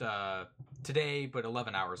published today, but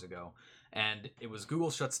 11 hours ago. And it was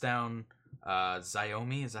Google shuts down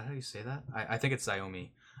Xiaomi. Is that how you say that? I think it's Xiaomi.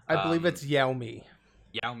 I believe it's Xiaomi.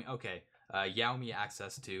 Xiaomi, okay. Xiaomi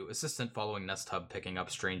access to Assistant following Nest Hub picking up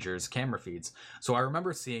strangers' camera feeds. So I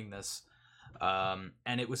remember seeing this,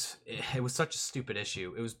 and it was such a stupid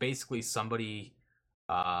issue. It was basically somebody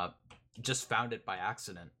just found it by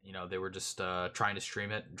accident. You know, they were just trying to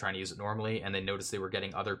stream it and trying to use it normally, and they noticed they were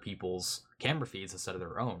getting other people's camera feeds instead of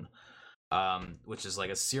their own, which is like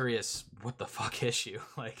a serious what the fuck issue.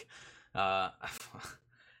 Like,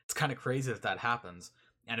 it's kind of crazy that happens.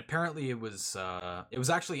 And apparently it was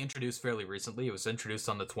actually introduced fairly recently. It was introduced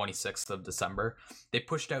on the 26th of December. They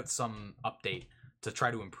pushed out some update to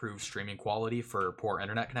try to improve streaming quality for poor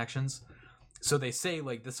internet connections. So they say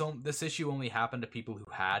like this issue only happened to people who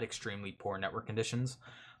had extremely poor network conditions,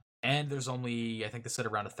 and there's only, I think they said,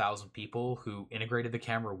 around 1,000 people who integrated the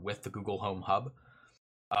camera with the Google Home Hub.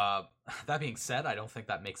 That being said, I don't think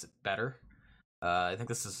that makes it better. I think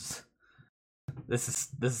this is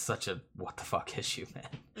such a what the fuck issue, man.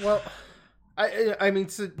 Well, I mean,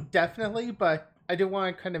 so definitely, but I do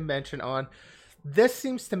want to kind of mention on this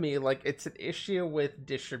seems to me like it's an issue with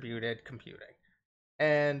distributed computing,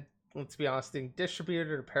 and let's be honest, in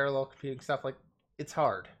distributed or parallel computing stuff, like it's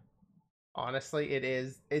hard. Honestly, it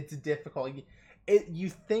is. It's difficult. You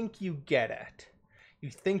think you get it. You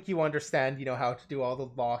think you understand, how to do all the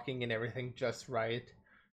locking and everything just right.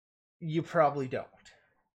 You probably don't.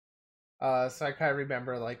 So I kind of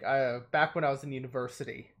remember, like, back when I was in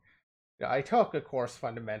university, I took a course,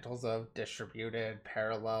 Fundamentals of Distributed,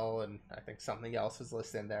 Parallel, and I think something else was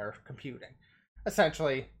listed in there, computing.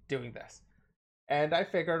 Essentially, doing this. And I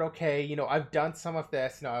figured, okay, I've done some of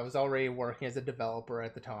this. I was already working as a developer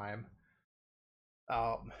at the time.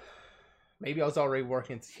 Maybe I was already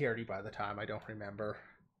working in security by the time. I don't remember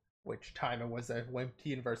which time it was I went to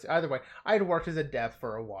university. Either way, I had worked as a dev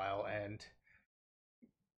for a while, and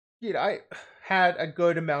I had a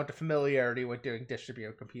good amount of familiarity with doing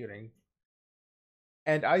distributed computing.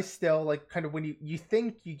 And I still, like, kind of when you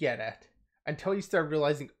think you get it, until you start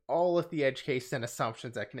realizing all of the edge cases and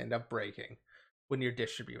assumptions that can end up breaking when you're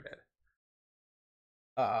distributed.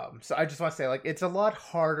 So I just want to say, like, it's a lot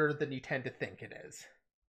harder than you tend to think it is.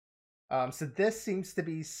 So this seems to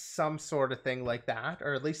be some sort of thing like that,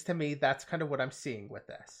 or at least to me, that's kind of what I'm seeing with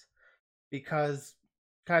this. Because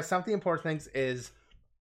kind of some of the important things is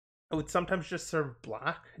it would sometimes just serve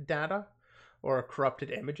black data or corrupted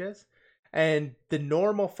images. And the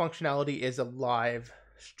normal functionality is a live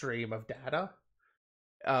stream of data.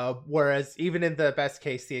 Whereas even in the best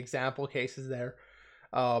case, the example cases there,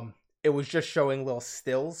 it was just showing little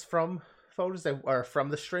stills from photos or from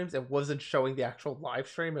the streams. It wasn't showing the actual live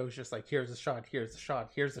stream. It was just like, here's a shot, here's a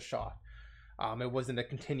shot, here's a shot. It wasn't a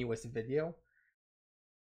continuous video.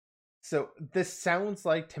 So this sounds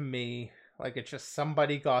like to me like it's just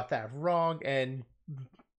somebody got that wrong. And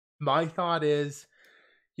my thought is,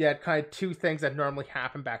 you had kind of two things that normally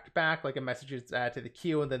happen back to back, like a message is added to the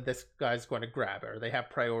queue, and then this guy's going to grab it, or they have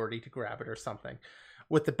priority to grab it, or something.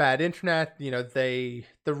 With the bad internet, the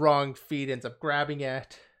wrong feed ends up grabbing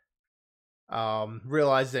it,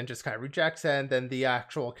 realizes it and just kind of rejects it, and then the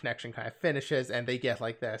actual connection kind of finishes, and they get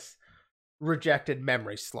like this rejected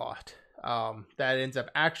memory slot that ends up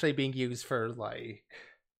actually being used for like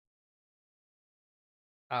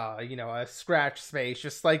a scratch space,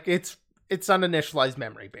 just like it's uninitialized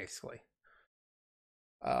memory, basically.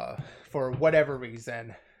 For whatever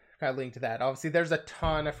reason, kind of linked to that. Obviously, there's a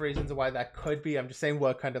ton of reasons why that could be. I'm just saying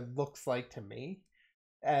what it kind of looks like to me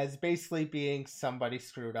as basically being somebody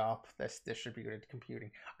screwed up this distributed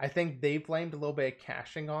computing. I think they blamed a little bit of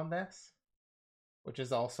caching on this, which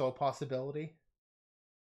is also a possibility.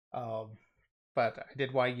 But I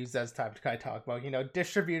did want to use that as time to kind of talk about,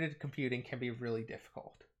 distributed computing can be really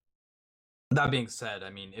difficult. That being said, I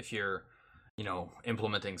mean, if you're,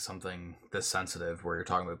 implementing something this sensitive where you're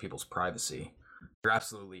talking about people's privacy, you're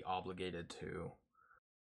absolutely obligated to.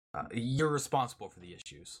 You're responsible for the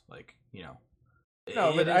issues, like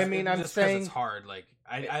No, but I mean, I'm just because saying it's hard. Like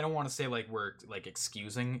I don't want to say like we're like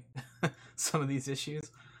excusing some of these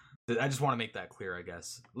issues. I just want to make that clear, I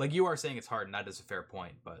guess. Like you are saying it's hard, and that is a fair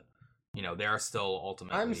point, but they are still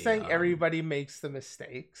ultimately. I'm saying everybody makes the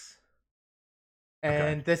mistakes,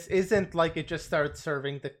 and Okay. this isn't like it just started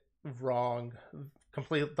serving the wrong,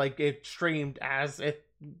 complete like it streamed as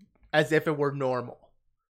if it were normal.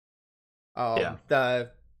 Yeah.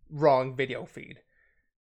 The wrong video feed.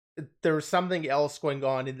 There was something else going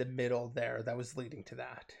on in the middle there that was leading to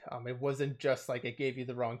that. It wasn't just like it gave you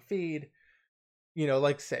the wrong feed.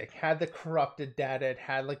 Like say, it had the corrupted data, it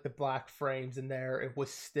had like the black frames in there, it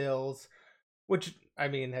was stills, which, I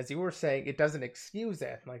mean, as you were saying, it doesn't excuse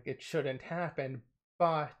it. Like, it shouldn't happen,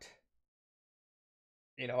 but,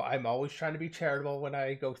 I'm always trying to be charitable when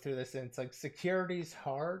I go through this, and it's like, security's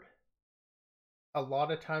hard. A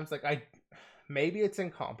lot of times, like, maybe it's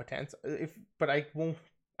incompetence, but I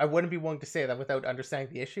wouldn't be willing to say that without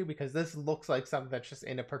understanding the issue, because this looks like something that's just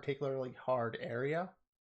in a particularly hard area.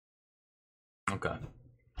 Okay.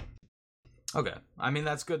 I mean,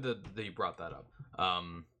 that's good that you brought that up.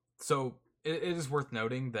 So it is worth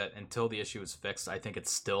noting that until the issue is fixed, I think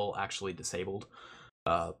it's still actually disabled.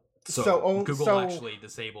 Google actually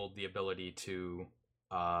disabled the ability to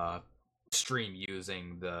stream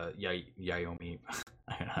using the Xiaomi.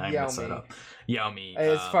 I messed that up. Xiaomi.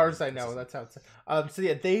 As far as I know, that's how it's. So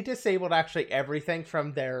yeah, they disabled actually everything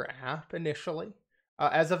from their app initially.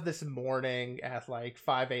 As of this morning at like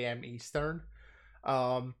 5 a.m. Eastern.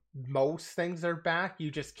 Most things are back.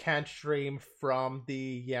 You just can't stream from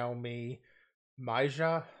the Xiaomi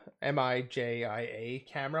Mijia MIJIA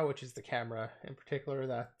camera, which is the camera in particular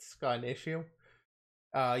that's got an issue.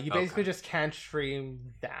 You basically just can't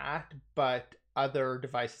stream that, but other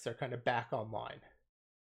devices are kind of back online.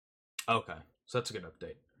 Okay, so that's a good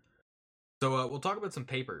update. So we'll talk about some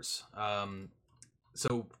papers.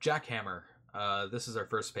 So Jackhammer, this is our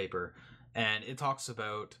first paper, and it talks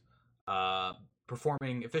about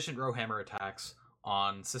performing efficient rowhammer attacks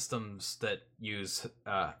on systems that use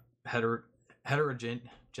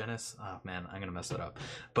heterogeneous. Oh man, I'm gonna mess that up.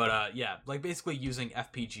 But yeah, like basically using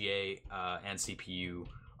FPGA and CPU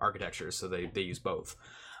architectures, so they use both.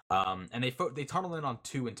 And they tunnel in on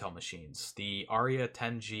two Intel machines, the Aria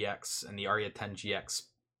 10GX and the Aria 10GX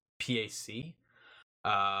PAC.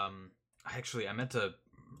 I meant to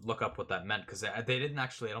look up what that meant, because they didn't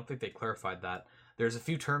actually. I don't think they clarified that. There's a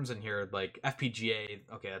few terms in here like FPGA.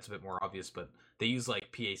 Okay, that's a bit more obvious, but they use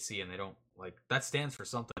like PAC, and they don't like that stands for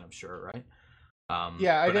something, I'm sure, right?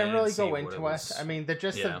 Yeah, I didn't really go into it. I mean, the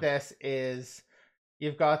gist of this is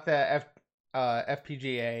you've got the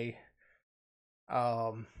FPGA.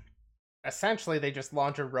 Essentially, they just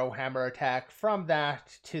launch a rowhammer attack from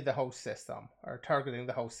that to the host system, or targeting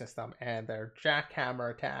the host system, and their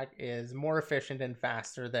jackhammer attack is more efficient and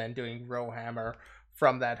faster than doing rowhammer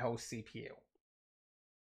from that host CPU.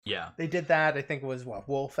 Yeah, they did that. I think it was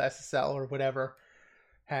Wolf SSL or whatever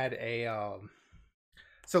had a.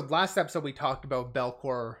 So last episode we talked about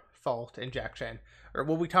Belcore fault injection, or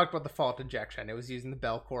we talked about the fault injection. It was using the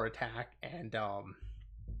Belcore attack, and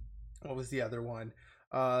what was the other one?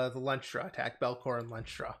 The Lenstra attack, Belcore and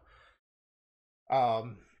Lenstra.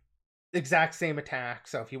 Exact same attack.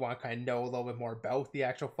 So if you want to kind of know a little bit more about the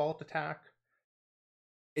actual fault attack,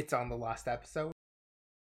 it's on the last episode.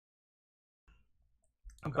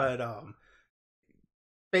 Okay. But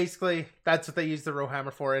basically that's what they use the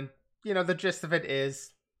rowhammer for, and the gist of it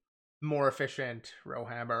is more efficient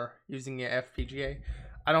rowhammer using an FPGA.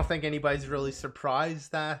 I don't think anybody's really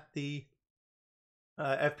surprised that the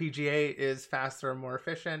FPGA is faster and more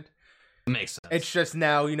efficient. Makes sense. It's just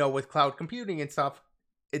now, with cloud computing and stuff,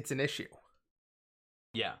 it's an issue.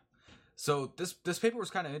 Yeah. So this paper was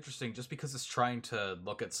kind of interesting just because it's trying to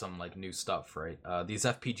look at some like new stuff, right? These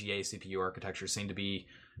FPGA CPU architectures seem to be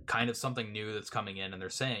kind of something new that's coming in, and they're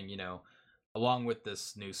saying, along with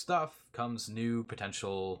this new stuff comes new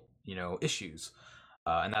potential, issues.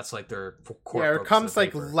 And that's like their core. Yeah, it comes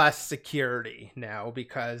like less security now,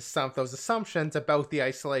 because some of those assumptions about the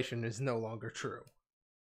isolation is no longer true.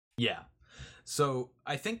 Yeah. So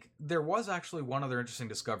I think there was actually one other interesting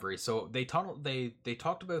discovery. So they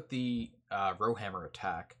talked about the rowhammer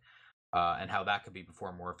attack and how that could be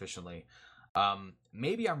performed more efficiently.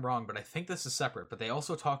 Maybe I'm wrong, but I think this is separate. But they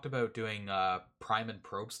also talked about doing prime and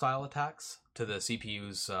probe style attacks to the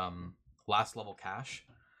CPU's last level cache.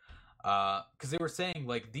 Because they were saying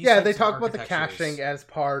like these. Yeah, they talked about the caching as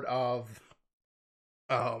part of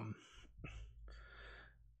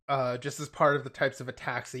just as part of the types of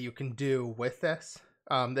attacks that you can do with this.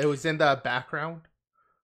 It was in the background.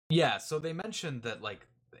 Yeah, so they mentioned that like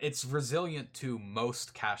it's resilient to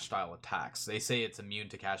most cache style attacks. They say it's immune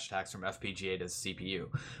to cache attacks from FPGA to CPU,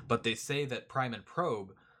 but they say that Prime and Probe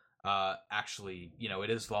actually, it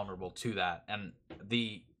is vulnerable to that. And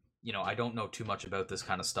I don't know too much about this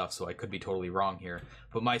kind of stuff, so I could be totally wrong here.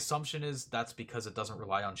 But my assumption is that's because it doesn't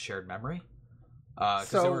rely on shared memory.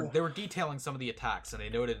 Because they were detailing some of the attacks, and they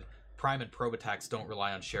noted Prime and Probe attacks don't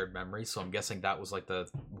rely on shared memory. So I'm guessing that was like the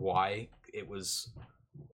why it was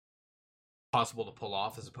possible to pull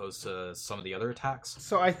off as opposed to some of the other attacks.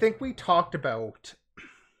 So I think we talked about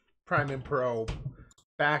Prime and Probe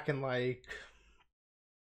back in like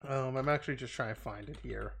I'm actually just trying to find it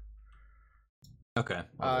here. Okay.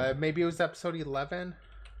 Maybe it was episode 11.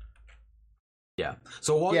 Yeah.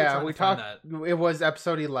 So while we talked it was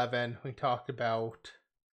episode 11. We talked about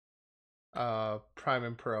Prime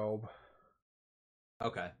and Probe.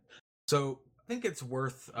 Okay. So I think it's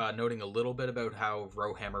worth noting a little bit about how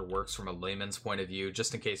Rowhammer works from a layman's point of view,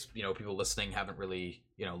 just in case people listening haven't really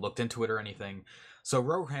looked into it or anything. So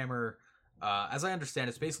Rowhammer, as I understand,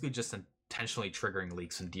 it's basically just intentionally triggering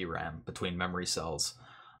leaks in DRAM between memory cells.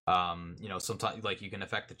 Sometimes like you can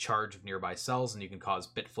affect the charge of nearby cells, and you can cause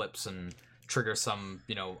bit flips and trigger some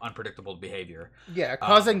unpredictable behavior. Yeah,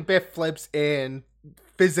 causing bit flips in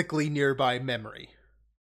physically nearby memory.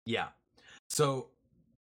 Yeah. So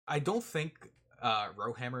I don't think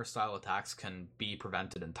Rowhammer style attacks can be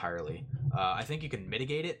prevented entirely. I think you can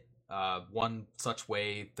mitigate it. One such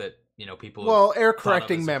way that people error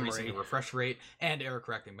correcting memory, refresh rate, and error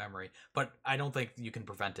correcting memory, but I don't think you can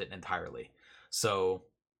prevent it entirely. So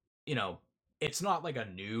it's not like a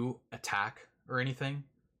new attack or anything,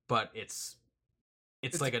 but it's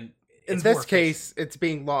like an. In this case, it's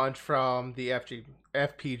being launched from the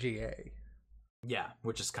FPGA. Yeah,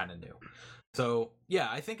 which is kind of new. So, yeah,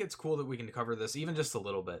 I think it's cool that we can cover this even just a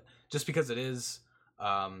little bit, just because it is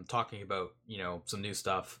talking about, some new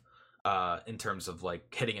stuff in terms of,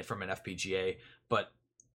 like, hitting it from an FPGA. But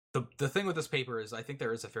the thing with this paper is I think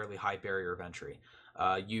there is a fairly high barrier of entry.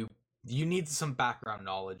 You need some background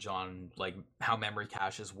knowledge on, like, how memory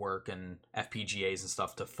caches work and FPGAs and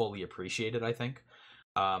stuff to fully appreciate it, I think.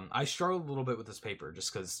 I struggled a little bit with this paper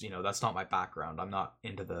just because that's not my background. I'm not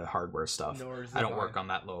into the hardware stuff. I don't work on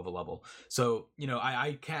that low of a level. So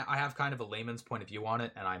I have kind of a layman's point of view on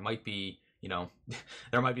it, and I might be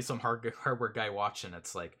there might be some hardware guy watching.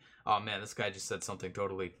 It's like, oh man, this guy just said something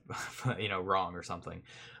totally wrong or something.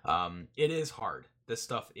 It is hard. This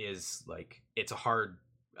stuff is like, it's a hard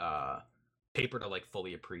paper to like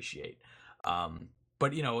fully appreciate.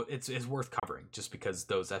 But it's worth covering just because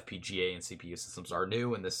those FPGA and CPU systems are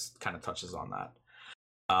new, and this kind of touches on that.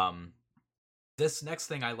 This next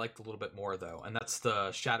thing I liked a little bit more though, and that's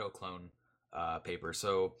the Shadow Clone paper.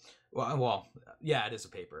 So, yeah, it is a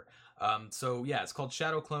paper. It's called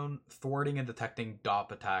Shadow Clone: Thwarting and Detecting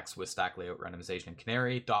DOP Attacks with Stack Layout Randomization in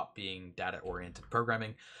Canary. DOP being data-oriented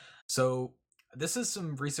programming. So this is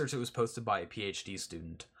some research that was posted by a PhD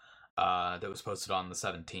student that was posted on the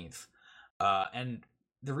 17th. And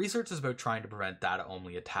the research is about trying to prevent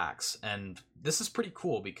data-only attacks, and this is pretty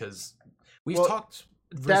cool because we've talked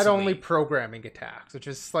recently... Data-only programming attacks, which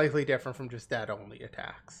is slightly different from just data-only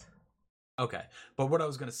attacks. Okay, but what I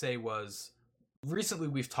was going to say was, recently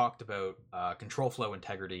we've talked about control flow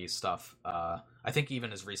integrity stuff, I think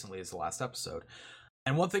even as recently as the last episode.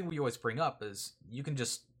 And one thing we always bring up is you can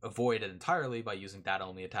just avoid it entirely by using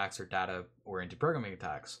data-only attacks or data-oriented programming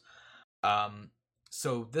attacks.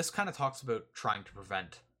 So this kind of talks about trying to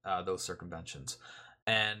prevent those circumventions.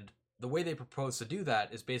 And the way they propose to do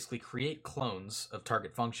that is basically create clones of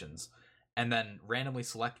target functions and then randomly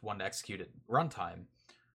select one to execute at runtime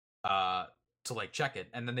to like check it.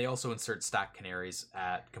 And then they also insert stack canaries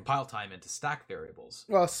at compile time into stack variables.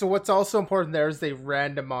 Well, so what's also important there is they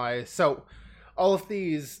randomize. So all of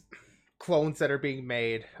these clones that are being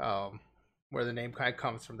made, where the name kind of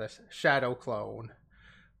comes from, this Shadow Clone,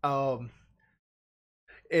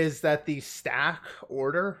 is that the stack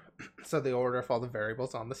order, so the order of all the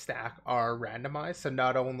variables on the stack, are randomized. So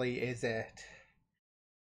not only is it,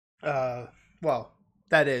 that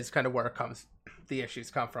is kind of where the issues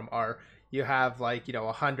come from, are you have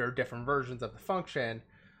 100 different versions of the function,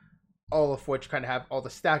 all of which kind of have all the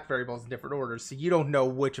stack variables in different orders, so you don't know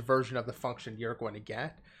which version of the function you're going to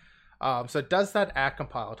get. So it does that at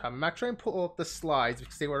compile time. I'm actually going to pull up the slides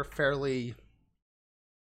because they were fairly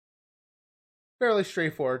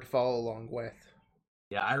straightforward to follow along with.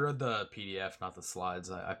 Yeah, I read the PDF, not the slides.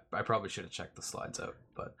 I probably should have checked the slides out,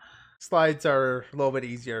 but slides are a little bit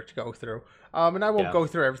easier to go through. And I won't go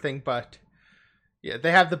through everything, but Yeah,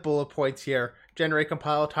 they have the bullet points here. Generate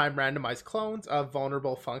compile time randomized clones of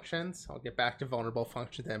vulnerable functions. I'll get back to vulnerable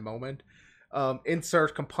functions in a moment.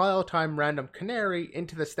 Insert compile time random canary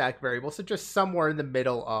into the stack variable. So just somewhere in the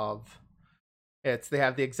middle of they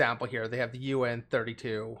have the example here. They have the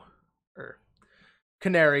UN32 or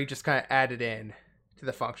canary just kind of added in to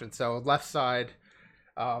the function. So left side,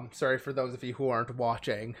 sorry for those of you who aren't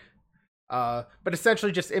watching, but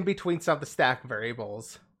essentially just in between some of the stack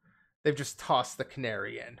variables, they've just tossed the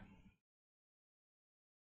canary in.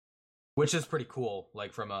 Which is pretty cool,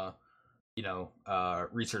 like from a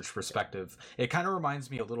research perspective. It kind of reminds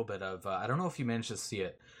me a little bit of I don't know if you managed to see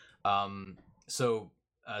it.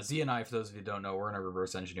 Z and I, for those of you who don't know, we're in a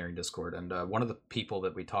reverse engineering Discord, and one of the people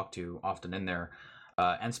that we talk to often in there,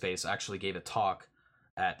 Nspace, actually gave a talk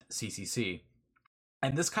at CCC,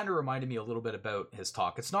 and this kind of reminded me a little bit about his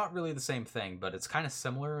talk. It's not really the same thing, but it's kind of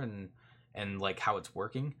similar in like how it's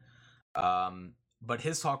working. But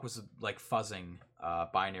his talk was like fuzzing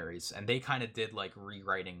binaries, and they kind of did like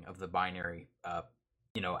rewriting of the binary,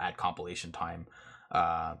 at compilation time,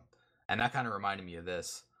 and that kind of reminded me of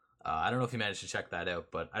this. I don't know if you managed to check that out,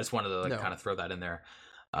 but I just wanted to kind of throw that in there,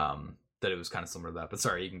 that it was kind of similar to that. But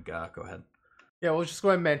sorry, you can go ahead. Yeah, we'll just go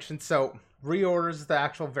ahead and mention. So reorders the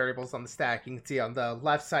actual variables on the stack. You can see on the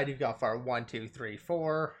left side you've got var 1, 2, 3,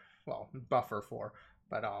 4. Well, buffer 4,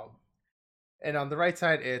 but and on the right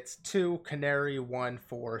side it's 2 canary 1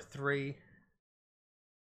 4 3.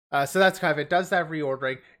 So that's kind of it. Does that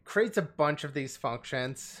reordering, creates a bunch of these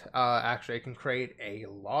functions. Actually, it can create a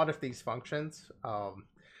lot of these functions.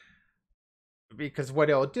 Because what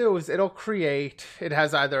it'll do is it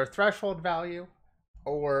has either a threshold value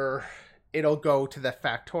or it'll go to the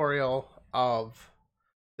factorial of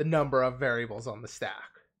the number of variables on the stack.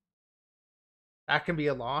 That can be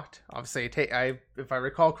a lot. Obviously, if I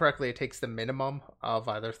recall correctly, it takes the minimum of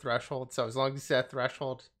either threshold. So as long as you set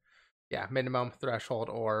threshold, minimum threshold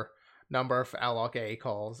or number of alloc A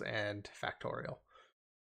calls and factorial.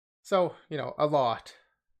 So, a lot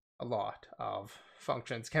of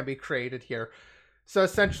functions can be created here. So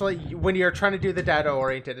essentially, when you're trying to do the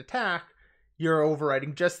data-oriented attack, you're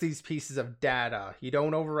overwriting just these pieces of data. You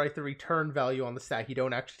don't overwrite the return value on the stack. You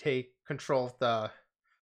don't actually take control of the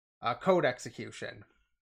code execution.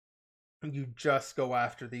 You just go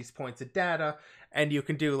after these points of data, and you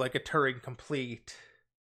can do like a Turing complete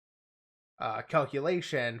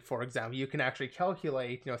calculation. For example, you can actually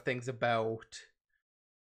calculate things about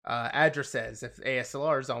addresses if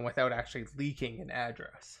ASLR is on without actually leaking an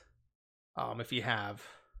address. If you have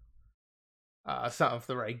some of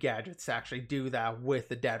the right gadgets to actually do that with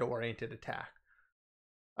the data-oriented attack.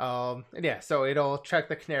 So it'll check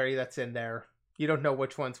the canary that's in there. You don't know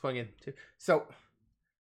which one's going into. So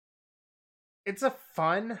it's a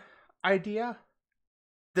fun idea.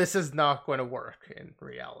 This is not going to work in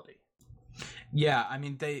reality. Yeah, I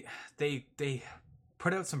mean they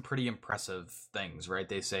put out some pretty impressive things, right?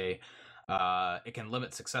 They say it can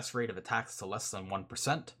limit success rate of attacks to less than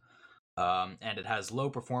 1%, and it has low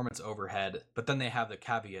performance overhead, but then they have the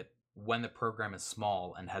caveat when the program is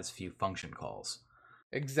small and has few function calls.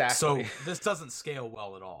 Exactly. So this doesn't scale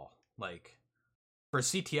well at all. Like for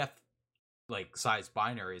CTF size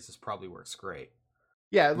binaries, this probably works great.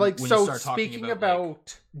 Yeah, so speaking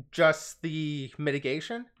about just the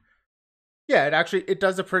mitigation, it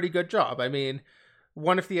does a pretty good job. I mean,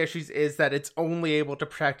 one of the issues is that it's only able to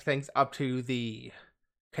protect things up to the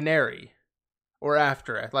canary or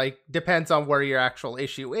after it. Like, depends on where your actual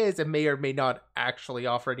issue is. It may or may not actually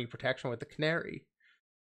offer any protection with the canary.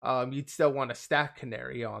 You'd still want a stack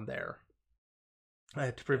canary on there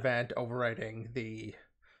to prevent overwriting the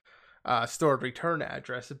stored return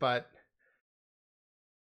address, but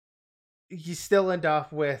you still end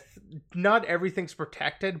up with not everything's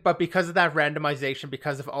protected, but because of that randomization,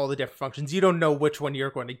 because of all the different functions, you don't know which one you're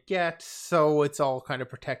going to get, so it's all kind of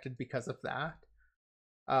protected because of that.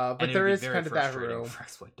 But there is kind of that room. For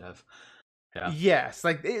exploit dev. Yeah. Yes,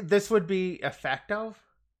 this would be effective,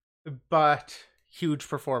 but huge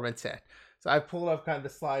performance hit. So I pulled up kind of the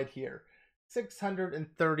slide here.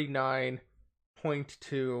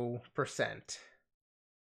 639.2%.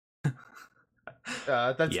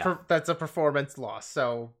 That's a performance loss.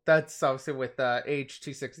 So that's obviously with the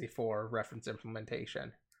H264 reference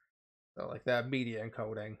implementation. So like the media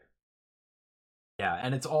encoding. Yeah,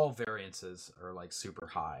 and it's all variances are super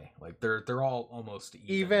high. Like they're all almost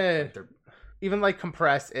even. Even like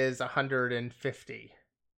compress is 150.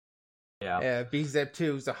 Yeah.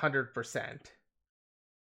 bzip2 is 100%.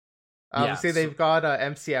 Obviously, they've got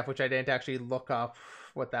MCF, which I didn't actually look up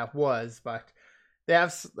what that was, but they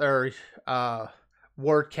have their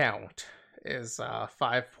word count is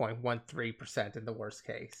 5.13% in the worst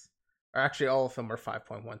case. Or actually, all of them are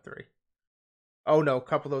 5.13. Oh no, a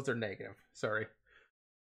couple of those are negative. Sorry.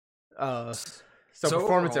 So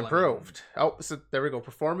performance overall, improved. So there we go.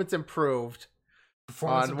 Performance improved.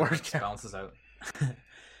 Performance improvement balances out.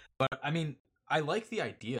 But I mean, I like the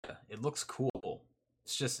idea. It looks cool.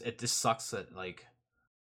 It just sucks that like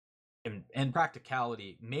in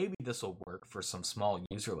practicality, maybe this will work for some small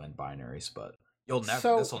userland binaries, but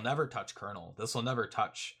this will never touch kernel. This will never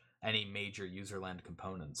touch any major userland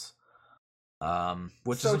components.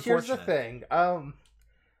 Which is unfortunate. Here's the thing.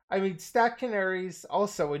 I mean, stack canaries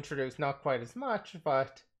also introduced, not quite as much,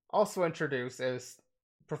 but also introduced as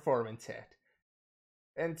performance hit.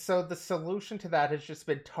 And so the solution to that has just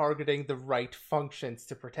been targeting the right functions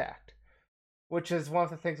to protect. Which is one of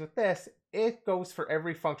the things with this, it goes for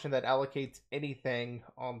every function that allocates anything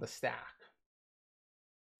on the stack.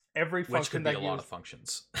 Every function which could be a lot of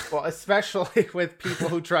functions. Well, especially with people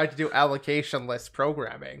who try to do allocation list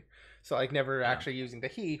programming. So like never actually using the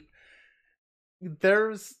heap.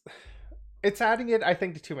 It's adding it, I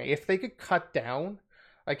think, to too many. If they could cut down,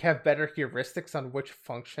 like have better heuristics on which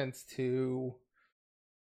functions to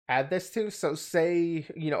add this to. So say,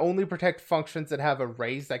 only protect functions that have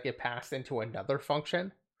arrays that get passed into another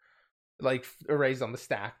function. Like arrays on the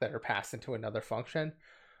stack that are passed into another function.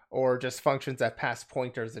 Or just functions that pass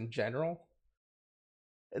pointers in general.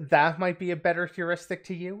 That might be a better heuristic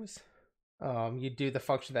to use. You do the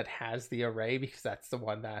function that has the array because that's the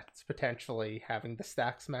one that's potentially having the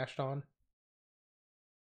stack smashed on.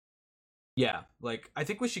 Yeah, like I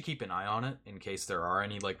think we should keep an eye on it in case there are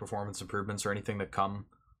any like performance improvements or anything that come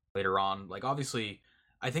later on. Like obviously,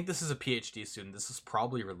 I think this is a PhD student. This is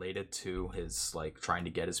probably related to his like trying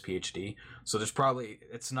to get his PhD. So there's probably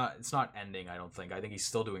it's not ending, I don't think. I think he's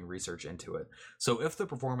still doing research into it. So if the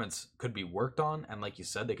performance could be worked on and like you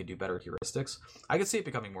said they could do better heuristics, I could see it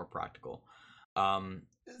becoming more practical.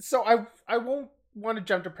 So I won't want to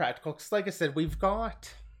jump to practical cuz like I said we've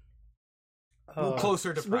got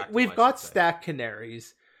closer to practical. We've got stack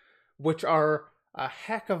canaries which are a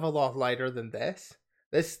heck of a lot lighter than this.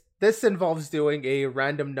 This involves doing a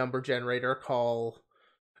random number generator call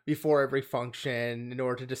before every function in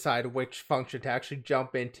order to decide which function to actually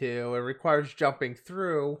jump into. It requires jumping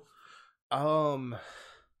through.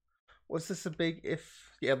 Was this a big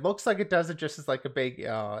if? Yeah, it looks like it does it just as like a big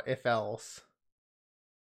if else.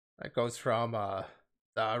 That goes from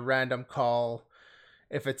the random call.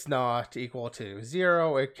 If it's not equal to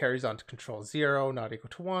 0, it carries on to control 0. Not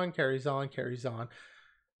equal to 1, carries on.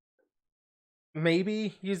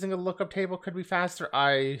 Maybe using a lookup table could be faster.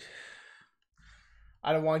 I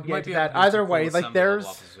don't want to get into that. Either way, like there is,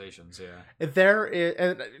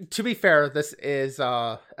 and to be fair, this is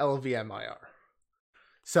LLVM-IR.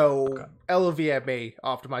 So okay. LLVM may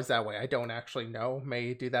optimize that way. I don't actually know.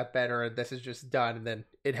 May do that better. This is just done, and then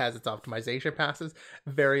it has its optimization passes.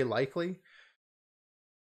 Very likely.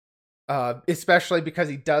 Especially because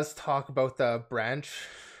he does talk about the branch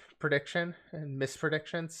prediction and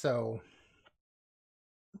misprediction, so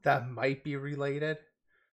that might be related.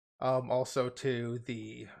 Also to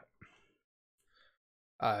the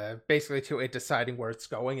basically to it deciding where it's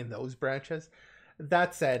going in those branches.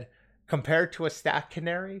 That said, compared to a stack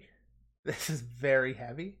canary, this is very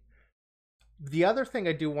heavy. The other thing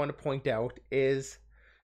I do want to point out is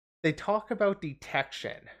they talk about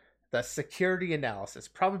detection, the security analysis,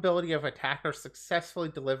 probability of attacker successfully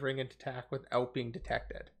delivering an attack without being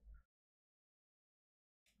detected.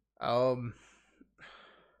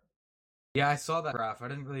 Yeah, I saw that graph. I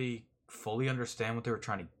didn't really fully understand what they were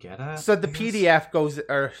trying to get at. So the PDF goes,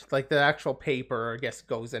 or like the actual paper, I guess,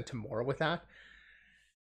 goes into more with that.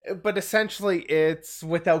 But essentially, it's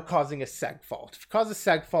without causing a seg fault. If you cause a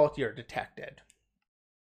seg fault, you're detected.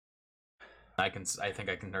 I think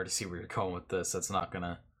I can already see where you're going with this. That's not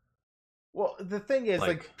gonna. Well, the thing is,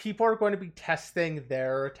 like people are going to be testing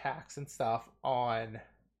their attacks and stuff on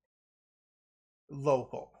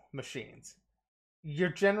local machines. You're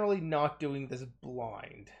generally not doing this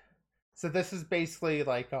blind. So this is basically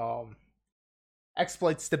like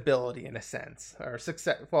exploit stability in a sense, or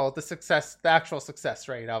success. Well, the actual success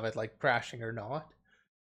rate of it, like crashing or not.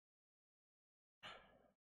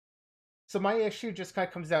 So my issue just kind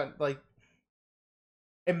of comes down like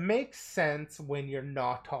it makes sense when you're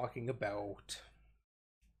not talking about,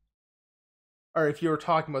 or if you're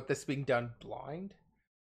talking about this being done blind.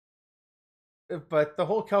 But the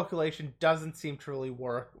whole calculation doesn't seem to really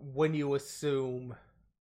work when you assume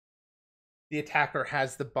the attacker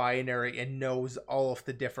has the binary and knows all of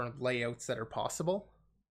the different layouts that are possible.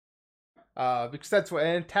 Because that's what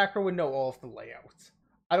an attacker would know, all of the layouts.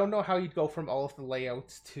 I don't know how you'd go from all of the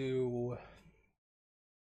layouts to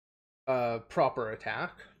proper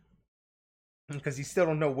attack. Because you still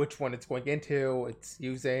don't know which one it's going into. It's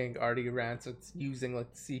using RDRAND, so it's using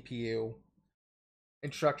like the CPU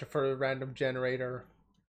instruction for a random generator.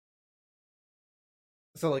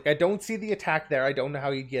 So like I don't see the attack there. I don't know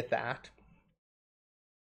how you get that.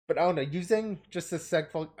 But I don't know, using just a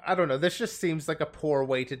segfault, I don't know, this just seems like a poor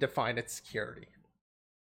way to define its security.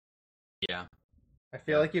 Yeah. I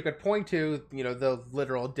feel like you could point to, the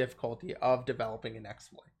literal difficulty of developing an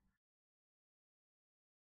exploit.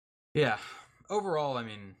 Yeah. Overall, I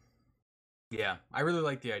mean, yeah, I really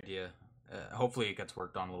like the idea. Hopefully it gets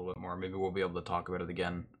worked on a little bit more. Maybe we'll be able to talk about it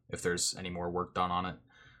again if there's any more work done on it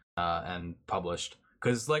and published.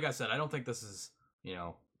 Because, like I said, I don't think this is,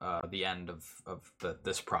 the end of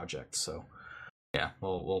this project. So, yeah,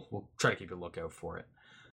 we'll try to keep a lookout for it.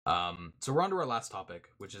 So we're on to our last topic,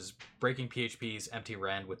 which is breaking PHP's empty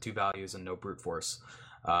rand with 2 values and no brute force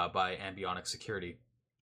by Ambionic Security.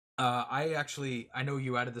 I know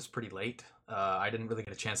you added this pretty late. I didn't really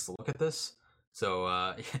get a chance to look at this,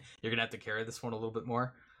 so you're gonna have to carry this one a little bit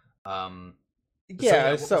more. What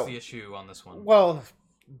was the issue on this one? Well,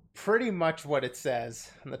 pretty much what it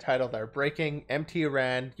says in the title there: breaking empty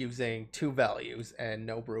rand using 2 values and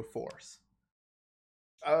no brute force.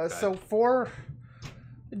 So for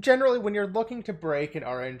generally, when you're looking to break an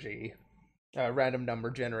RNG, random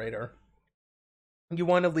number generator, you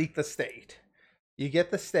want to leak the state. You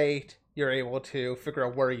get the state, you're able to figure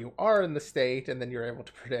out where you are in the state, and then you're able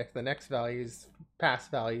to predict the next values,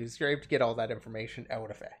 past values. You're able to get all that information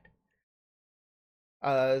out of it.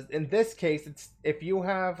 In this case, it's if you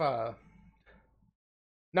have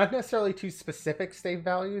not necessarily 2 specific state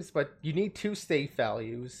values, but you need 2 state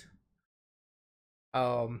values,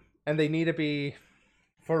 and they need to be,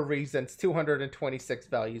 for reasons, 226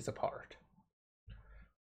 values apart.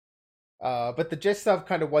 But the gist of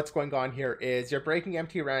kind of what's going on here is you're breaking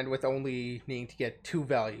empty rand with only needing to get 2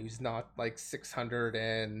 values, not like 600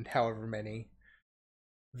 and however many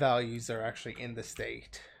values are actually in the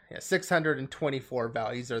state. Yeah, 624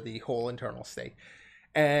 values are the whole internal state.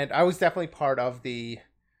 And I was definitely part of the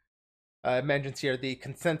mentions here. The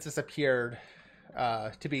consensus appeared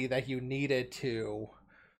to be that you needed to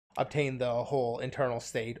obtain the whole internal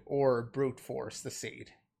state or brute force the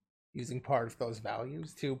seed, using part of those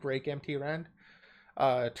values to break empty rand.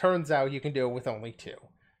 Turns out you can do it with only 2.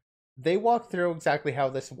 They walk through exactly how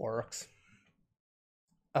this works.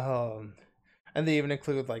 And they even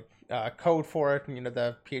include like code for it,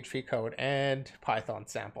 the PHP code and Python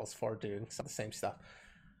samples for doing some of the same stuff.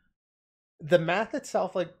 The math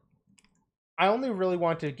itself, like, I only really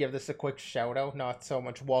want to give this a quick shout out, not so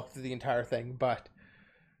much walk through the entire thing, but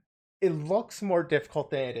it looks more difficult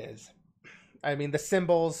than it is. I mean, the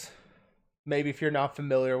symbols, maybe if you're not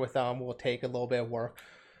familiar with them, will take a little bit of work.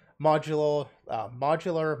 Modular,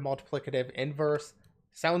 multiplicative, inverse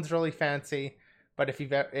sounds really fancy, but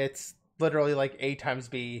it's literally like A times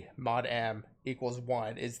B mod M equals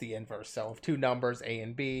 1 is the inverse. So if 2 numbers, A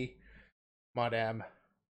and B, mod M.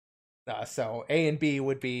 So A and B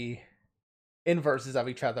would be inverses of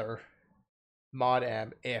each other, mod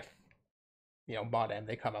M, if, mod M,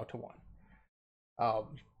 they come out to 1.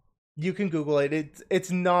 You can Google it.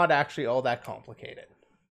 It's not actually all that complicated.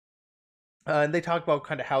 And they talk about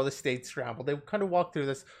kind of how the states scramble. They kind of walk through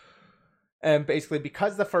this. And basically,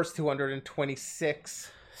 because the first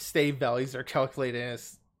 226 state values are calculated in a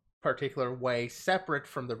particular way, separate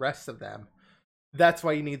from the rest of them, that's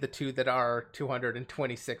why you need the 2 that are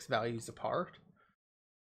 226 values apart.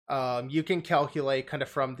 You can calculate kind of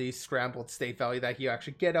from the scrambled state value that you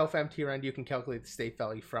actually get off empty rand, you can calculate the state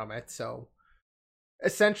value from it. So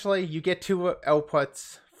essentially, you get 2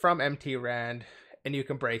 outputs from empty rand, and you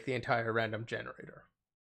can break the entire random generator.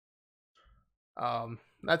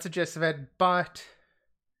 That's the gist of it, but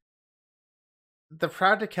the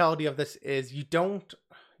practicality of this is you don't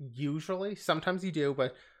usually, sometimes you do,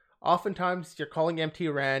 but oftentimes you're calling empty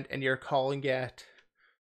rand and you're calling it,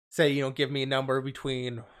 say, give me a number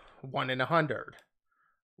between 1 and 100,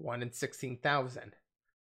 1 and 16,000.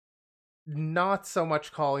 Not so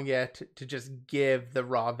much calling it to just give the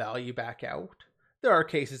raw value back out. There are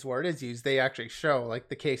cases where it is used. They actually show, like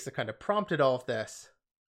the case that kind of prompted all of this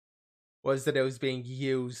was that it was being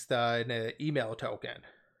used in an email token.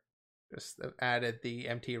 Just added the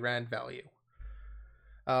empty rand value.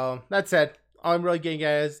 That said, all I'm really getting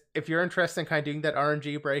at is if you're interested in kind of doing that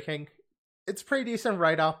RNG breaking, it's pretty decent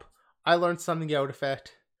write-up. I learned something out of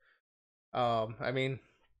it. I mean,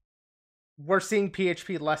 we're seeing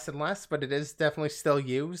PHP less and less, but it is definitely still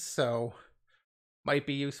used, so might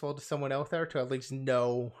be useful to someone out there to at least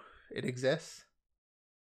know it exists.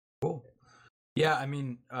 Cool. Yeah, I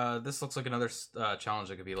mean, this looks like another challenge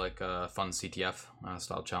that could be like a fun CTF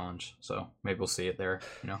style challenge. So maybe we'll see it there.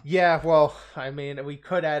 Yeah, well, I mean, we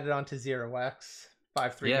could add it onto Yeah,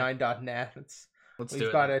 0x539.net. let's do We've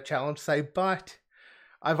it got then. a challenge site, but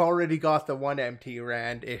I've already got the one MT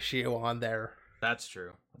Rand issue on there. That's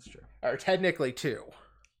true. That's true. Or technically two.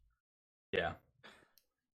 Yeah.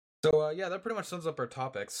 So yeah, that pretty much sums up our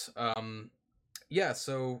topics. Yeah.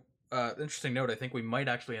 So interesting note. I think we might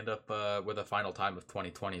actually end up with a final time of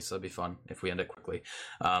 2020. So it'd be fun if we end it quickly.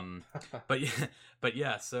 But yeah, but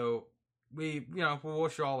yeah. So we'll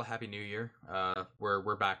wish you all a happy New Year.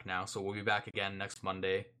 We're back now, so we'll be back again next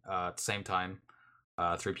Monday at the same time,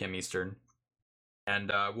 3 p.m. Eastern.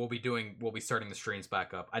 And we'll be starting the streams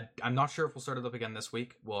back up. I'm not sure if we'll start it up again this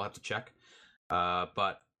week. We'll have to check.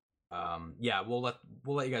 But yeah, we'll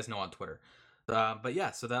let you guys know on Twitter. But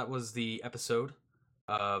yeah, so that was the episode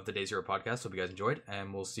of the Day Zero podcast. Hope you guys enjoyed,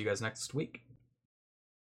 and we'll see you guys next week.